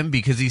help him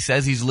because he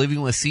says he's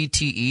living with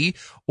CTE,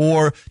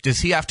 or does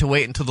he have to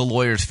wait until the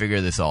lawyers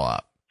figure this all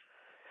out?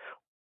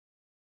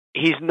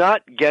 He's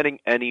not getting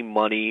any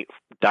money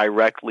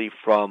directly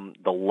from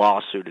the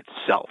lawsuit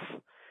itself.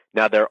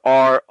 Now, there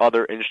are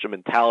other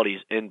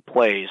instrumentalities in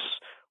place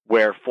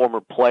where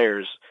former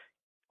players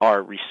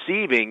are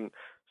receiving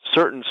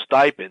certain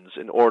stipends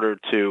in order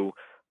to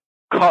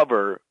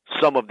cover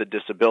some of the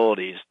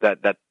disabilities that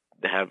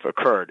have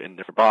occurred in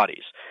their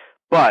bodies.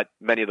 But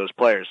many of those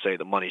players say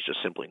the money's just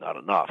simply not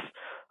enough.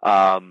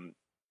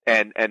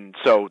 And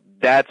so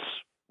that's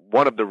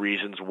one of the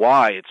reasons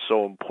why it's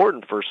so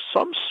important for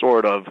some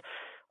sort of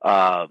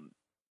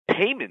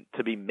payment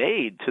to be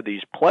made to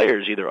these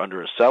players, either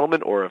under a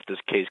settlement or if this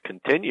case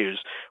continues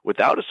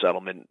without a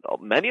settlement.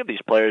 Many of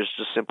these players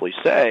just simply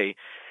say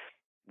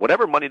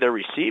whatever money they're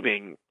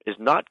receiving is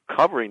not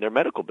covering their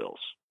medical bills.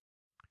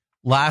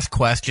 Last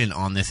question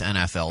on this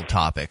NFL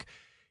topic.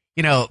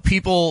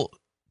 People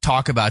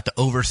talk about the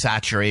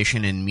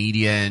oversaturation in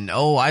media and,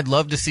 I'd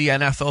love to see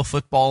NFL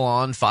football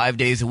on 5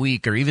 days a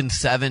week or even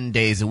 7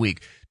 days a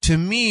week. To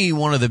me,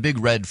 one of the big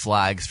red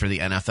flags for the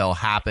NFL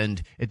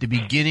happened at the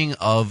beginning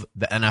of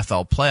the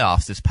NFL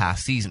playoffs this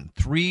past season.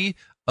 3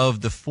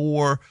 of the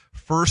 4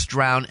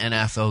 first-round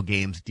NFL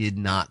games did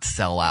not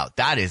sell out.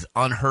 That is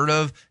unheard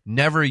of,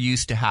 never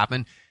used to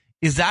happen.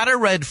 Is that a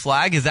red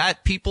flag? Is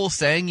that people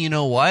saying, you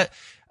know what?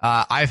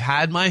 I've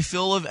had my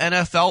fill of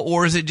NFL,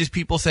 or is it just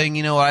people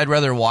saying, I'd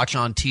rather watch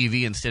on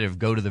TV instead of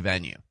go to the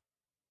venue?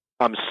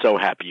 I'm so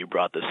happy you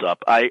brought this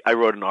up. I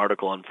wrote an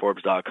article on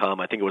Forbes.com.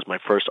 I think it was my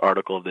first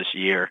article of this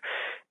year,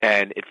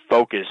 and it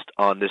focused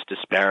on this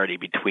disparity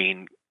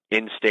between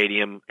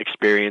in-stadium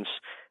experience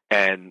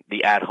and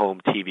the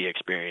at-home TV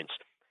experience.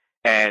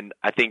 And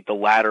I think the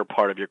latter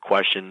part of your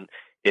question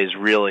is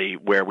really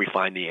where we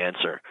find the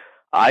answer.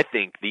 I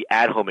think the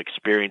at-home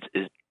experience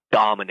is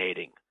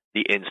dominating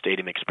the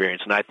in-stadium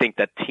experience. And I think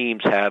that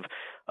teams have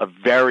a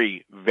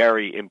very,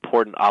 very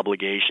important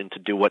obligation to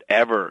do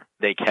whatever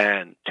they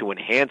can to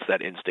enhance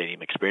that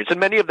in-stadium experience.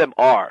 And many of them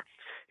are,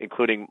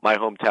 including my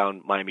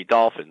hometown Miami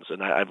Dolphins.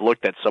 And I've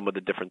looked at some of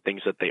the different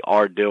things that they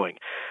are doing.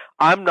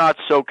 I'm not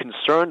so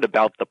concerned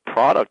about the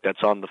product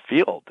that's on the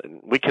field.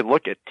 And we can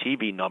look at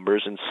TV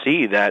numbers and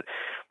see that,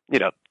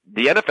 the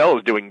NFL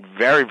is doing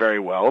very, very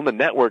well, and the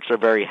networks are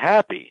very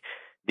happy.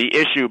 The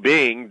issue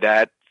being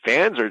that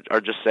fans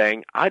are just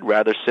saying, I'd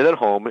rather sit at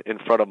home in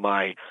front of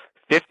my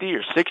 50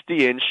 or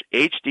 60-inch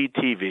HD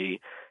TV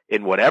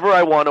in whatever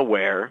I want to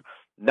wear,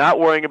 not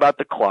worrying about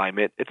the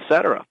climate,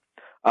 etc.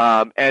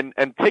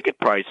 And ticket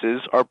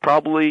prices are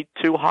probably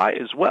too high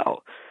as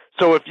well.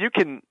 So if you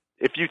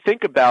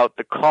think about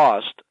the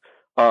cost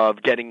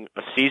of getting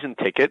a season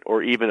ticket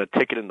or even a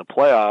ticket in the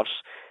playoffs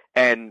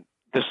and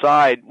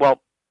decide,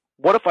 well,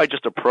 what if I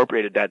just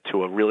appropriated that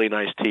to a really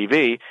nice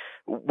TV?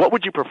 What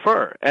would you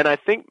prefer? And I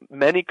think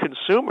many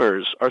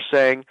consumers are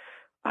saying,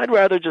 I'd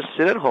rather just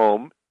sit at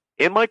home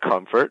in my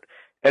comfort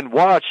and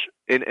watch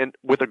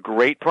with a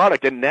great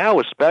product. And now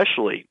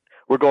especially,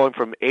 we're going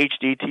from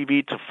HD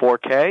TV to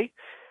 4K.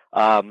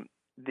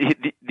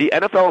 The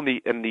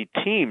NFL and the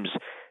teams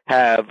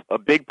have a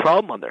big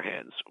problem on their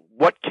hands.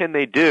 What can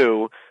they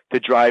do to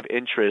drive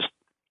interest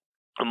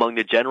among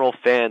the general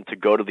fan to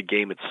go to the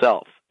game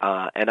itself?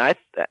 And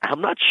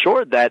I'm not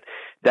sure that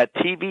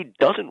TV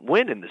doesn't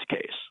win in this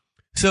case.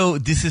 So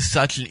this is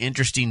such an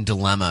interesting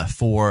dilemma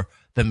for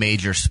the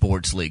major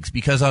sports leagues,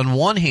 because on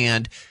one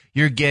hand,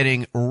 you're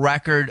getting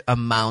record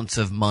amounts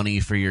of money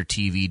for your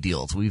TV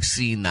deals. We've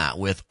seen that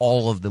with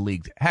all of the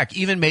leagues. Heck,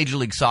 even Major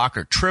League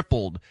Soccer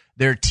tripled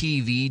their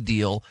TV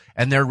deal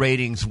and their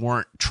ratings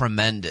weren't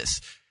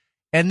tremendous.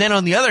 And then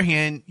on the other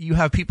hand, you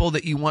have people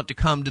that you want to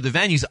come to the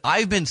venues.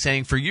 I've been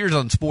saying for years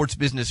on Sports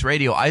Business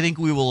Radio, I think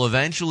we will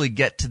eventually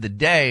get to the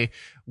day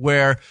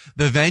where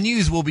the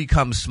venues will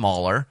become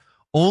smaller.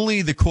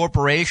 Only the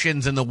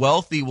corporations and the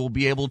wealthy will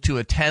be able to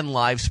attend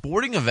live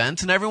sporting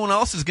events, and everyone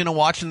else is going to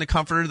watch in the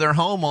comfort of their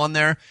home on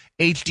their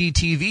HD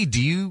TV.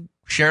 Do you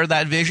share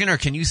that vision, or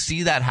can you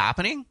see that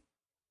happening?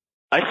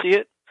 I see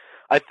it.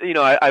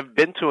 I've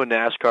been to a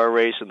NASCAR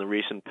race in the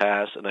recent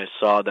past, and I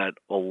saw that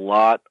a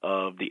lot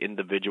of the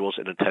individuals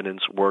in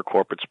attendance were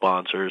corporate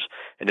sponsors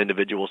and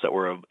individuals that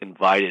were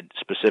invited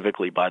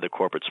specifically by the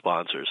corporate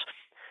sponsors.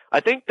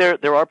 I think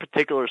there are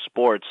particular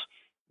sports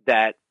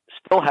that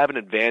still have an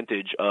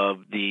advantage of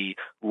the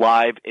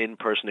live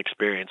in-person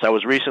experience. I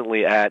was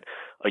recently at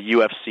a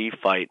UFC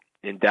fight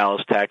in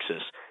Dallas,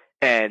 Texas,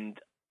 and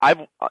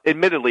I'd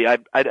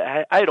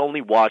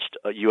only watched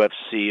a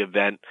UFC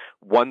event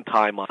one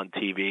time on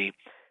TV,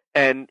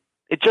 and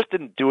it just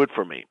didn't do it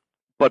for me.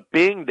 But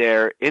being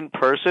there in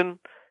person,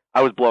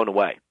 I was blown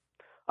away.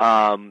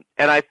 And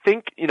I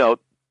think,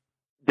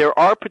 there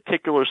are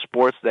particular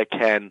sports that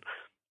can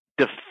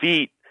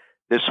defeat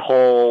this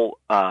whole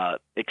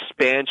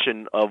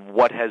expansion of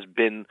what has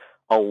been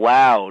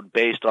allowed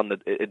based on the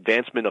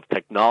advancement of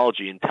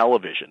technology in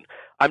television.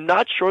 I'm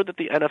not sure that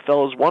the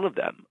NFL is one of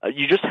them.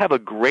 You just have a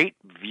great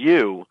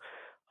view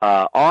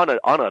on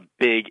a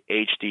big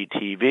HD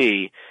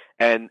TV,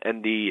 and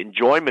the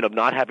enjoyment of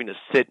not having to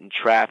sit in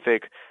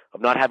traffic,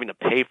 of not having to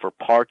pay for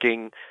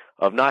parking,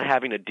 of not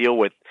having to deal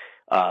with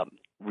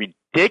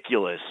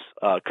ridiculous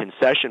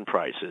concession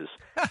prices.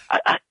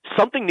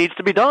 Something needs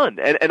to be done,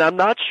 and I'm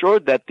not sure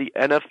that the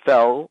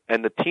NFL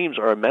and the teams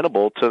are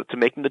amenable to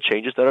making the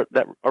changes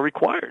that are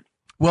required.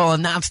 Well,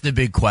 and that's the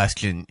big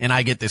question, and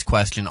I get this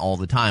question all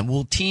the time.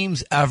 Will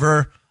teams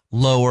ever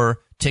lower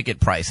ticket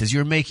prices?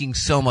 You're making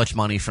so much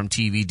money from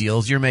TV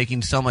deals. You're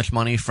making so much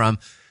money from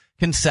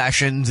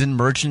concessions and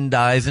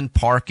merchandise and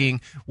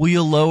parking. Will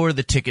you lower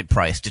the ticket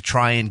price to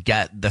try and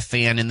get the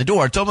fan in the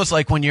door? It's almost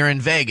like when you're in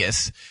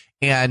Vegas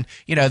and,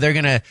 they're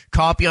going to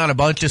copy on a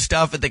bunch of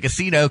stuff at the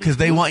casino because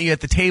they want you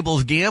at the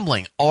tables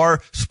gambling.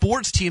 Are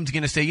sports teams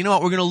going to say, you know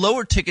what, we're going to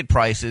lower ticket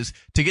prices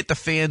to get the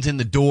fans in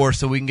the door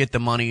so we can get the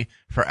money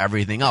for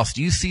everything else?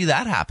 Do you see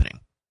that happening?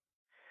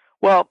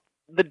 Well,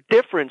 the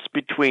difference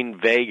between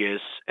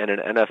Vegas and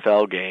an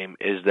NFL game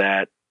is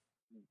that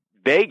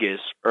Vegas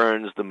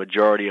earns the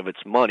majority of its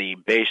money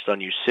based on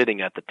you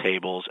sitting at the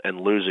tables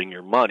and losing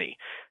your money.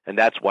 And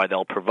that's why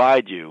they'll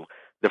provide you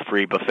the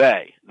free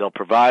buffet. They'll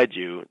provide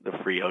you the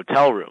free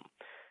hotel room.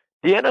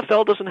 The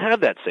NFL doesn't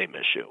have that same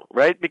issue,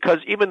 right? Because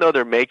even though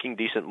they're making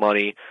decent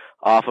money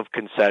off of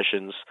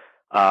concessions,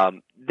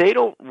 they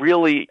don't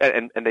really,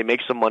 and they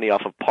make some money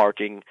off of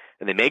parking,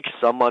 and they make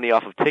some money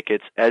off of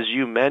tickets. As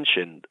you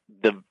mentioned,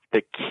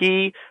 the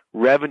key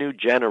revenue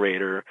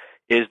generator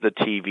is the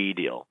TV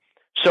deal.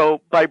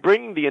 So by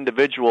bringing the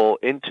individual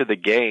into the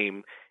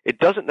game, it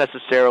doesn't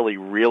necessarily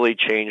really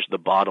change the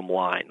bottom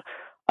line.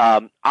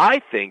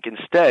 I think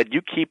instead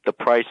you keep the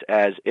price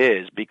as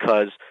is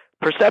because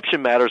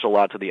perception matters a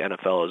lot to the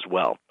NFL as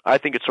well. I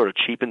think it sort of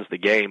cheapens the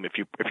game if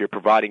you're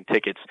providing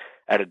tickets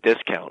at a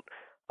discount.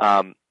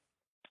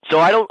 So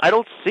I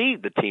don't see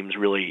the teams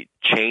really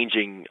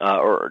changing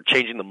or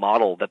changing the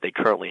model that they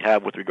currently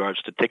have with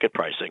regards to ticket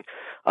pricing.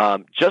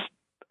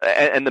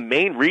 And the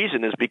main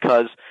reason is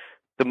because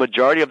the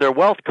majority of their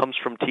wealth comes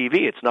from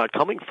TV. It's not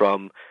coming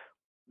from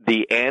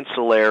the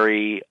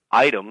ancillary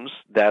items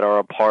that are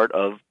a part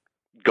of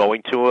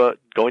going to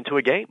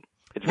a game.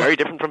 It's very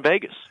different from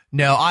Vegas.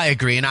 No, I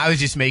agree. And I was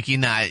just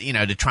making that,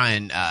 to try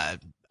and,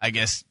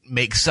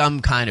 make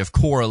some kind of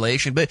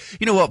correlation. But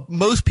what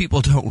most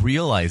people don't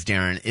realize,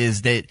 Darren,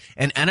 is that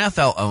an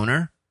NFL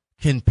owner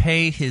can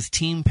pay his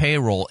team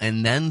payroll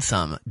and then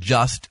some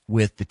just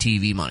with the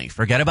TV money.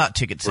 Forget about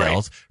ticket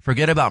sales. Right.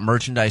 Forget about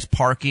merchandise,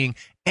 parking,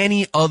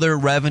 any other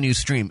revenue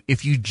stream.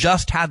 If you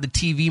just had the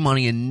TV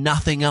money and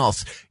nothing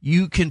else,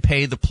 you can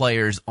pay the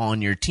players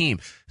on your team.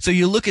 So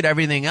you look at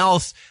everything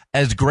else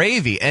as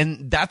gravy.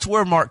 And that's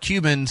where Mark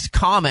Cuban's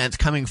comments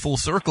coming full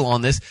circle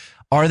on this.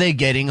 Are they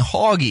getting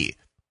hoggy?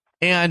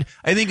 And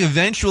I think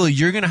eventually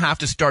you're going to have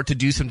to start to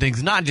do some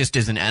things, not just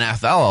as an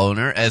NFL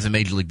owner, as a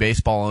Major League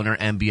Baseball owner,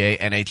 NBA,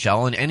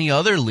 NHL, and any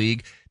other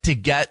league, to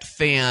get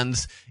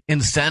fans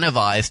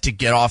incentivized to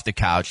get off the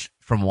couch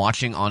from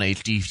watching on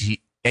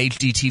HD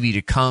TV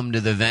to come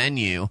to the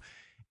venue.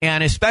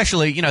 And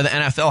especially, the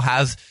NFL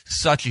has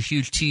such a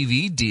huge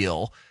TV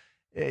deal.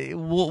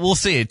 We'll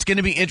see. It's going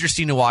to be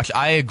interesting to watch.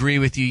 I agree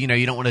with you.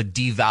 You don't want to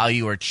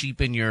devalue or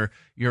cheapen your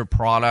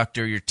product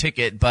or your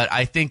ticket, but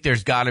I think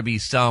there's got to be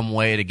some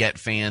way to get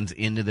fans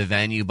into the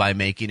venue by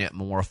making it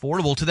more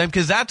affordable to them.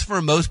 Because that's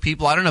for most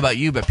people. I don't know about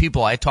you, but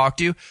people I talk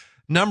to,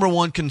 number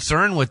one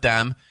concern with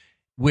them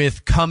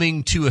with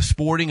coming to a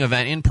sporting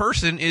event in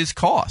person is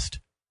cost.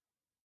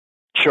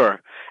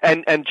 Sure.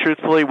 And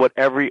truthfully, what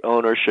every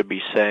owner should be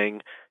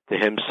saying to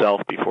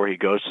himself before he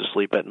goes to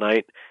sleep at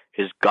night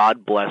is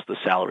God bless the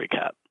salary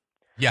cap.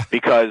 Yeah.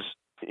 Because,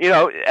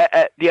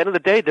 at the end of the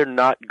day, they're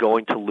not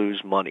going to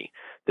lose money.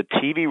 The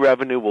TV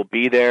revenue will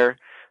be there.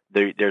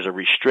 There's a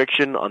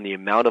restriction on the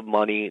amount of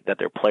money that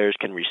their players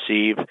can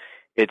receive.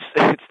 It's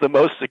the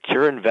most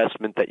secure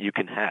investment that you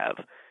can have.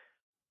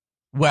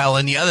 Well,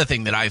 and the other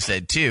thing that I've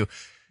said too,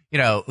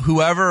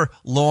 whoever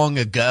long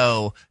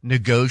ago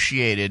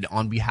negotiated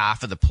on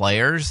behalf of the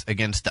players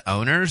against the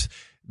owners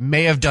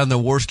may have done the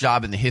worst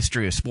job in the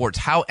history of sports.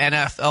 How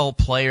NFL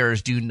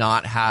players do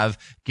not have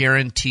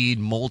guaranteed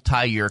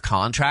multi-year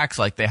contracts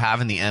like they have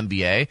in the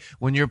NBA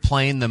when you're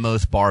playing the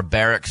most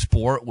barbaric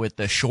sport with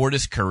the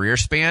shortest career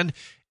span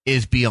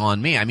is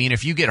beyond me. I mean,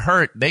 if you get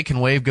hurt, they can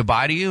wave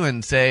goodbye to you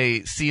and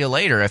say, see you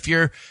later. If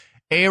you're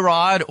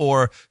A-Rod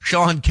or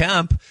Sean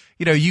Kemp,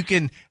 you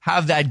can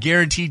have that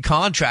guaranteed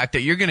contract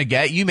that you're going to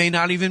get. You may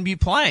not even be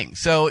playing.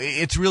 So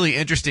it's really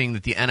interesting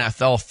that the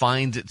NFL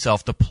finds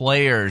itself, the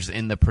players,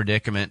 in the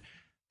predicament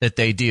that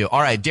they do. All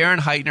right, Darren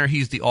Heitner,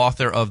 he's the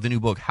author of the new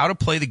book, How to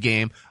Play the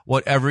Game,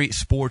 What Every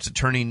Sports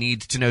Attorney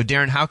Needs to Know.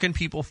 Darren, how can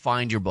people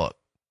find your book?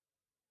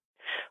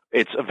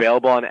 It's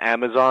available on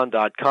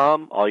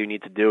Amazon.com. All you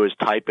need to do is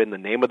type in the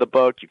name of the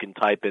book. You can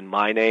type in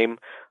my name,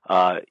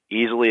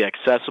 easily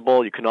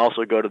accessible. You can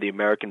also go to the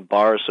American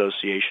Bar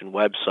Association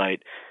website,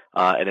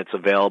 and it's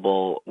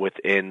available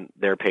within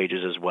their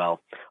pages as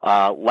well.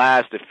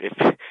 Last,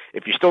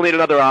 if you still need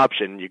another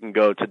option, you can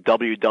go to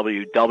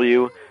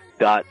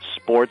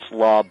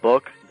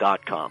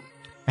www.sportslawbook.com.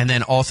 And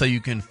then also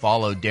you can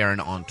follow Darren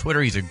on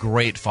Twitter. He's a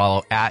great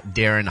follow at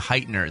Darren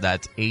Heitner.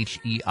 That's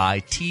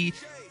Heitner.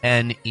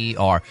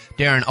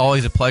 Darren,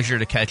 always a pleasure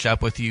to catch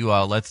up with you.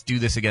 Let's do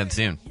this again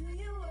soon.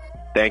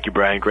 Thank you,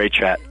 Brian. Great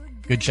chat.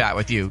 Good chat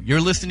with you. You're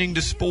listening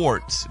to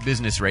Sports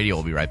Business Radio.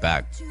 We'll be right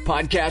back.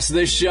 Podcast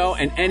this show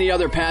and any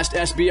other past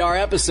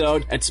SBR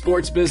episode at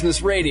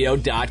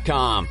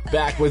sportsbusinessradio.com.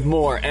 Back with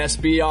more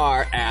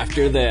SBR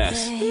after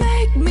this.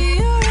 Make me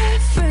your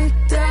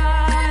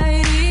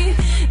Aphrodite.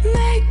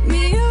 Make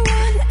me your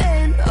one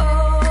and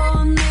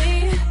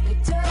only.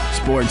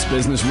 Sports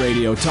Business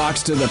Radio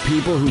talks to the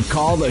people who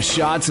call the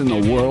shots in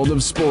the world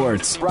of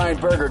sports. Brian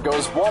Berger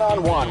goes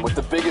one-on-one with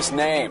the biggest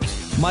names.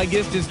 My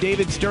guest is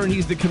David Stern.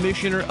 He's the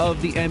commissioner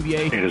of the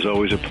NBA. It is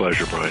always a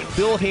pleasure, Brian.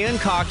 Bill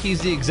Hancock, he's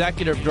the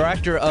executive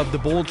director of the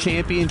Bowl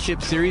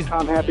Championship Series.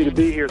 I'm happy to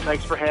be here.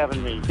 Thanks for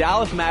having me.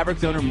 Dallas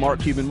Mavericks owner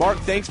Mark Cuban. Mark,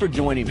 thanks for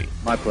joining me.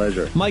 My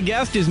pleasure. My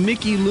guest is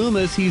Mickey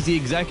Loomis. He's the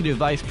executive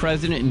vice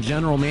president and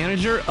general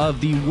manager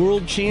of the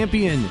world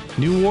champion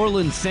New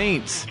Orleans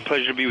Saints.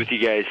 Pleasure to be with you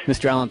guys.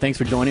 Mr. Allen, thanks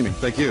for joining me.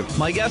 Thank you.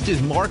 My guest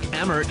is Mark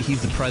Emmert.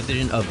 He's the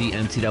president of the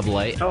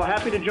NCAA. Oh,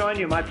 happy to join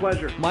you. My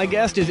pleasure. My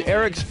guest is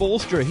Eric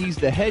Spoelstra. He's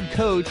the head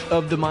coach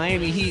of the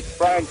Miami Heat.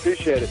 Brian,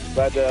 appreciate it.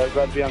 Glad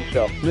to be on the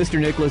show. Mr.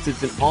 Nicholas,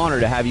 it's an honor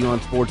to have you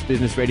on Sports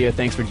Business Radio.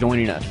 Thanks for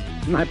joining us.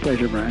 My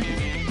pleasure, Brian.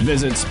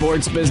 Visit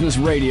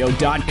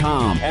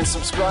sportsbusinessradio.com and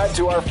subscribe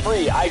to our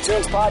free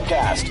iTunes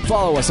podcast.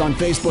 Follow us on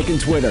Facebook and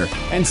Twitter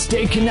and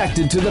stay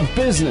connected to the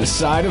business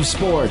side of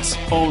sports.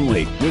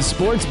 Only with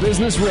Sports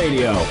Business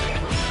Radio.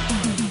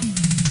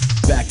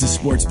 Back to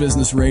Sports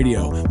Business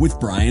Radio with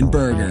Brian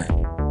Berger.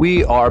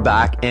 We are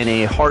back, and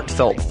a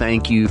heartfelt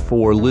thank you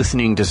for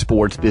listening to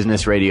Sports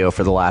Business Radio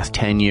for the last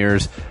 10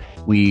 years.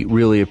 We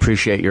really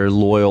appreciate your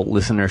loyal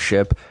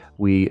listenership.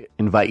 We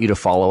invite you to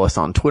follow us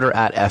on Twitter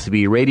at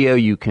SB Radio.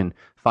 You can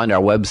find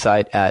our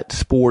website at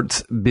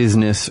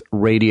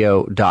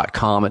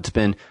sportsbusinessradio.com. It's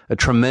been a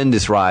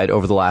tremendous ride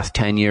over the last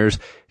 10 years.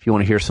 If you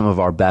want to hear some of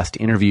our best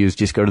interviews,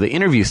 just go to the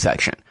interview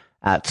section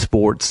at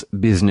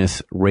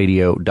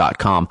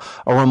sportsbusinessradio.com.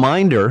 A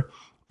reminder,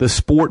 the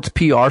Sports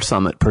PR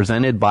Summit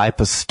presented by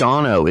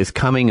Pastano is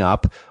coming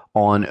up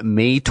on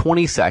May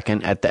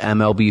 22nd at the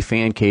MLB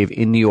Fan Cave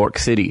in New York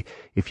City.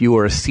 If you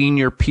are a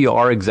senior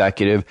PR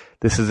executive,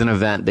 this is an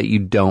event that you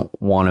don't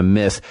want to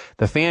miss.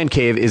 The Fan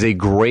Cave is a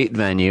great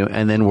venue,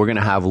 and then we're going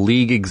to have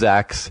league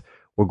execs.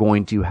 We're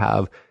going to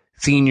have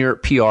senior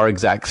PR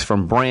execs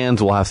from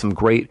brands. We'll have some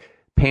great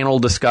panel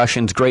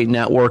discussions, great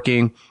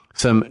networking,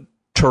 some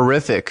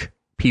terrific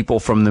people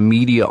from the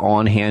media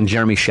on hand.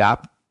 Jeremy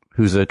Schaap,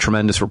 who's a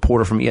tremendous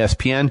reporter from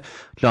ESPN,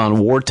 John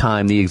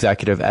Wartime, the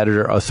executive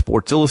editor of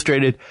Sports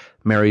Illustrated,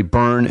 Mary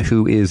Byrne,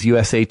 who is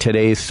USA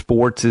Today's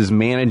Sports'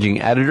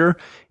 managing editor,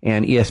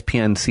 and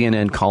ESPN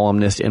CNN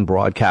columnist and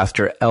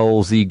broadcaster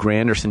LZ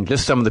Granderson.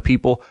 Just some of the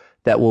people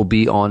that will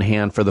be on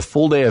hand for the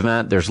full day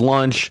event. There's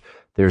lunch.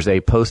 There's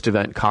a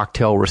post-event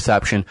cocktail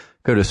reception.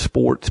 Go to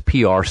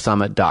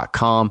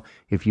sportsprsummit.com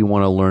if you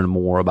want to learn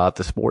more about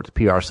the Sports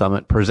PR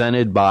Summit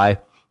presented by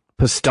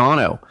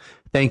Pastano.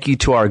 Thank you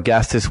to our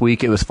guest this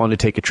week. It was fun to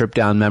take a trip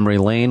down memory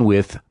lane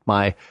with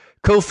my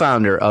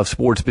co-founder of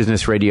Sports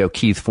Business Radio,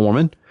 Keith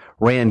Foreman,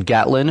 Rand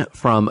Gatlin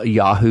from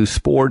Yahoo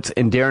Sports,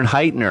 and Darren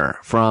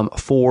Heitner from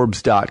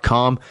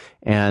Forbes.com,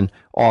 and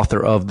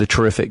author of the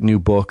terrific new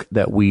book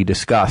that we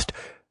discussed.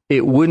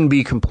 It wouldn't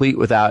be complete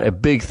without a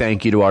big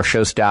thank you to our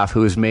show staff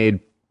who has made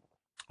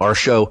our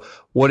show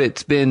what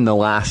it's been the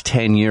last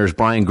 10 years.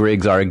 Brian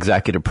Griggs, our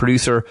executive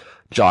producer,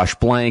 Josh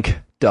Blank,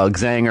 Doug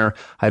Zanger.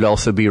 I'd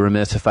also be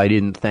remiss if I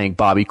didn't thank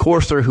Bobby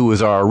Corser, who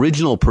was our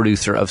original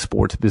producer of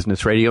Sports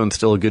Business Radio and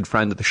still a good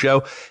friend of the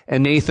show,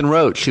 and Nathan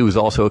Roach, who was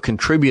also a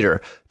contributor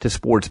to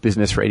Sports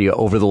Business Radio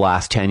over the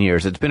last 10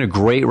 years. It's been a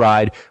great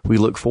ride. We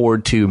look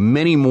forward to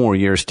many more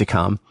years to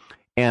come.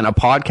 And a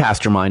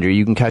podcast reminder,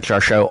 you can catch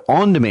our show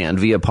on demand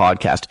via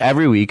podcast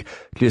every week.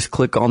 Just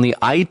click on the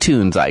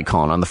iTunes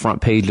icon on the front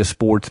page of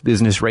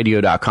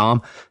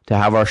sportsbusinessradio.com to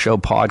have our show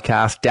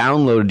podcast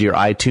downloaded to your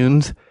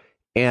iTunes.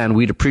 And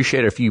we'd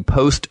appreciate it if you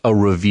post a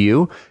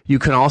review. You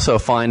can also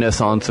find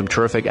us on some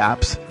terrific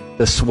apps,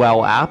 the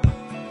Swell app,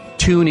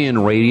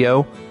 TuneIn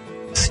Radio,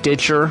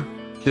 Stitcher,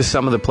 just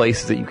some of the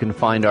places that you can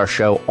find our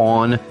show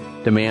on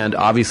demand.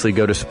 Obviously,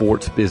 go to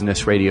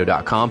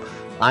sportsbusinessradio.com.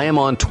 I am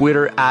on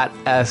Twitter at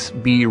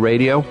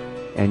SBRadio,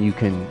 and you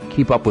can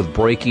keep up with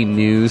breaking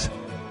news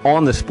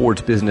on the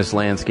sports business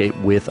landscape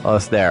with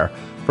us there.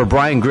 For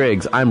Brian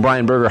Griggs, I'm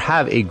Brian Berger.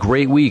 Have a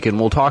great week, and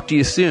we'll talk to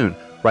you soon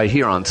right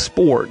here on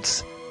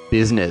Sports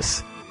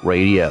Business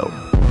Radio.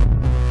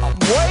 I'm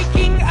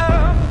waking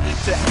up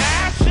to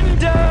ash and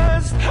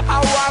dust.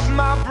 I wipe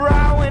my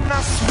brow and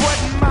I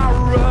sweat my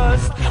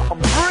rust. I'm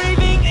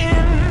breathing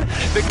in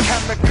the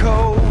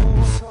chemicals.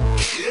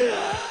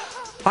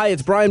 Hi,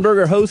 it's Brian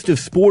Berger, host of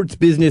Sports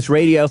Business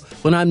Radio.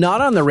 When I'm not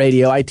on the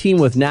radio, I team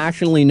with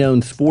nationally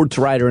known sports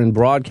writer and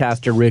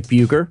broadcaster Rick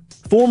Bucher,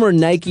 former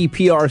Nike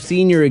PR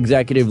senior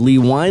executive Lee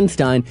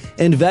Weinstein,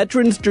 and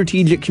veteran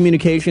strategic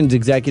communications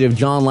executive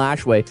John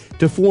Lashway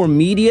to form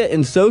media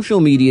and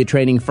social media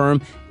training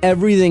firm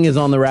Everything is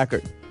on the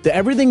Record. The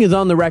Everything is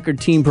on the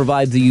Record team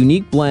provides a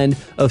unique blend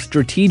of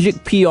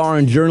strategic PR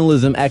and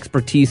journalism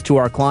expertise to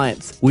our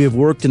clients. We have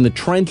worked in the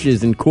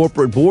trenches in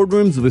corporate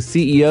boardrooms with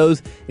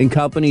CEOs and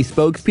company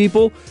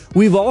spokespeople.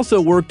 We've also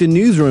worked in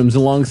newsrooms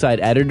alongside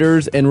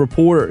editors and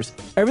reporters.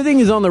 Everything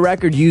is on the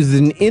Record uses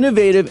an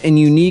innovative and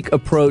unique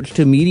approach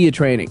to media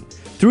training.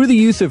 Through the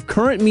use of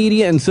current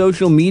media and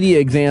social media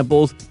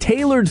examples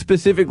tailored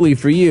specifically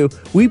for you,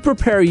 we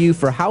prepare you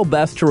for how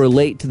best to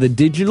relate to the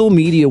digital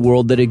media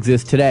world that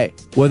exists today.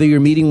 Whether you're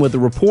meeting with a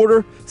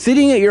reporter,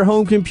 sitting at your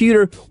home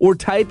computer, or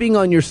typing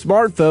on your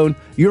smartphone,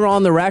 you're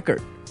on the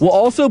record. We'll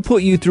also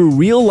put you through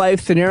real-life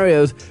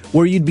scenarios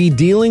where you'd be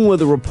dealing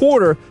with a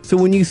reporter, so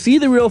when you see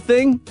the real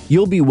thing,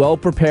 you'll be well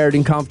prepared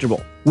and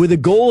comfortable. With a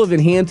goal of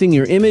enhancing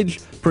your image,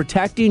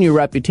 protecting your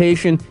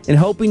reputation, and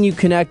helping you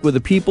connect with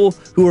the people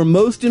who are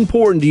most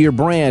important to your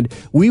brand,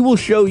 we will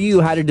show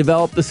you how to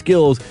develop the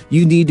skills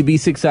you need to be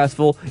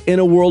successful in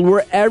a world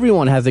where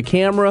everyone has a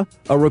camera,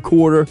 a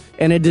recorder,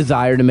 and a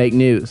desire to make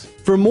news.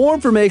 For more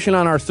information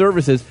on our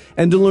services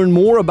and to learn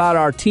more about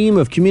our team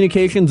of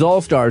communications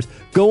all-stars,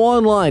 go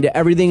online to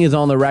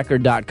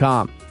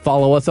everythingisontherecord.com.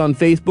 Follow us on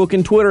Facebook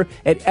and Twitter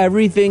at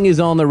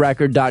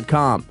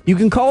everythingisontherecord.com. You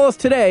can call us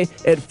today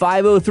at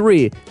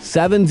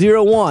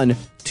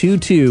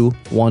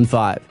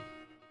 503-701-2215.